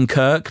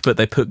Dunkirk, but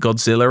they put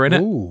Godzilla in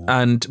it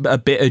and a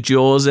bit of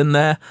Jaws in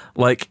there.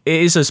 Like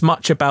it is as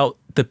much about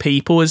the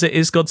people as it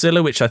is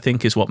Godzilla, which I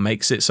think is what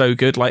makes it so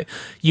good. Like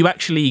you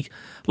actually,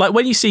 like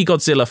when you see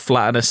Godzilla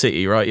flatten a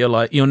city, right?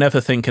 You're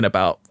never thinking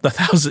about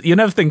you're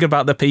never thinking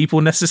about the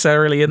people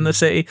necessarily in the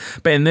city.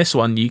 But in this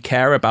one, you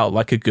care about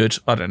like a good,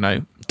 I don't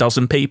know,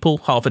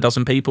 half a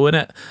dozen people in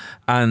it,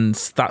 and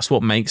that's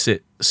what makes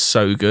it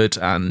so good.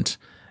 And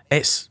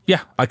it's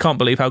I can't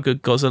believe how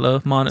good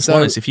Godzilla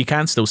 -1 is. If you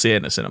can still see it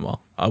in a cinema,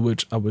 I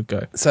would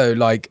go. So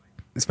like,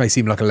 this may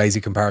seem like a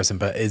lazy comparison,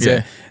 but is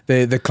it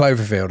the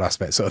Cloverfield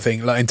aspect sort of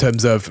thing? Like in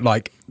terms of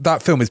like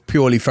that film is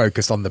purely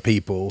focused on the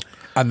people,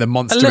 and the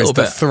monster is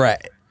the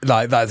threat.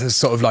 Like that's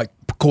sort of like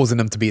causing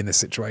them to be in this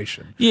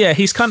situation. Yeah,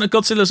 he's kind of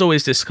Godzilla's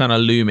always this kind of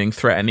looming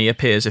threat, and he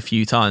appears a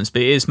few times,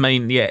 but it is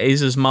mainly it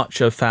is as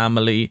much a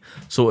family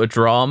sort of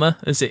drama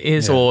as it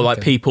is, or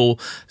like people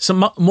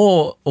some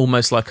more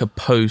almost like a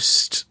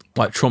post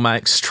like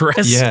traumatic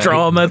stress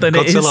drama than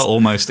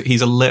Godzilla it is.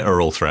 he's a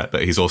literal threat,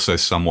 but he's also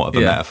somewhat of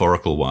a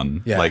metaphorical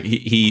one. Yeah. Like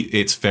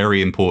it's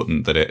very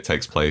important that it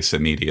takes place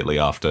immediately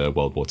after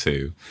World War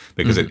II,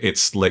 because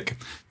it's like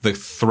the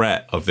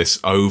threat of this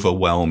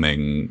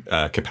overwhelming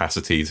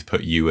capacity to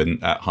put you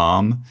at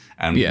harm,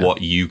 and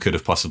what you could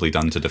have possibly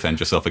done to defend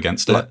yourself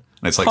against it. And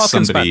it's like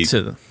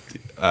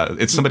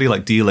it's somebody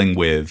like dealing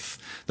with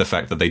the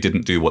fact that they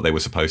didn't do what they were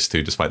supposed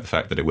to, despite the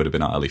fact that it would have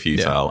been utterly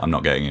futile. I'm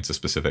not getting into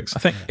specifics. I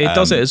think it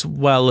does it as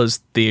well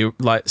as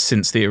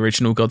since the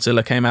original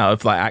Godzilla came out,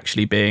 of like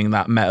actually being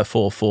that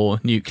metaphor for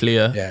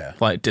nuclear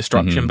like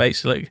destruction,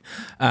 basically.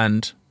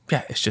 And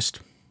it's just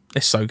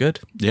it's so good.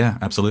 Yeah,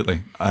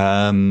 absolutely.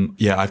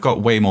 I've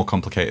got way more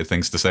complicated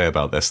things to say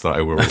about this that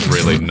I will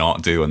really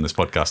not do on this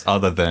podcast,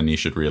 other than you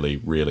should really,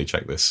 really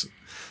check this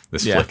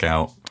flick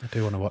out. I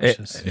do want to watch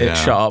this. It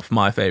shot up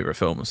my favourite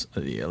films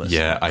of the year list.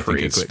 Yeah, I think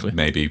it's quickly.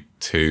 maybe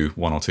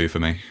 1 or 2 for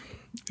me.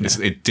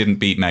 It didn't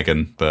beat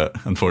Megan, but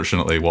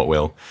unfortunately, what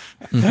will?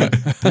 Yeah,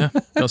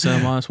 Godzilla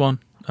 -1.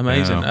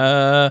 Amazing.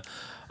 Yeah.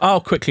 I'll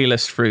quickly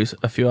list through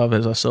a few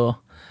others I saw.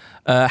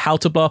 How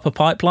to Blow Up a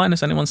Pipeline.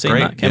 Has anyone seen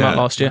that? Came out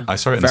last year. I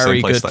saw it in the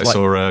same place that I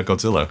saw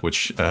Godzilla,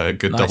 which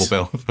good double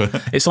bill.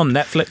 It's on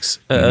Netflix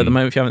at the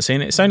moment if you haven't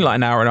seen it. It's only like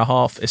an hour and a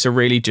half. It's a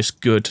really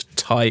just good,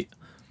 tight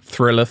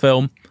thriller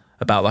film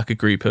about like a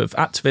group of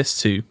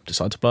activists who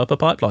decide to blow up a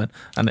pipeline.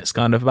 And it's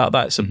kind of about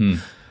that. It's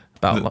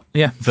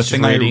the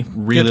thing I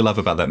really love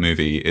about that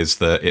movie is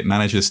that it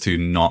manages to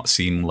not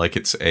seem like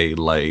it's a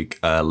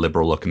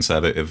liberal or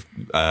conservative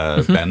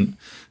bent.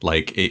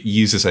 Like, it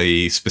uses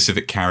a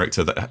specific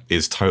character that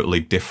is totally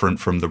different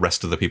from the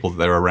rest of the people that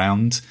they're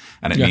around,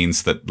 and it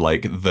means that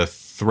like the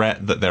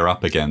threat that they're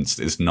up against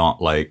is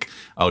not like,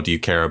 oh, do you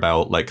care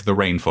about like the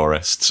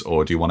rainforests,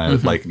 or do you want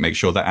to like make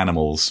sure that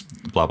animals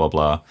blah blah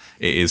blah.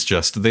 It is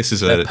just, this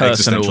is an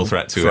existential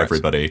threat to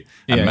everybody,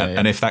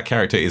 and if that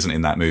character isn't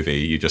in that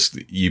movie,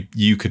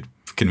 you could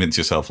convince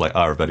yourself like,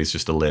 oh, everybody's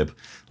just a lib,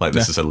 like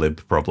this is a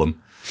lib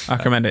problem. I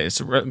recommend it.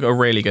 It's got a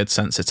really good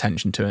sense of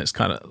tension to it. It's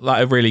kind of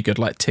like a really good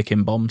like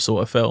ticking bomb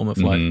sort of film of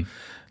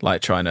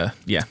like trying to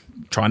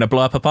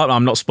blow up a pipeline.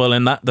 I'm not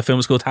spoiling that. The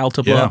film's called How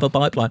to Blow Up a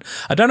Pipeline.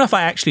 I don't know if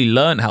I actually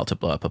learned how to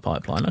blow up a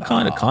pipeline. I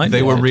kind of.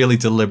 They were really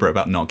deliberate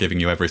about not giving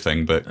you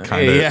everything, but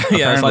kind of.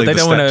 It's like they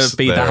don't want to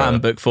be the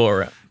handbook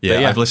for it.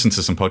 Yeah, I've listened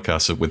to some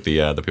podcasts with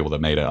the people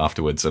that made it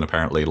afterwards, and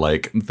apparently,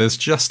 like, there's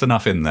just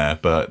enough in there,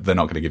 but they're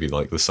not going to give you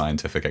like the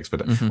scientific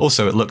explanation.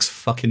 Also, it looks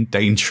fucking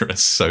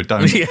dangerous, so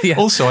don't.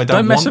 Also, I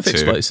don't mess want with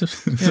to.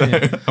 Explosives.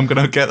 I'm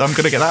gonna get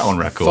that on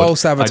record.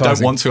 False advertising. I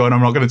don't want to, and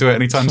I'm not going to do it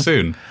anytime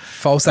soon.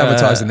 False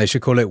advertising. They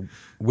should call it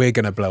 "We're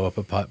going to blow up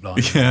a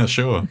pipeline." Yeah,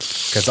 sure.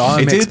 Because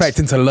I'm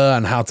expecting to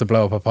learn how to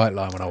blow up a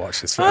pipeline when I watch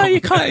this film. Oh, you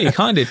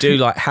kind of do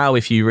like how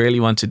if you really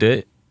want to do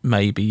it,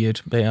 maybe you'd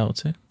be able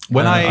to.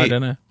 When I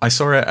don't know. I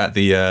saw it at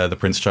the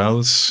Prince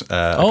Charles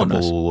a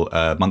couple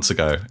months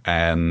ago,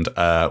 and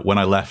when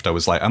I left, I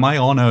was like, "Am I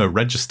on a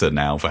register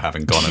now for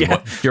having gone?"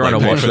 You're on a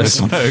watch list.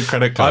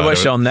 Credit card. I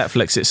watched it on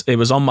Netflix. It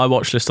was on my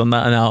watch list on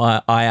that, and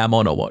now I am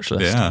on a watch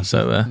list. Yeah.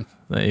 So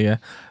there you go.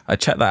 I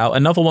checked that out.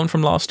 Another one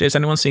from last year. Has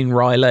anyone seen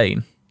Rye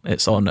Lane?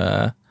 It's on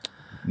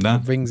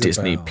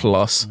Disney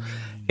Plus.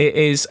 It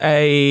is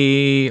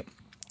a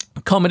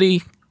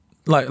comedy.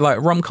 Like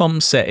rom-com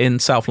set in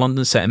South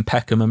London, set in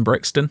Peckham and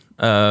Brixton.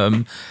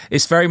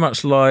 It's very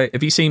much like,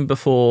 have you seen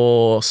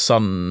Before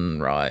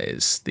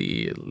Sunrise,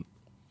 the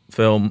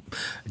film?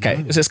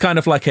 Okay, so it's kind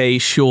of like a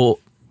short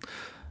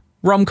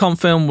rom-com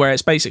film where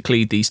it's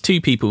basically these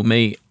two people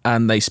meet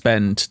and they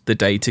spend the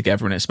day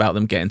together, and it's about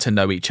them getting to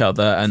know each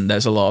other, and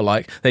there's a lot of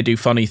like, they do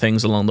funny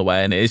things along the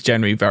way, and it is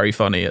generally very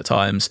funny at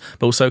times,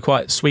 but also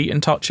quite sweet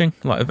and touching,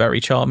 like a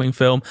very charming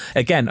film.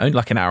 Again, only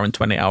like an hour and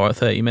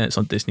 30 minutes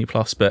on Disney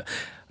Plus, but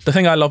the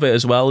thing I love it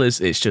as well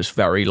is it's just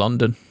very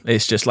London.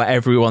 It's just like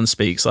everyone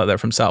speaks like they're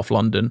from South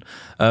London,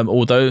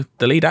 although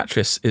the lead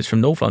actress is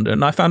from North London,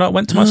 and I found out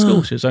went to my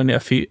school. She was only a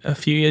few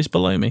years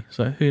below me,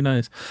 so who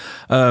knows?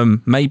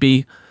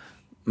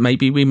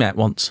 Maybe we met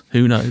once.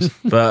 Who knows?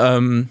 But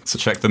so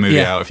check the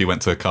movie out if you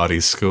went to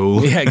Cardi's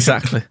school. Yeah,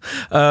 exactly.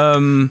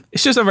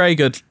 It's just a very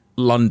good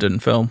London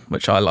film,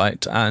 which I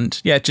liked,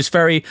 and just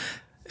very.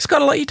 It's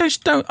kind of like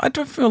I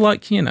don't feel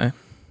like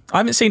I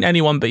haven't seen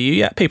Anyone But You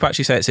yet. People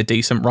actually say it's a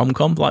decent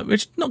rom-com. Like, we're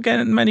just not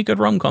getting many good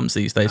rom-coms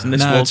these days, and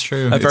this was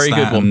true. a very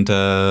good one. And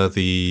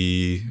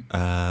the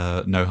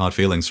No Hard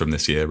Feelings from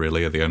this year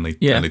really are the only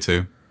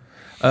two.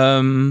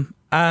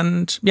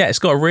 And it's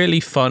got a really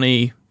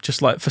funny,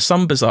 just like for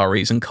some bizarre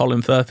reason,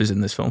 Colin Firth is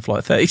in this film for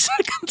like 30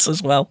 seconds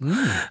as well.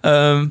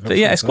 But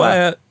it's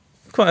quite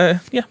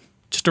a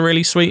just a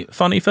really sweet,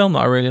 funny film that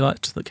I really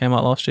liked that came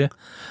out last year.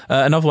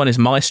 Another one is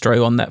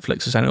Maestro on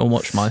Netflix. Has anyone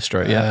watched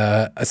Maestro?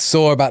 Yeah, I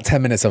saw about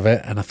 10 minutes of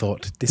it and I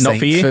thought, this not ain't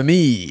for you. For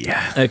me.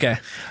 Okay.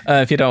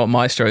 If you don't know what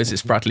Maestro is,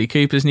 it's Bradley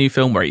Cooper's new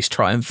film where he's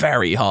trying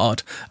very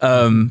hard.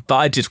 But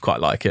I did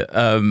quite like it.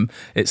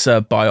 It's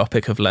a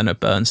biopic of Leonard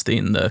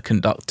Bernstein, the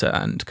conductor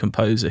and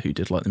composer who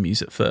did like the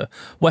music for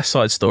West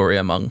Side Story,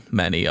 among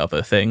many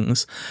other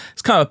things.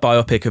 It's kind of a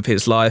biopic of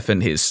his life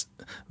and his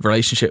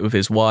relationship with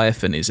his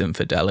wife and his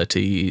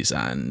infidelities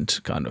and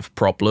kind of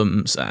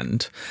problems,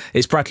 and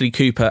it's Bradley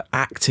Cooper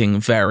acting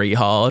very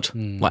hard.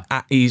 Like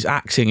he's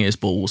acting his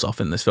balls off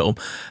in this film.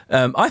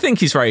 I think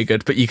he's very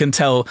good, but you can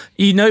tell,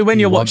 when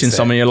you're watching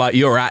someone, you're like,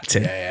 you're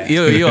acting.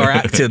 You're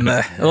acting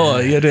there. Oh,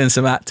 you're doing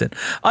some acting.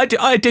 I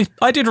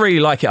did really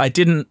like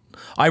it.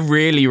 I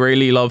really,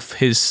 really love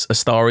his A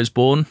Star Is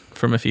Born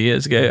from a few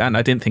years ago, and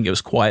I didn't think it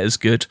was quite as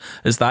good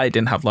as that. It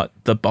didn't have like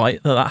the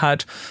bite that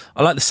had.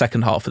 I like the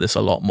second half of this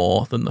a lot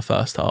more than the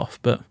first half,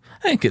 but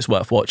I think it's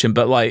worth watching.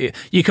 But like,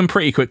 you can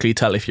pretty quickly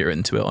tell if you're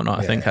into it or not.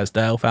 I think, as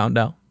Dale found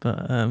out.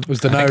 But it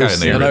was the nose.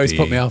 The nose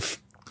put me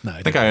off. No,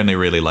 I think I only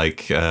really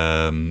like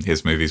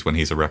his movies when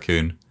he's a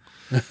raccoon.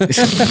 You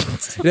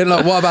know,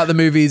 like, what about the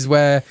movies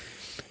where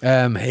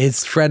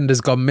his friend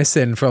has gone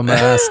missing from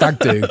Stag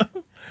Do?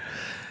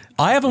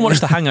 I haven't watched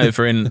The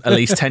Hangover in at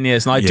least 10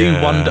 years, and I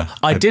do wonder.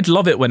 I did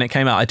love it when it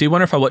came out. I do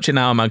wonder if I watch it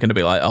now, am I going to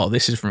be like, oh,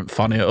 this isn't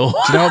funny at all? Do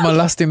you know what my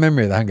lasting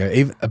memory of The Hangover,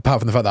 even,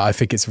 apart from the fact that I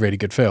think it's a really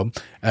good film,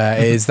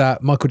 is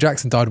that Michael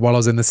Jackson died while I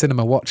was in the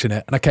cinema watching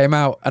it, and I came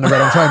out and I read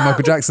on phone,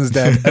 Michael Jackson's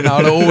dead, and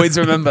I'll always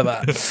remember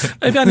that.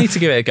 Maybe I need to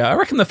give it a go. I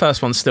reckon the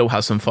first one still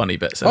has some funny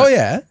bits in it. Oh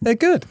yeah, they're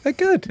good. They're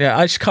good. Yeah,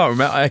 I just can't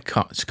remember. I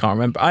just can't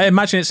remember. I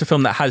imagine it's a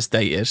film that has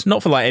dated,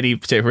 not for like any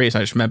particular reason.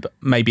 I just remember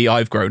maybe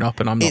I've grown up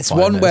and I'm not. It's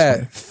one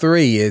where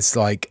 3 is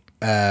like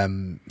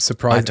it's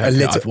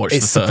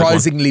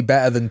surprisingly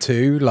better than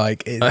 2.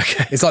 Like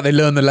it's like they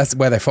learn the lesson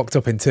where they fucked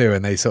up in 2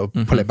 and they sort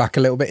of pull it back a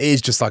little bit. It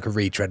is just like a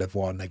retread of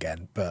 1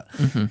 again, but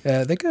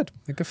they're good.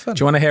 They're good fun.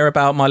 Do you want to hear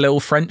about my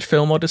little French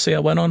film odyssey I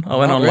went on? I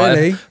went on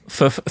really? like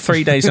for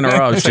 3 days in a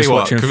row. I was just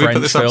watching French films. Can we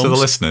put this up to the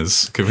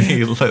listeners? Can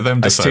we let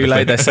them decide? It's too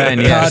late. They're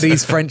saying yes.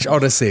 Cardi's French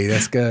Odyssey.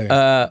 Let's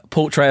go.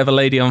 Portrait of a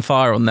Lady on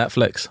Fire on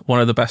Netflix.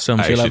 One of the best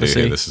films you'll ever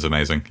see. This is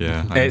amazing.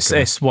 Yeah,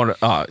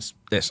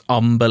 it's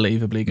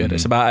unbelievably good.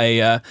 It's about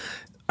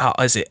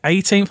is it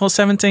 18th or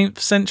 17th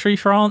century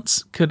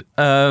France?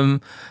 A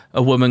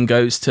woman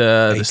goes to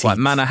 18th. This like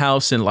manor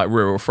house in like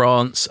rural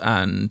France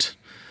and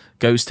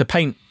goes to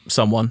paint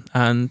someone,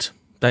 and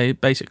they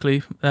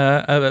basically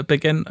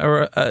begin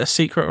a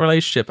secret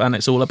relationship, and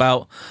it's all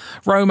about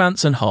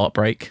romance and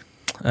heartbreak,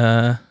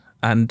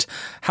 and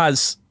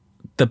has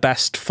the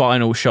best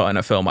final shot in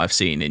a film I've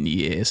seen in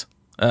years.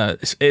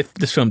 If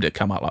this film did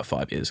come out like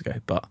 5 years ago,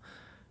 but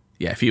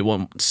yeah, if you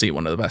want to see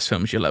one of the best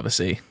films you'll ever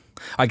see.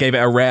 I gave it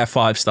a rare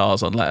 5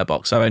 stars on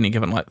Letterboxd. I've only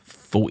given like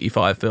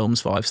 45 films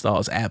 5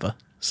 stars ever.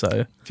 So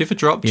have you ever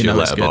dropped your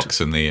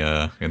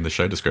Letterboxd in the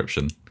show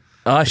description?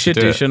 I should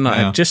do, shouldn't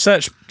I? Yeah. Just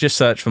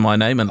search for my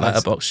name and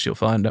Letterboxd, you'll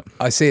find it.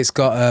 I see it's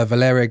got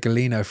Valeria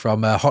Golino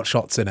from Hot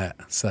Shots in it,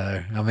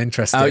 so I'm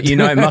interested. Oh, you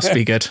know it must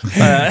be good.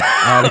 I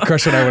had a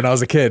crush on her when I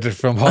was a kid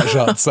from Hot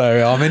Shots, so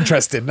I'm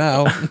interested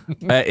now.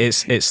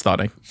 It's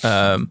stunning.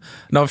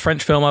 Another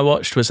French film I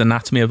watched was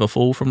Anatomy of a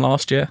Fall from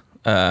last year.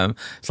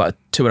 It's like a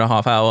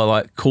 2.5 hour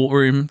like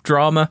courtroom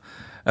drama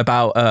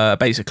about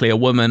basically a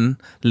woman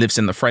lives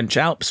in the French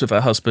Alps with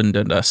her husband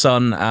and her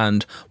son,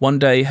 and one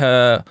day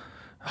her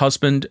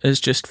husband is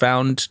just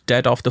found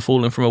dead after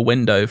falling from a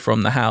window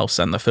from the house,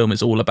 and the film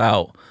is all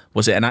about,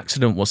 was it an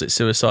accident, was it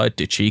suicide,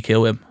 did she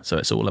kill him? So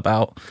it's all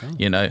about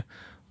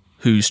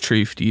whose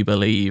truth do you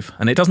believe?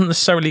 And it doesn't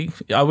necessarily,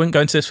 I wouldn't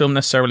go into this film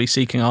necessarily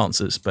seeking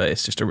answers, but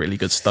it's just a really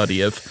good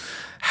study of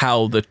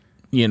how the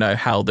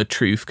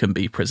truth can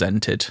be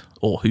presented,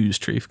 or whose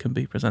truth can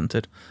be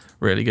presented.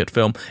 Really good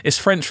film. It's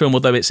a French film,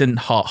 although it's in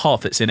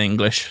half it's in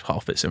English,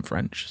 half it's in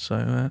French.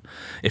 So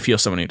if you're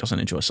someone who doesn't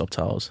enjoy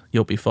subtitles,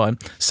 you'll be fine.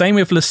 Same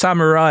with Le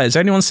Samurai. Has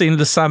anyone seen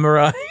Le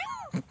Samurai?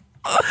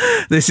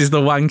 This is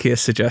the wankiest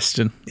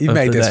suggestion. You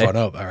made this one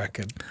up, I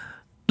reckon.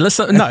 Le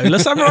Samurai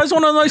is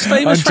one of the most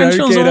famous French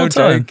films of all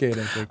time. I'm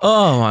joking.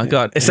 Oh my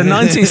God. It's a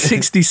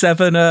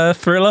 1967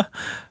 thriller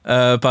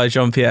by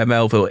Jean-Pierre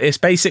Melville. It's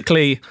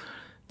basically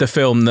the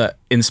film that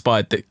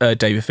inspired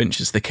David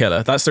Fincher's The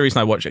Killer. That's the reason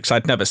I watched it, because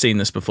I'd never seen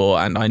this before,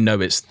 and I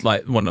know it's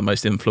like one of the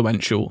most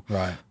influential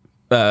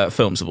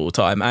films of all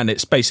time. And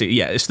it's basically,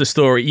 it's the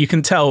story. You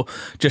can tell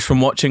just from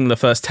watching the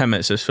first 10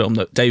 minutes of this film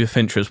that David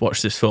Fincher has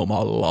watched this film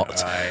a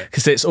lot,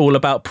 because it's all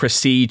about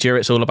procedure.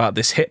 It's all about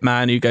this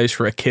hitman who goes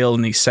for a kill,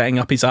 and he's setting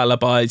up his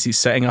alibis. He's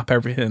setting up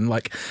everything.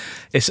 Like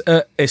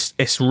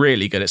it's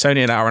really good. It's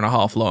only an hour and a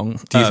half long.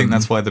 Do you think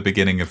that's why the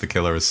beginning of The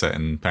Killer is set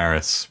in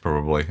Paris,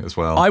 probably, as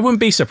well? I wouldn't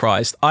be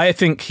surprised. I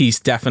think he's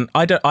definitely.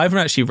 I haven't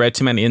actually read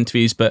too many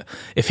interviews, but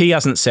if he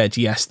hasn't said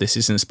yes, this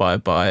is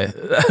inspired by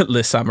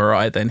Le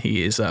Samurai, then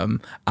he is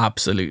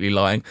absolutely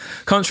lying.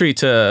 Contrary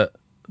to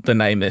the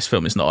name, this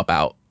film is not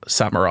about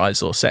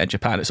samurais or set in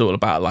Japan. It's all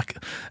about like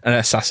an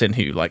assassin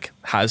who like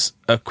has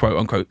a quote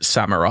unquote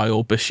samurai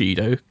or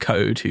bushido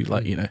code, who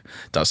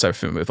does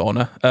everything with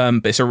honor.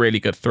 But it's a really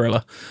good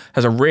thriller.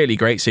 Has a really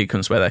great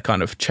sequence where they're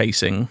kind of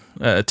tailing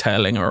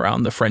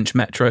around the French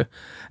metro.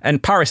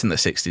 And Paris in the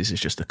 60s is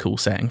just a cool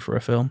setting for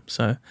a film.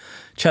 So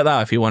check that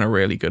out if you want a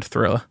really good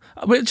thriller.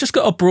 We've just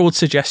got a broad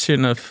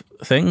suggestion of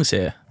things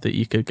here that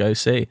you could go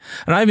see.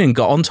 And I even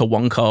got onto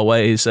Wong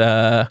Kar-wai's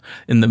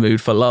In the Mood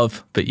for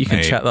Love, but you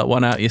can check that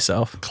one out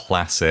yourself.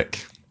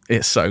 Classic.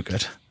 It's so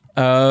good.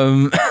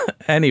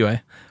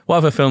 Anyway, what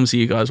other films have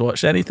you guys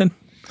watched? Anything?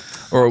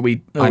 Or are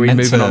we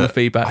moving on to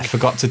feedback? I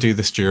forgot to do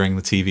this during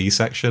the TV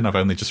section. I've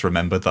only just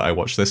remembered that I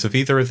watched this. Have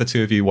either of the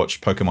two of you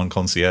watched Pokemon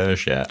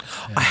Concierge yet?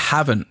 I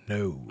haven't.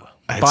 No.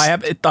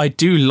 But I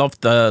do love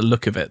the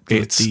look of it.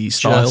 It's the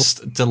style.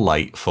 just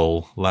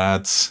delightful,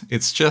 lads.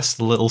 It's just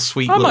a little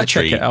sweet I little might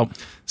treat. check it out.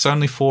 It's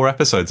only 4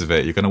 episodes of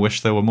it. You're going to wish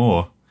there were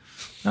more.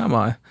 Am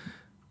I?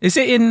 Is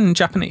it in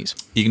Japanese?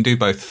 You can do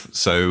both.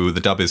 So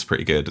the dub is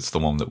pretty good. It's the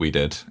one that we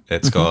did.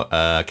 It's got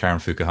Karen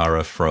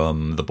Fukuhara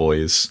from The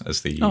Boys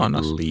as the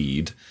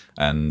lead,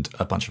 and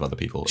a bunch of other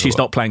people. She's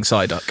not playing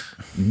Psyduck.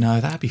 No,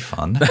 that'd be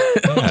fun.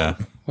 Yeah.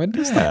 When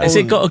does that? Has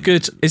it got a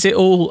good? Is it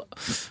all?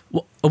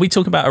 Are we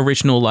talking about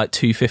original like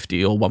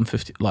 250 or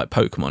 150 like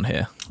Pokemon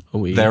here?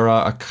 There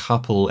are a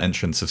couple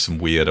entrants of some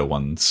weirder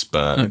ones,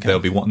 but there'll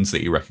be ones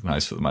that you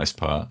recognise for the most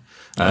part.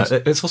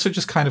 It's also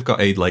just kind of got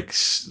a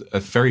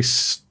very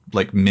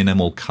like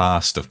minimal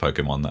cast of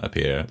Pokemon that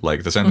appear.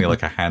 Like there's only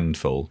like a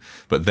handful,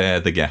 but they're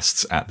the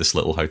guests at this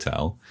little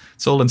hotel.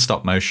 It's all in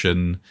stop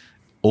motion.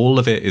 All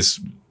of it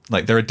is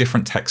like there are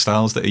different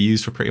textiles that are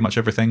used for pretty much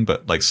everything,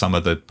 but like some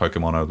of the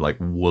Pokemon are like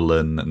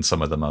woolen and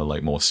some of them are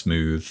like more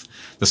smooth.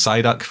 The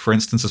Psyduck, for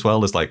instance, as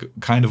well is like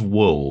kind of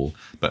wool,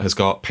 but has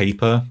got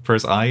paper for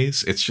his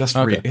eyes. It's just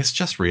it's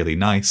just really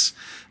nice.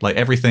 Like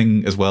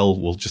everything as well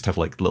will just have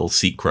like little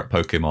secret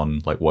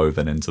Pokemon like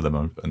woven into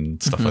them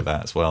and stuff like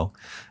that as well.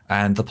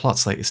 And the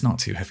plot's like it's not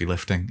too heavy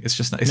lifting. It's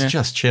just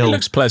just chill. It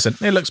looks pleasant.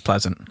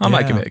 I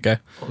might give it a go.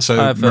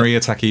 So Maria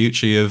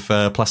Takeuchi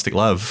of Plastic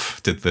Love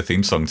did the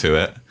theme song to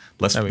it.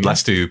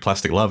 Let's do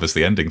Plastic Love as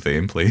the ending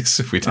theme, please.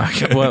 If we do.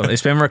 Okay, well,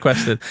 it's been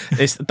requested.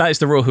 That is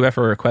the rule.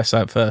 Whoever requests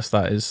that first,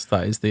 that is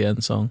the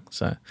end song.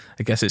 So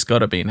I guess it's got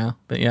to be now.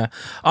 But yeah,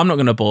 I'm not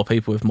going to bore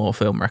people with more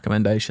film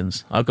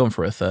recommendations. I've gone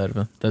for a third of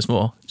them. There's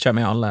more. Check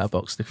me out on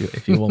Letterboxd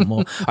if you want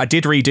more. I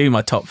did redo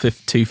my top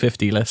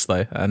 250 list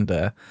though,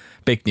 and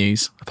big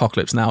news: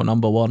 Apocalypse Now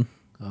 #1.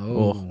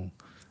 Oh,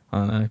 I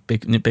don't know.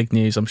 Big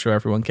news. I'm sure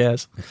everyone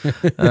cares.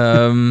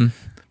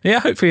 Yeah,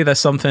 hopefully there's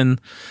something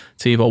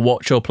to either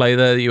watch or play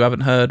there that you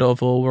haven't heard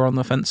of or were on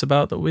the fence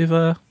about that we've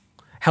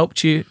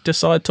helped you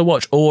decide to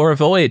watch or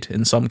avoid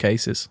in some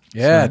cases.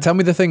 Yeah, tell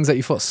me the things that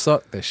you thought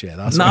sucked this year.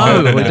 That's I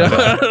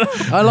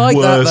like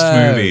worst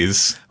that.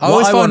 Movies. I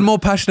always find more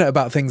passionate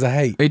about things I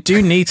hate. We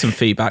do need some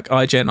feedback.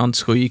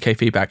 IGN_UK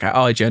feedback at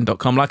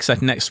IGN.com. Like I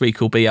said, next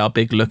week will be our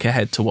big look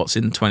ahead to what's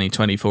in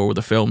 2024, all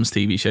the films,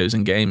 TV shows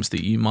and games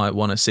that you might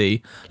want to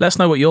see. Let us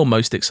know what you're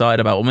most excited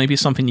about, or maybe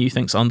something you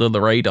think's under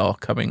the radar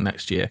coming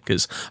next year,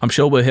 because I'm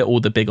sure we'll hit all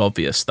the big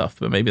obvious stuff,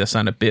 but maybe there's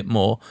something a bit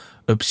more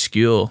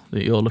obscure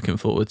that you're looking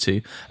forward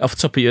to. Off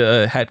the top of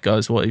your head,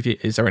 guys,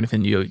 is there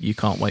anything you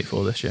can't wait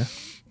for this year?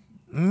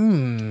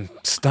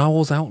 Star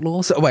Wars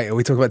Outlaws? Wait, are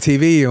we talking about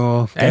TV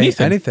or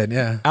anything?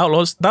 Yeah,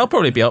 Outlaws, that'll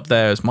probably be up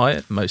there as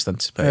my most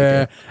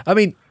anticipated game. I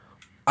mean,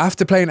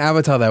 after playing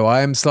Avatar though,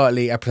 I am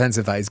slightly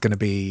apprehensive that it's going to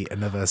be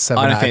another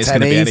 7 I don't think it's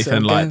going to be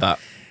anything like that.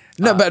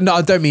 No, but no,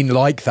 I don't mean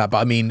like that, but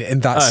I mean in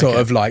that sort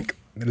of like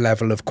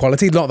level of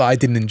quality. Not that I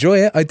didn't enjoy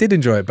it. I did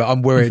enjoy it, but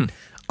I'm worried.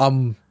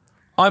 I'm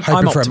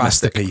hoping for a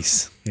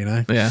masterpiece, you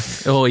know? Yeah.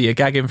 Oh, you're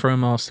gagging for a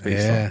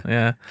masterpiece.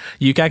 Yeah.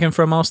 You gagging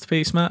for a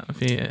masterpiece, Matt?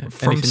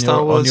 From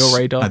Star Wars, on your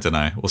radar? I don't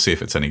know. We'll see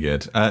if it's any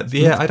good. I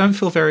don't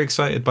feel very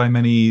excited by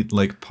many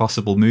like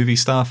possible movie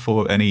stuff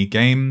or any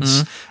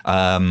games.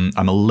 I'm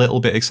a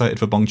little bit excited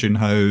for Bong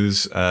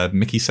Joon-ho's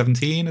Mickey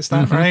 17. Is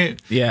that right?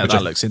 Yeah,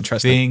 that looks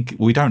interesting.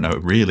 We don't know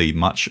really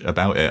much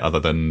about it other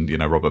than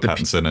Robert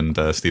Pattinson and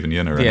Stephen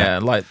Yeun are in it. Yeah,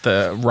 like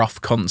the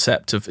rough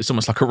concept of it's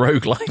almost like a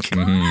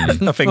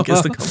roguelike. I think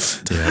is the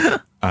concept. Yeah.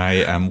 I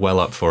am well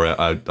up for it.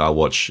 I'll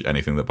watch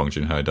anything that Bong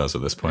Joon-ho does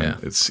at this point.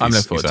 Yeah. I'm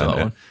looking forward to that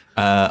one.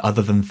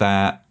 Other than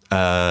that,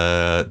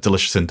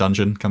 Delicious in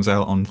Dungeon comes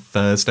out on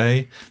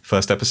Thursday.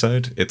 First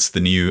episode. It's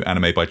the new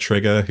anime by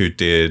Trigger, who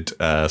did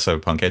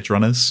Cyberpunk Edge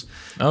Runners.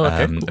 Oh,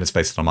 okay. And it's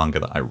based on a manga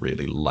that I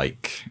really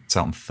like. It's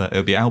out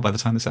it'll be out by the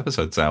time this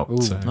episode's out.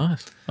 Ooh, so.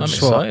 Nice. I'm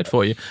excited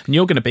for you. And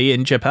you're going to be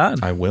in Japan.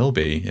 I will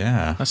be,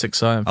 yeah. That's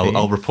exciting.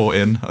 I'll report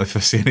in if I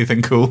see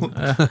anything cool.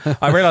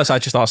 I realised I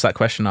just asked that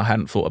question I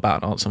hadn't thought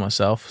about an answer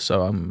myself,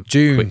 so I'm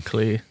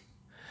quickly...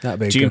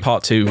 June good.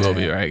 Part 2 will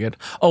be very good.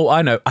 Oh,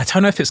 I know. I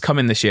don't know if it's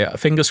coming this year.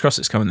 Fingers crossed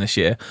it's coming this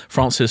year.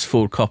 Francis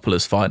Ford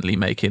Coppola's finally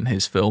making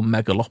his film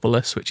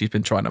Megalopolis, which he's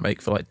been trying to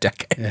make for like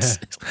decades.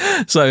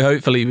 Yeah. So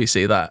hopefully we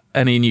see that.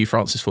 Any new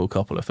Francis Ford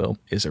Coppola film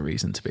is a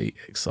reason to be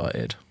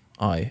excited,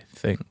 I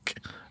think.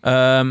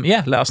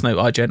 Let us know.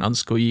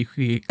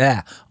 IGN_UK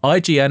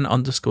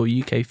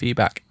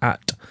feedback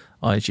at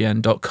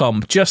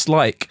IGN.com. Just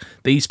like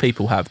these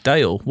people have.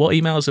 Dale, what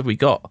emails have we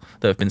got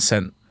that have been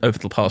sent over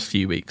the past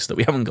few weeks that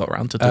we haven't got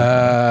around to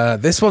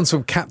doing? This one's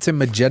from Captain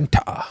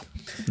Magenta.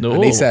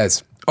 And he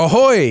says,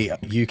 "Ahoy,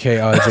 UK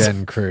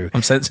IGN crew."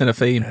 I'm sensing a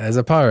theme. There's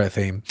a pirate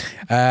theme.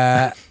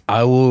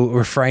 I will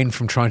refrain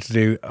from trying to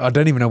do... I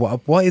don't even know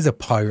what is a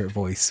pirate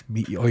voice. I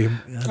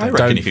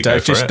reckon you could go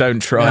for it. Don't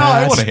try. No,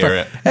 I want to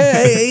hear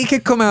it. He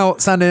could come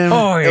out sounding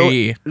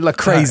like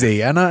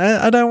crazy, and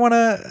I don't want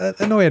to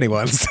annoy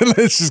anyone. So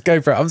let's just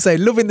go for it. I'm saying,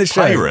 loving the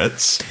show.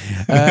 Pirates.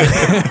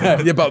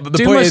 Yeah, but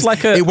the point is,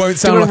 it won't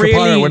sound like a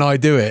pirate when I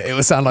do it. It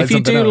will sound like something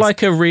else. If you do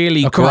like a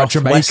really gruff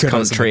West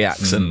Country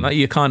accent, like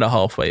you're kind of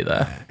halfway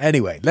there.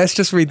 Anyway, let's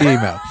just read the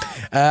email.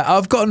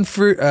 I've gotten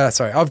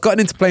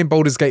into playing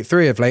Baldur's Gate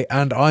 3 of late,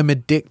 and I'm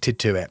addicted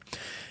to it.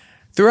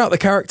 Throughout the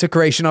character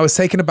creation, I was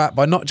taken aback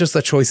by not just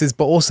the choices,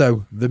 but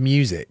also the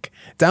music.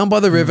 Down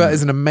by the River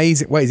is an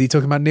amazing... Wait, is he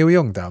talking about Neil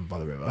Young, Down by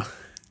the River?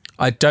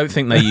 I don't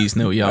think they use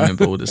Neil Young in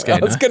Baldur's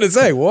Gate. I was going to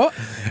say, what?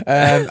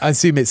 I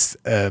assume it's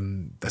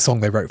the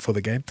song they wrote for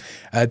the game.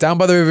 Down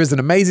by the River is an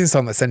amazing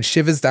song that sends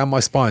shivers down my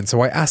spine.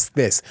 So I ask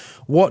this,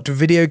 what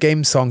video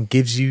game song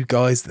gives you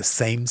guys the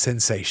same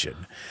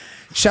sensation?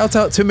 Shout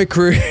out to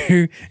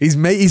McCrew.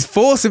 He's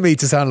forcing me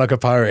to sound like a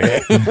pirate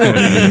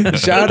here.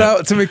 Shout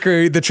out to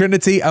McCrew, the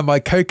Trinity, and my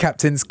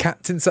co-captains,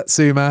 Captain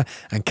Satsuma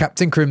and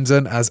Captain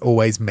Crimson, as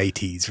always,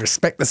 mateys.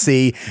 Respect the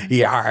sea.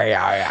 Yar,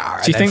 yar,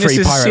 yar. Do you think this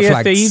is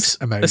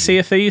a Sea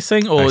of Thieves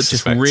thing, or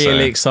just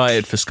really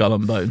excited for Skull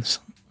and Bones?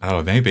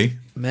 Oh, maybe.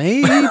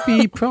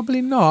 Maybe,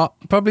 probably not.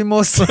 Probably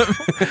more so.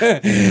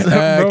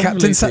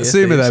 Captain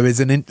Satsuma, though,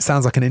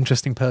 sounds like an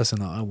interesting person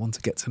that I want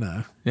to get to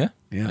know. Yeah.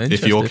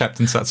 If you're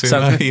Captain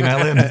Satsuma,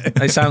 email in.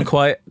 They sound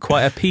quite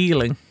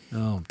appealing.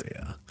 Oh,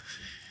 dear.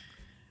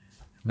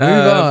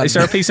 Move on. Is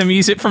there a piece of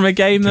music from a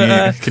game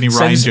that can you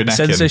rind your neck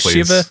in, sends a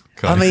please? shiver?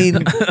 I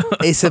mean,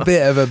 it's a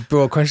bit of a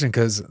broad question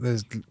because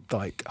there's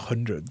like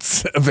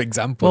hundreds of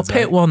examples. Well,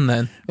 pick one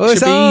then. Well,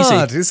 Should be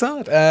hard. easy. It's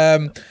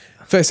hard.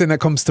 First thing that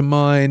comes to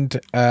mind,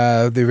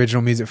 the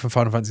original music from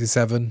Final Fantasy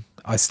VII.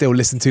 I still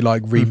listen to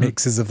like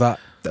remixes of that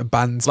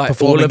bands like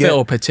performing all of it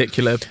or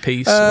particular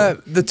piece.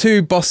 The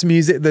two boss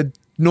music, the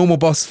normal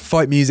boss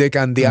fight music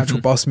and the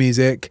actual boss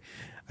music,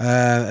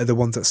 are the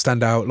ones that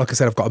stand out. Like I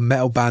said, I've got a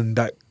metal band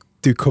that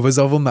do covers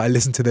of them that I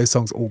listen to those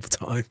songs all the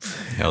time.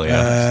 Hell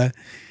yeah.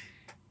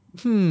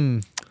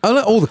 I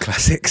like all the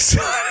classics.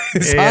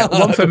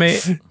 One for me.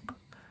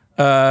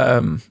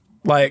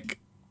 Like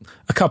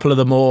a couple of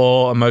the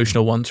more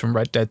emotional ones from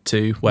Red Dead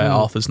 2 where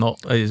Arthur's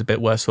is a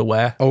bit worse for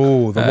wear.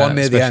 Oh, the one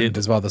near the end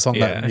as well. The song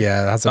that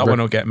one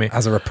will get me.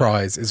 Has a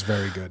reprise is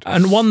very good.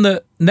 And one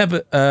that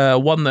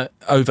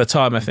over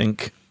time I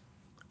think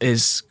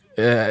is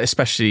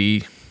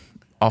especially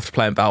after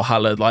playing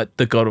Valhalla, like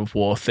the God of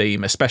War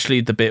theme,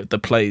 especially the bit that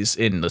plays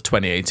in the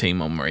 2018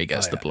 one where he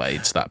gets the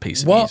blades. That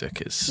piece of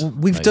music is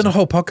We've amazing. done a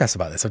whole podcast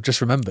about this. I've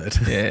just remembered.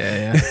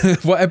 Yeah.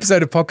 What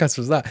episode of podcast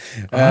was that?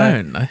 I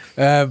don't know.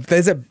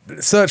 There's a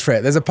search for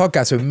it. There's a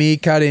podcast with me,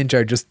 Caddy, and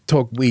Joe.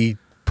 We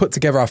put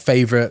together our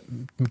favourite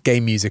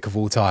game music of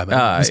all time.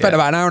 And we spent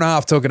about an hour and a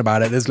half talking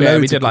about it. There's loads.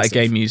 We did of like a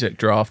game music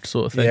draft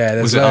sort of thing. Yeah,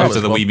 was it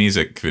after the Wii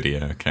Music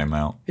video came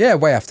out? Yeah,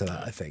 way after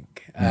that, I think.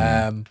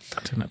 I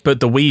don't know.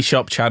 But the Wii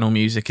Shop channel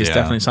music is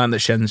definitely something that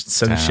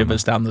sends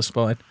shivers down the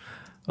spine.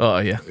 Oh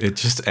yeah, it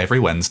just every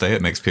Wednesday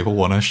it makes people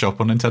want to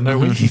shop on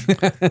Nintendo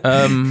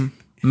Wii.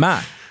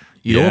 Matt,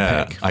 your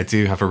pick. I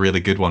do have a really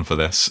good one for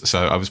this.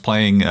 So I was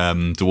playing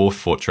Dwarf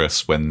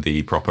Fortress when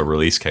the proper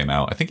release came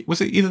out. I think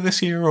was it either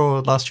this year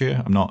or last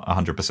year. I'm not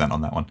 100%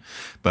 on that one,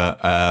 but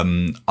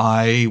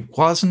I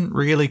wasn't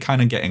really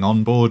kind of getting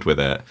on board with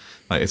it.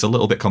 Like, it's a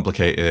little bit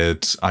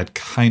complicated. I'd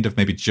kind of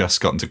maybe just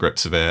gotten to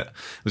grips with it. I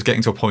was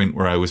getting to a point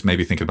where I was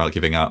maybe thinking about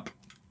giving up.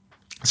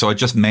 So I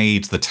just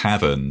made the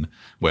tavern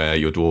where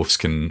your dwarfs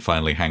can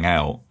finally hang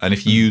out. And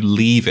if you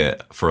leave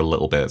it for a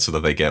little bit so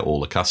that they get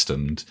all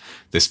accustomed,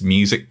 this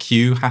music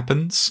cue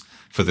happens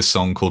for this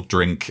song called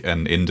Drink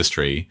and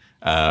Industry,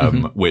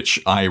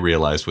 which I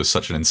realized was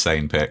such an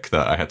insane pick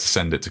that I had to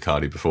send it to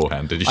Cardi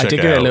beforehand. Did you check it out? I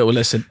did give it a little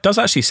listen. It does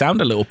actually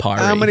sound a little piratey.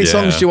 How many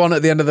songs do you want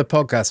at the end of the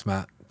podcast,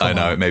 Matt? I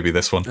know, it may be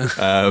this one. No,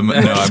 I'm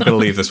going to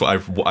leave this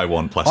one. I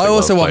want Plastic I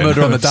also Love want playing.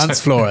 Murder on the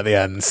Dance Floor at the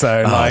end.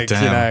 So,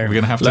 damn. We're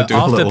going to have to do a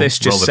after little this,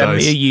 just roll the send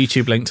me dice.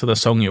 a YouTube link to the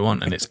song you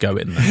want and it's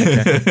going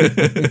there.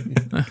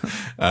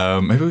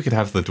 Okay? Maybe we could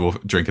have the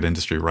Dwarf Drinking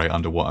Industry right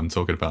under what I'm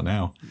talking about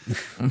now.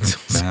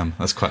 Damn,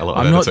 that's quite a lot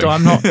of editing.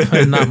 I'm not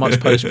putting that much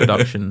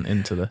post-production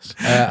into this.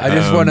 I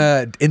just want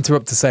to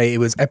interrupt to say it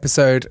was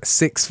episode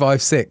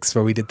 656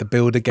 where we did the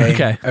Builder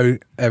Game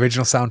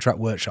original soundtrack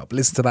workshop.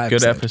 Listen to that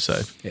Good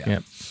episode. Yeah.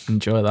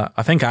 Enjoy that.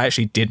 I think I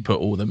actually did put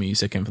all the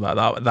music in for that.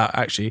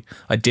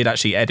 I did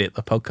actually edit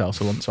the podcast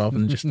for once rather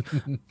than just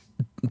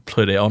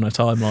put it on a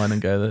timeline and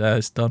go, there,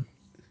 it's done.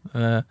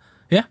 There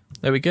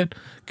we go.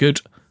 Good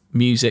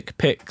music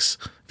picks.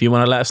 If you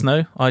want to let us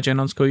know,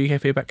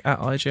 IGN_UK feedback at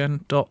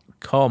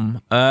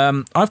IGN.com.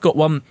 I've got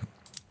one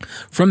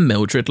from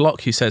Mildred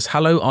Locke, who says,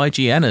 "Hello,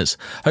 IGNers.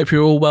 Hope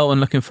you're all well and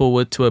looking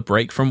forward to a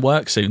break from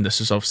work soon." This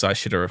is obviously I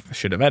should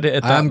have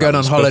edited that. I'm going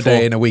on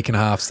holiday in a week and a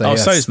half. So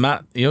yes. So is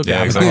Matt. You're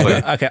going. Exactly.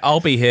 Okay, I'll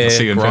be here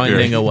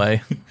grinding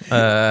away.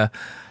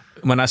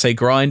 When I say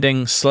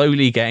grinding,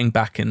 slowly getting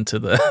back into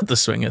the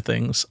swing of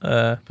things.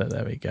 But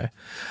there we go.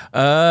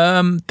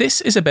 This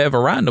is a bit of a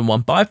random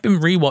one, but I've been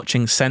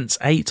rewatching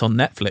Sense8 on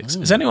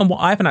Netflix. Is anyone?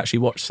 I haven't actually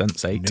watched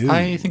Sense8. No.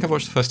 I think I've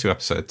watched the first 2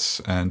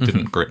 episodes and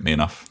didn't grip me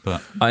enough.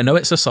 But I know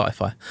it's a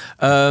sci-fi.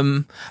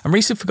 And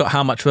recently forgot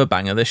how much of a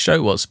banger this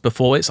show was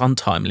before its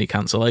untimely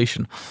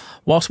cancellation.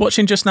 Whilst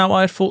watching just now,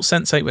 I had thought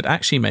Sense8 would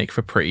actually make for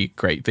a pretty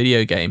great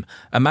video game.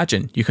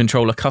 Imagine you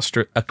control a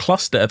cluster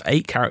of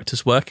 8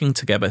 characters working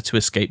together to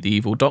escape the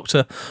evil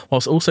doctor,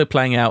 whilst also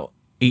playing out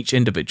each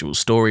individual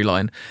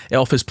storyline. It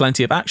offers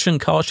plenty of action,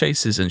 car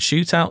chases and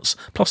shootouts,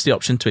 plus the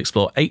option to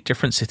explore 8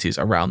 different cities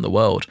around the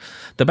world.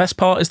 The best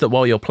part is that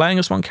while you're playing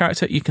as one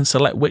character, you can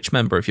select which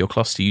member of your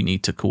cluster you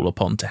need to call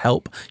upon to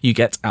help you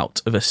get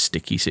out of a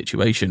sticky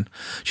situation.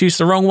 Choose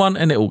the wrong one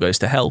and it all goes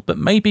to hell, but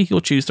maybe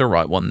you'll choose the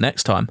right one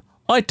next time.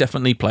 I'd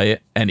definitely play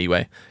it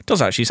anyway. It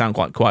does actually sound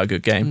quite a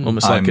good game,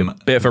 almost like a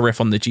bit of a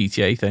riff on the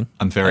GTA thing.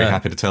 I'm very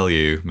happy to tell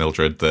you,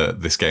 Mildred,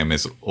 that this game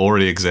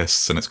already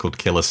exists and it's called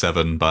Killer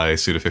 7 by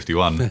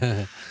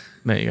Suda51.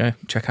 There you go.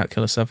 Check out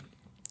Killer 7.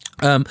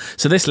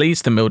 So this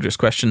leads to Mildred's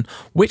question: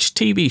 which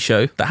TV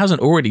show that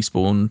hasn't already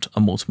spawned a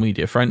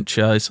multimedia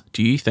franchise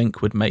do you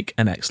think would make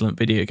an excellent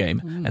video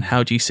game, and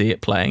how do you see it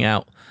playing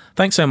out?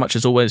 Thanks so much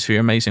as always for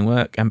your amazing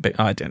work, and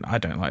I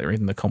don't like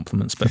reading the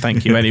compliments, but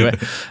thank you anyway.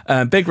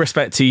 Big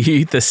respect to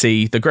you, the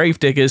Sea, the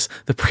Gravediggers,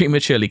 the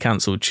prematurely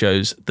cancelled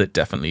shows that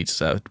definitely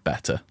deserved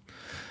better.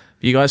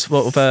 You guys,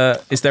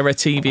 is there a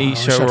TV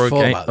show or a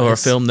game or a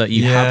film that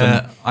you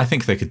haven't? I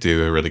think they could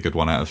do a really good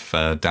one out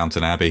of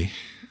Downton Abbey.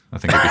 I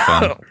think it'd be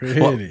fun.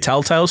 Really? What,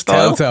 Telltale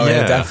style? Telltale,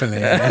 yeah, definitely.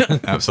 Yeah.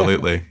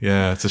 Absolutely.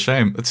 Yeah, it's a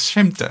shame. It's a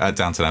shame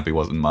Downton Abbey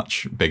wasn't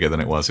much bigger than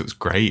it was. It was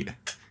great.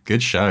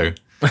 Good show.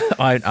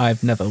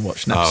 I've never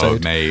watched an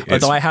episode. Oh, mate,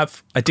 although I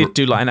did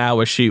do like an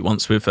hour shoot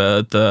once with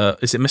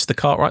is it Mr.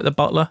 Cartwright, the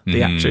butler,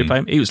 the actor who played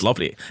him? He was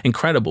lovely,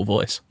 incredible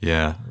voice.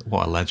 Yeah,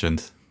 what a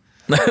legend.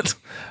 I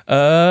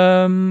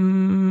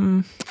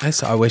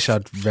wish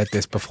I'd read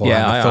this before.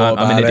 Yeah,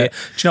 I'm an idiot.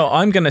 Do you know what?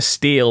 I'm going to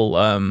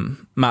steal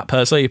Matt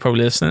Pursley. You're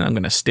probably listening. I'm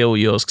going to steal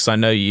yours because I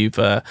know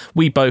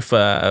we both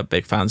are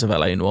big fans of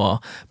LA Noire,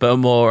 but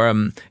more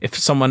if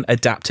someone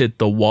adapted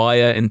The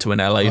Wire into an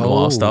LA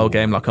Noire style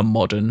game, like a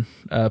modern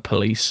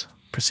police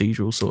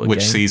procedural sort of Which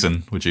game.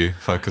 season would you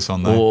focus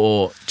on though?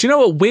 Or do you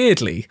know what?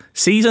 Weirdly,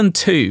 season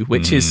 2,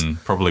 which is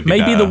probably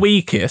maybe the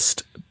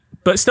weakest.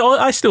 But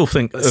I still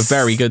think a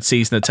very good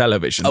season of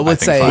television. I would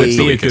say would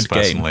be a good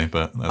game.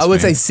 But I would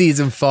say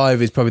season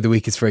 5 is probably the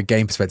weakest for a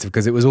game perspective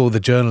because it was all the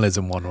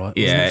jouralism one, right?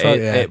 Yeah,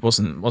 it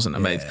wasn't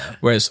amazing. Yeah.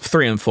 Whereas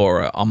 3 and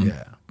 4 are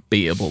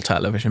unbeatable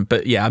television.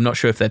 But yeah, I'm not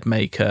sure if they'd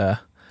make. I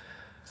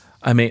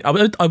mean,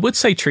 I would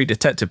say True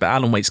Detective, but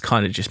Alan Wake's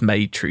kind of just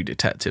made True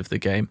Detective the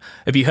game.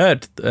 Have you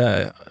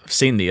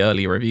seen the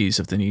early reviews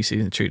of the new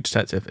season of True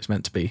Detective? It's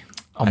meant to be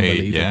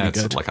unbelievably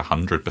good. It's like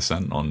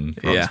 100% on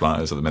Rotten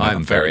Tomatoes at the minute.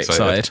 I'm very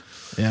excited.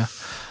 Yeah,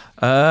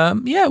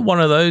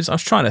 one of those. I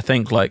was trying to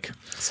think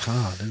it's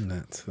hard, isn't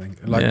it? To think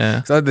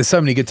so there's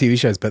so many good TV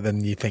shows, but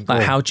then you think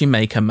how do you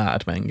make a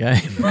Mad Men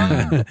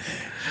game?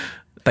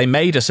 They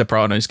made a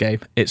Sopranos game.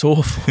 It's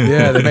awful.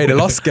 Yeah, they made a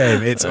Lost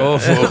game. It's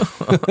awful.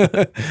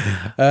 Breaking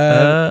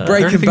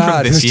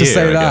Bad. Let's just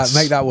say that.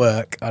 Make that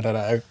work. I don't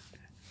know.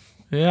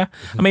 Yeah,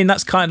 I mean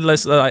that's kind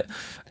of like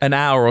an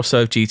hour or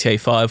so of GTA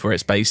 5 where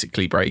it's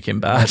basically Breaking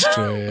Bad. That's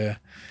true. Yeah.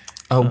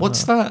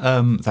 What's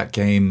that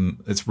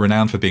game? It's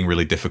renowned for being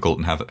really difficult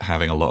and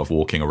having a lot of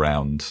walking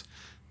around.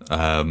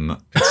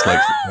 It's like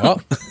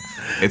what?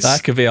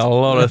 That could be a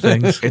lot of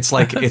things. It's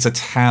like it's a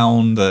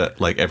town that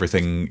like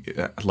everything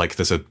like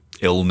there's a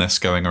illness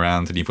going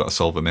around and you've got to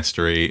solve a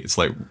mystery. It's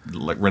like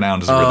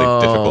renowned as a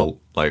really difficult,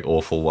 like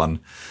awful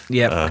one.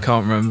 Yeah, I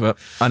can't remember.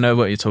 I know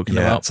what you're talking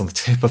about. It's on the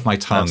tip of my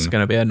tongue. It's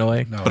going to be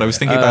annoying. But I was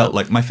thinking about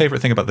like my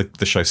favorite thing about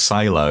the show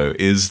Silo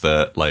is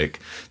that like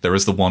there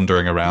is the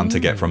wandering around to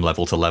get from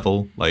level to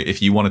level. Like if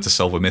you wanted to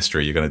solve a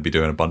mystery, you're going to be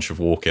doing a bunch of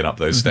walking up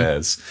those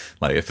stairs.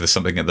 Like if there's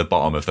something at the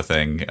bottom of the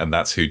thing and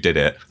that's who did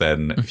it,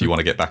 then if you want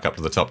to get back up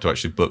to the top to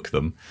actually book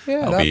them,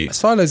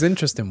 Silo's an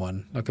interesting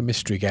one, like a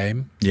mystery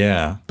game.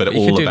 Yeah, but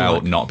all about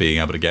not being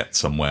able to get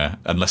somewhere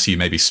unless you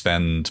maybe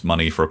spend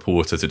money for a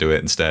porter to do it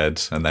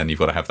instead, and then you've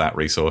got to have that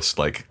resource.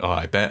 Like,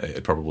 I bet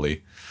it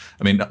probably.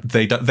 I mean,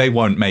 they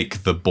won't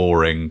make the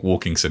boring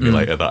walking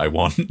simulator that I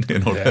want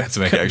in order to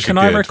make it actually Can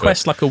good. I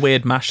request like a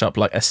weird mashup,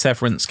 like a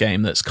Severance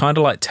game that's kind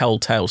of like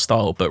Telltale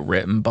style but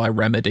written by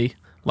Remedy?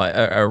 Like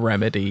a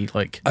Remedy,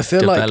 like I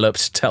feel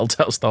developed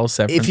Telltale style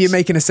Severance. If you're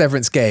making a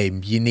Severance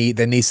game,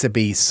 there needs to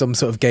be some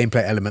sort of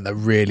gameplay element that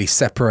really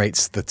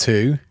separates the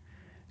two.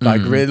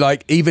 Like, really,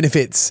 like even if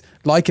it's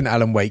like an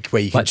Alan Wake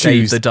where you can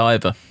choose Dave the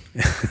Diver.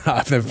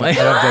 I've never played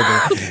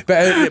that.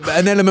 But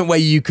an element where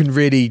you can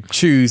really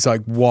choose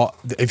like what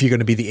if you're going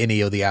to be the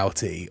innie or the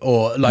outie,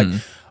 or like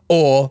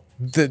or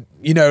the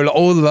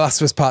all the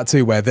Last of Us Part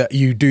 2 where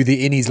you do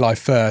the innie's life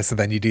first and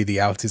then you do the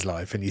outie's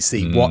life and you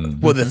see what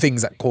are the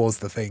things that cause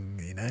the thing.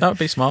 That would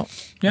be smart.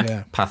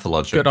 Yeah.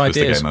 Pathologic Good was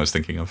ideas. the game I was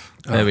thinking of.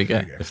 There we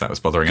go. If that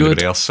was bothering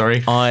anybody else,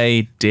 sorry.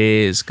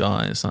 Ideas,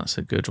 guys. That's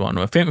a good one.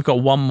 I think we've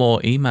got one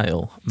more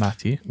email,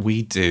 Matthew.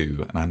 We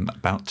do, and I'm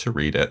about to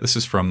read it. This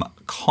is from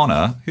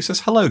Connor, who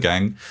says, "Hello,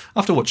 gang.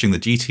 After watching the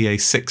GTA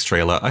 6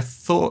 trailer, I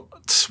thought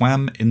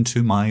swam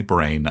into my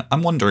brain.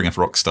 I'm wondering if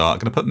Rockstar are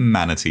going to put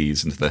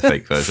manatees into their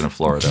fake version of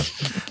Florida.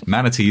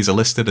 Manatees are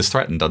listed as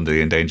threatened under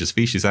the Endangered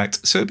Species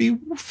Act, so it'd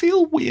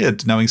feel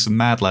weird knowing some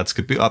mad lads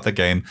could boot up their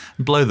game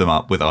and blow them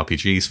up with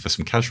RPGs for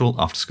some casual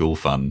after-school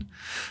fun.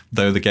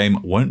 Though the game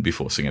won't be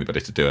forcing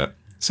anybody to do it.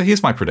 So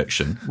here's my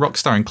prediction.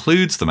 Rockstar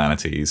includes the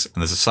manatees,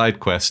 and there's a side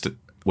quest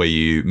where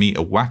you meet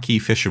a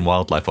wacky fish and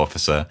wildlife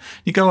officer.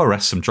 You go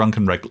arrest some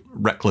drunken,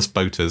 reckless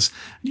boaters.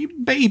 And you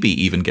maybe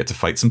even get to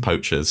fight some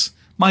poachers.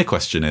 My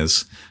question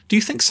is, do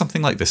you think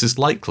something like this is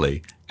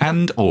likely?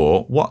 And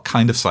or what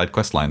kind of side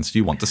quest lines do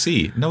you want to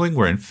see, knowing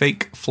we're in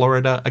fake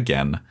Florida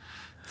again?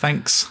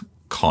 Thanks,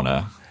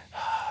 Connor.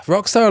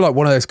 Rockstar are like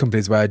one of those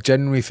companies where I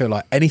genuinely feel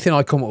like anything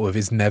I come up with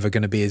is never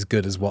going to be as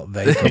good as what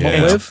they come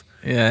up with.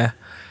 Yeah.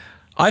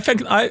 I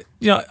think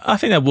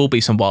there will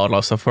be some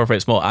wildlife stuff, whether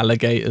it's more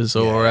alligators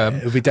or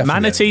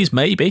manatees,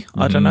 maybe.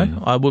 I don't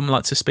know. I wouldn't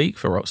like to speak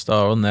for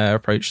Rockstar on their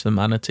approach to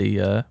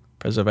manatee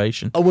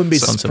preservation. I wouldn't be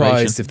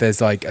surprised if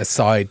there's like a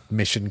side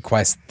mission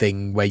quest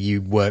thing where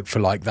you work for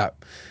like that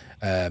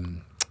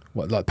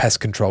like pest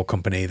control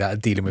company that are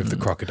dealing with the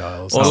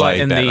crocodiles. Or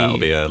like I bet that'll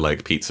be a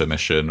like pizza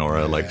mission or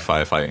a like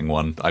firefighting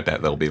one. I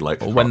bet there'll be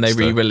like when they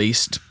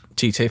re-released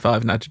GTA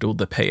 5 and added all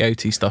the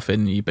peyote stuff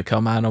in, you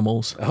become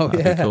animals. That'd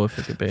be cool if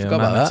it could be a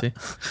manatee.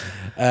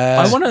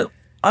 I want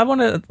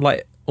to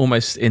like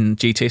almost in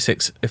GTA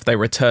 6 if they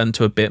return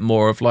to a bit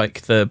more of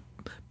like the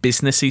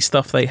businessy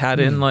stuff they had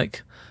in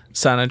like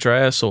San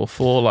Andreas or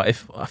 4. Like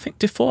I think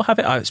did 4 have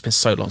it? It's been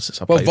so long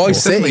since I played. Well,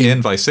 Vice City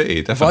definitely.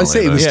 Vice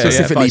City was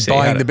specifically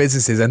buying the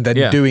businesses and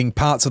then doing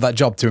parts of that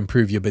job to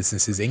improve your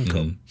business's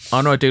income.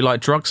 I know I do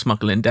like drug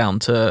smuggling down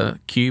to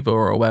Cuba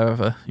or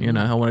wherever. You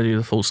know, I want to do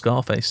the full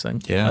Scarface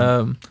thing.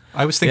 Yeah.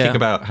 I was thinking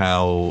about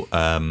how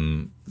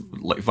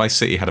like Vice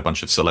City had a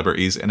bunch of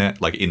celebrities in it,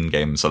 like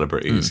in-game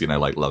celebrities, you know,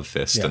 like Love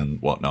Fist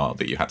and whatnot,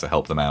 that you had to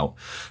help them out.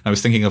 I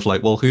was thinking of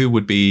like, well, who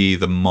would be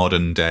the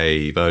modern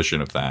day version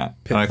of that?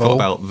 Pitbull. And I thought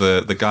about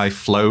the guy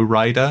Flow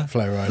Rida.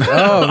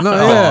 Oh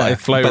no,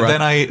 But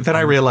then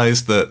I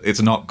realized that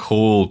it's not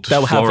called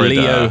They'll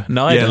Florida. have Leo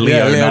Nida. Yeah,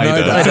 Leo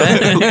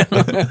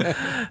Nida.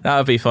 That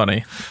would be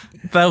funny.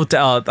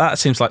 That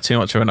seems like too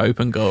much of an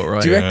open goal,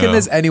 right? Do you reckon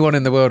there's anyone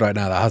in the world right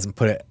now that hasn't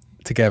put it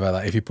together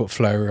that if you put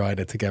Flow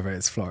Rider together,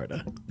 it's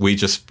Florida? We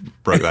just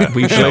broke that.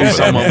 We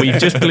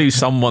just blew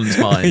someone's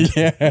mind.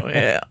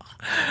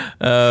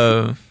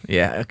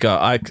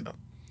 God,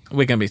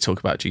 we're going to be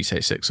talking about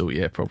GTA 6 all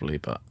year probably,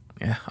 but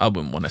yeah, I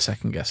wouldn't want to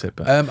second guess it.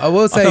 But I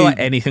will say, I feel like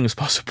anything's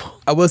possible.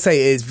 I will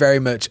say it is very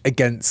much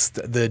against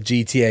the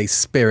GTA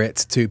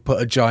spirit to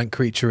put a giant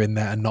creature in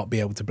there and not be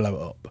able to blow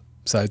it up.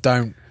 So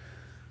don't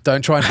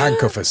try and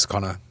handcuff us,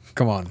 Connor.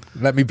 Come on,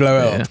 let me blow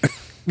it up.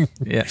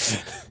 Yeah.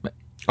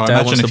 I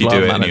imagine if you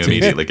do it and you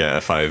immediately get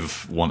a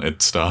 5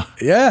 wanted star.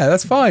 Yeah,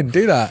 that's fine.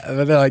 Do that. And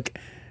they're like,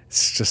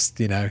 it's just,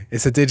 you know,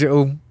 it's a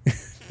digital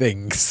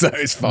thing, so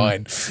it's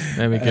fine.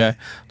 There we go.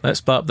 Let's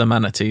spark up the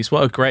manatees.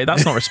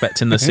 That's not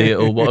respecting the sea at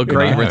all. What a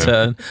great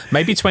return.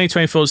 Maybe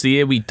 2024 is the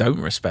year we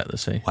don't respect the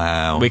sea.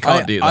 Wow. We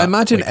can't do that. I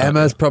imagine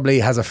Emma probably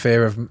has a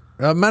fear of...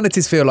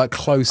 manatees feel like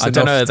close enough. I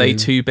don't know. Are they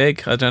too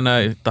big? I don't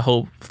know. The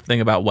whole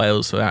thing about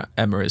whales for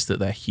Emma is that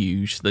they're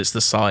huge. That's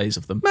the size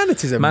of them.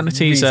 Manatees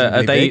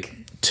are they big?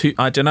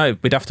 I don't know.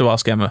 We'd have to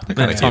ask Emma.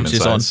 Next time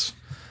she's on.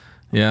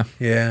 Yeah.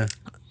 Yeah.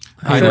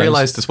 I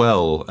realised as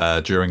well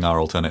during our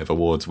alternative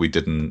awards we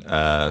didn't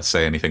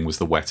say anything was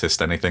the wettest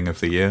anything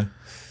of the year.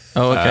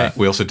 Oh, okay.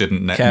 We also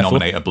didn't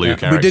nominate a blue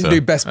character. We didn't do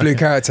best blue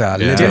character.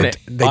 They didn't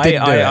do it.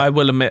 I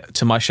will admit,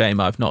 to my shame,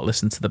 I've not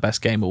listened to the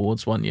best game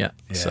awards one yet.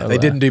 Yeah, so they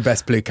didn't do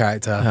best blue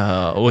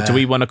character. Or do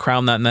we want to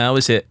crown that now?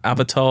 Is it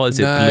Avatar? Is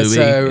it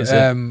Bluey?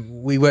 So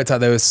we worked out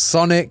there was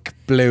Sonic,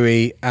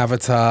 Bluey,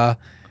 Avatar.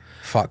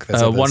 Fuck,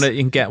 there's others.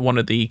 You can get one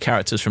of the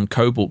characters from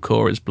Cobalt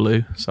Core as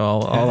blue,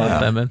 so I'll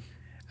add them in.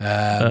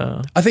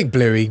 I think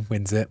Bluey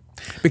wins it.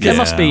 Because there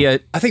must be I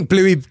think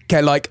Bluey,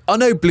 I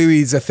know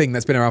Bluey's a thing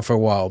that's been around for a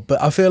while,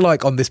 but I feel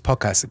like on this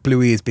podcast,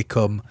 Bluey has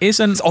become it's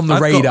on the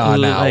radar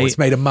now. It's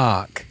made a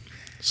mark.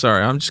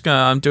 Sorry,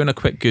 I'm doing a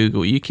quick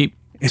Google. You keep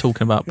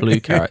talking about blue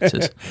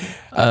characters.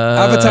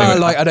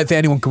 Avatar, I don't think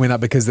anyone can win that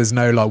because there's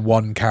no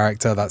one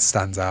character that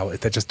stands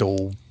out. They're just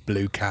all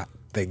blue cat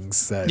things.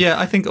 So. Yeah,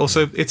 I think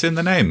also it's in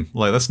the name.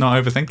 Let's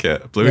not overthink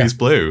it. Bluey's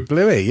blue.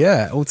 Bluey,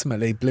 yeah.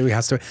 Ultimately, Bluey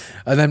has to.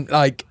 And then,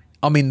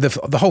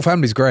 the whole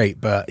family's great,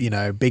 but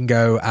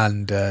Bingo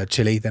and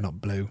Chili, they're not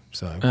blue.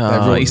 So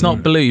he's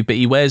not blue, but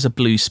he wears a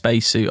blue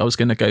spacesuit. I was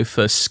going to go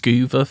for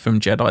Scuba from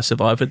Jedi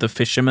Survivor, the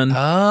fisherman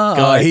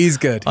guy. He's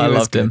good. I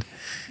loved him.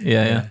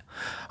 Yeah.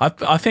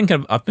 I think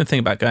I've been thinking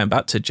about going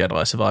back to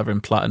Jedi Survivor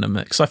in Platinum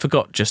because I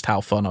forgot just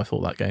how fun I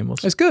thought that game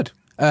was. It's good.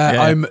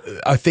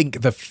 I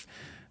think the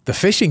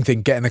fishing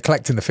thing,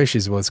 collecting the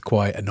fishes was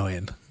quite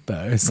annoying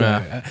though.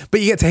 So, but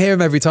you get to hear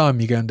him every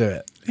time you go and do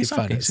it. He's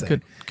a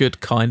good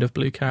kind of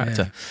blue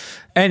character.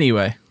 Yeah.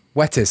 Anyway,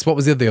 wettest. What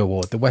was the other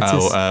award? The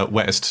wettest.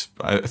 Wettest.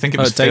 I think it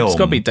was film. It's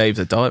got to be Dave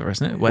the Diver,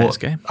 isn't it? Wettest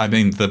game. I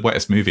mean, the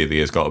wettest movie of the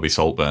year's got to be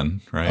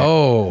Saltburn, right?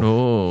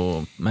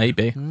 Oh,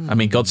 maybe. I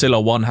mean,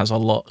 Godzilla 1 has a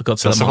lot. I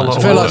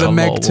feel like the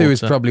Meg 2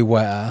 is probably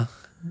wetter.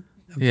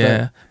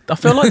 Yeah, I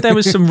feel like there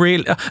was some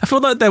really. I feel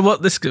like there was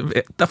this.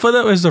 I feel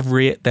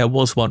like there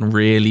was one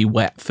really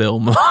wet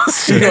film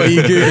last year.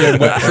 You googling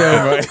wet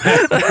film,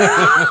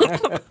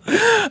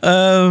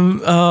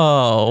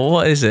 right?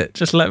 What is it?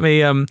 Just let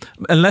me.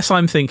 Unless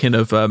I'm thinking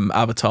of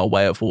Avatar: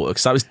 Way of Water,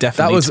 because that was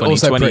definitely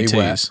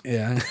 2022's.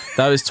 Yeah,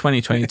 that was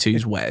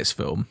 2022's wettest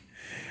film.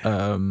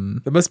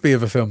 There must be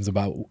other films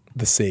about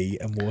the sea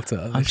and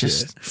water. I'm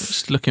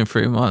just looking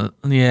through my.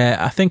 Yeah,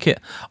 I think it.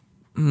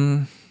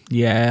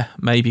 Yeah,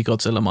 maybe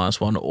Godzilla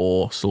 -1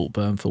 or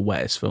Saltburn for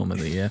wettest film of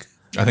the year.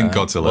 I think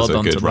Godzilla's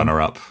a good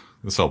runner-up.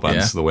 The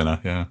Saltburn's the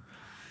winner.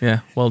 Yeah.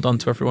 Well done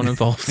to everyone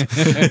involved.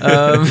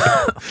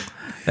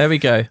 There we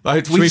go.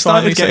 We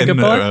started getting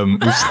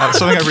something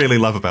I really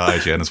love about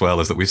IGN as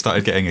well is that we've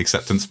started getting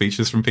acceptance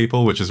speeches from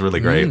people, which is really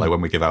great. Like when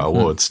we give out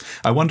awards,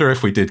 I wonder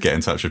if we did get in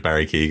touch with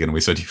Barry Keoghan and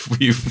we said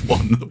you've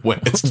won the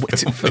wettest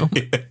film.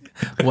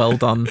 Well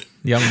done,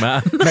 young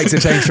man. Makes a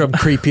change from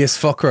creepiest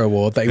fucker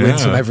award that he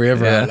wins from every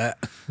other outlet.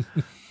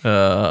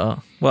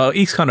 Well,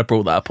 he's kind of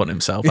brought that up on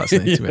himself,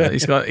 hasn't he?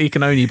 He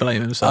can only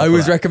blame himself. I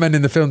was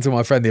recommending the film to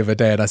my friend the other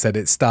day, and I said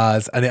it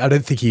stars, and I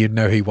don't think he'd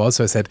know who he was,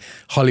 so I said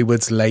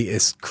Hollywood's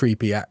latest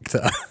creepy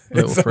actor,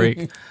 little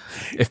freak.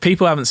 If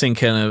people haven't seen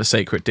Killing of a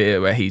Sacred Deer,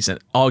 where he's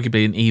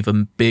arguably an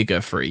even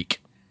bigger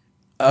freak,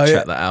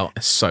 check that out.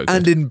 It's so good.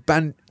 And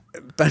in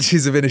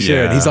Banshees of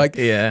Inisherin, he's like,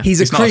 he's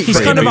a creep. He's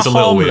kind of a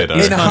little weirdo.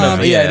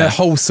 In a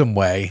wholesome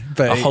way,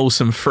 but a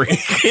wholesome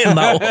freak in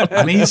that one.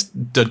 And he's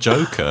the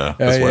Joker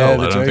as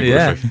well.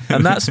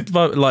 And that's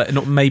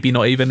like maybe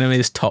not even in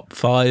his top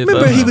 5.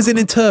 Remember, he was in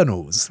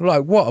Eternals.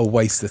 Like, what a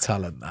waste of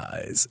talent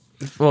that is.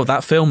 Well,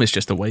 that film is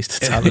just a waste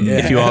of talent,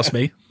 if you ask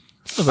me.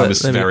 I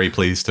was very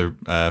pleased to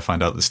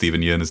find out that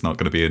Steven Yeun is not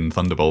going to be in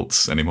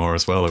Thunderbolts anymore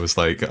as well. I was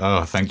like,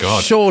 oh, thank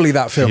God. Surely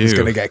that film is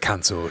going to get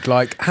cancelled.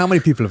 Like, how many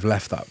people have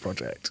left that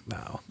project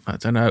now? I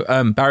don't know.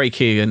 Barry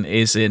Keoghan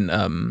is in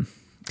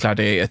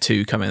Gladiator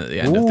 2 coming at the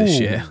end of this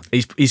year.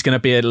 He's going to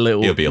be a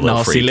little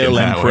nasty little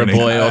emperor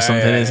boy or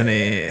something, isn't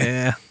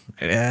he?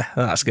 Yeah,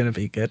 that's going to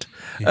be good.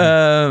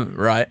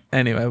 Right.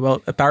 Anyway,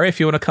 well, Barry, if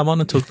you want to come on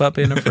and talk about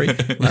being a freak,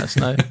 let us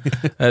know.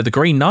 The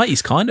Green Knight,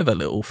 he's kind of a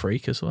little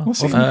freak as well.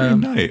 What's the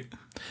Green Knight?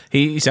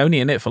 He's only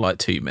in it for like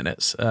 2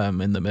 minutes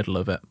in the middle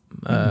of it.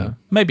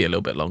 Maybe a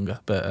little bit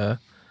longer, but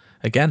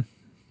again,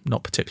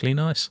 not particularly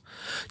nice.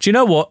 Do you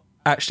know what?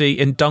 Actually,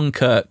 in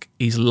Dunkirk,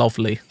 he's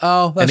lovely.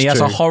 Oh, that's true. And he has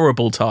a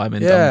horrible time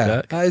in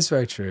Dunkirk. That is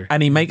very true.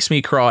 And he makes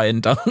me cry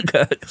in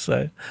Dunkirk.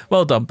 So,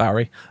 well done,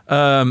 Barry.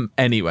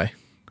 Anyway.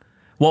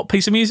 What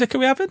piece of music are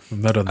we having?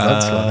 I'm not on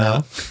that one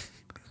now.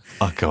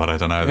 Oh, God, I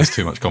don't know. There's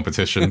too much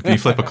competition. Can you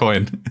flip a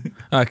coin?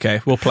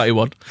 Okay, we'll play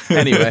one.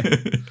 Anyway,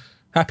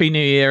 Happy New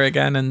Year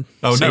again. And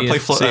play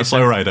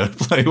Flow Rider.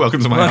 Play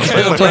Welcome to My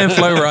House. Playing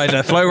Flow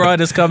Rider. Flow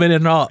Rider's coming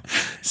in hot.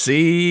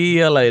 See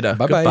you later.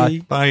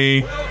 Bye-bye.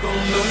 Bye.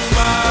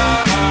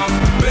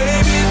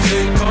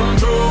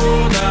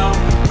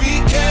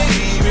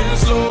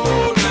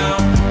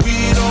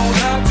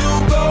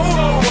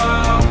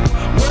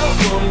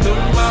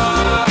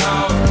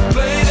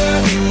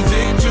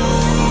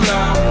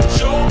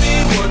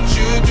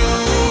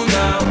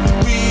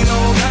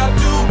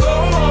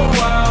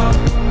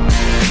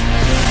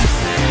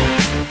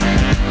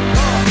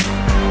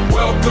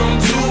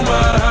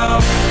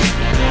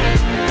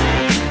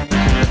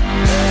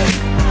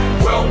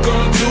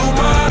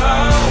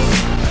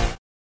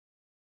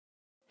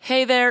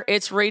 Hey there,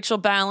 it's Rachel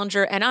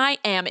Ballinger, and I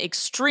am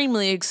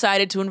extremely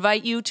excited to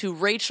invite you to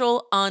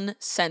Rachel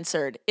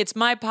Uncensored. It's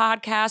my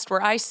podcast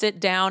where I sit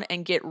down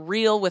and get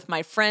real with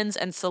my friends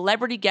and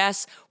celebrity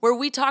guests, where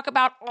we talk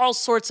about all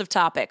sorts of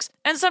topics.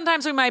 And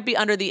sometimes we might be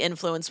under the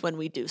influence when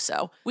we do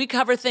so. We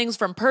cover things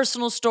from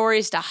personal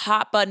stories to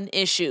hot button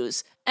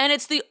issues. And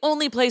it's the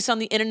only place on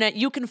the internet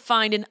you can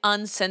find an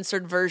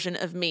uncensored version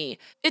of me.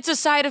 It's a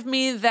side of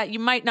me that you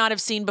might not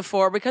have seen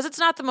before because it's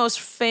not the most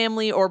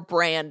family or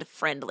brand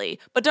friendly.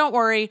 But don't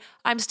worry,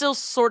 I'm still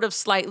sort of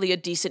slightly a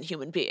decent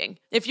human being.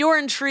 If you're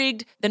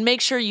intrigued, then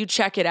make sure you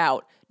check it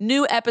out.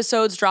 New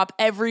episodes drop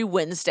every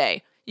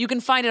Wednesday. You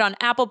can find it on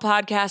Apple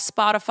Podcasts,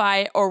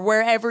 Spotify, or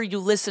wherever you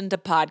listen to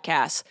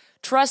podcasts.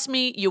 Trust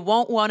me, you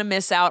won't want to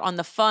miss out on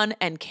the fun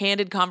and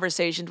candid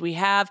conversations we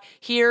have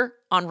here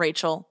on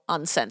Rachel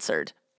Uncensored.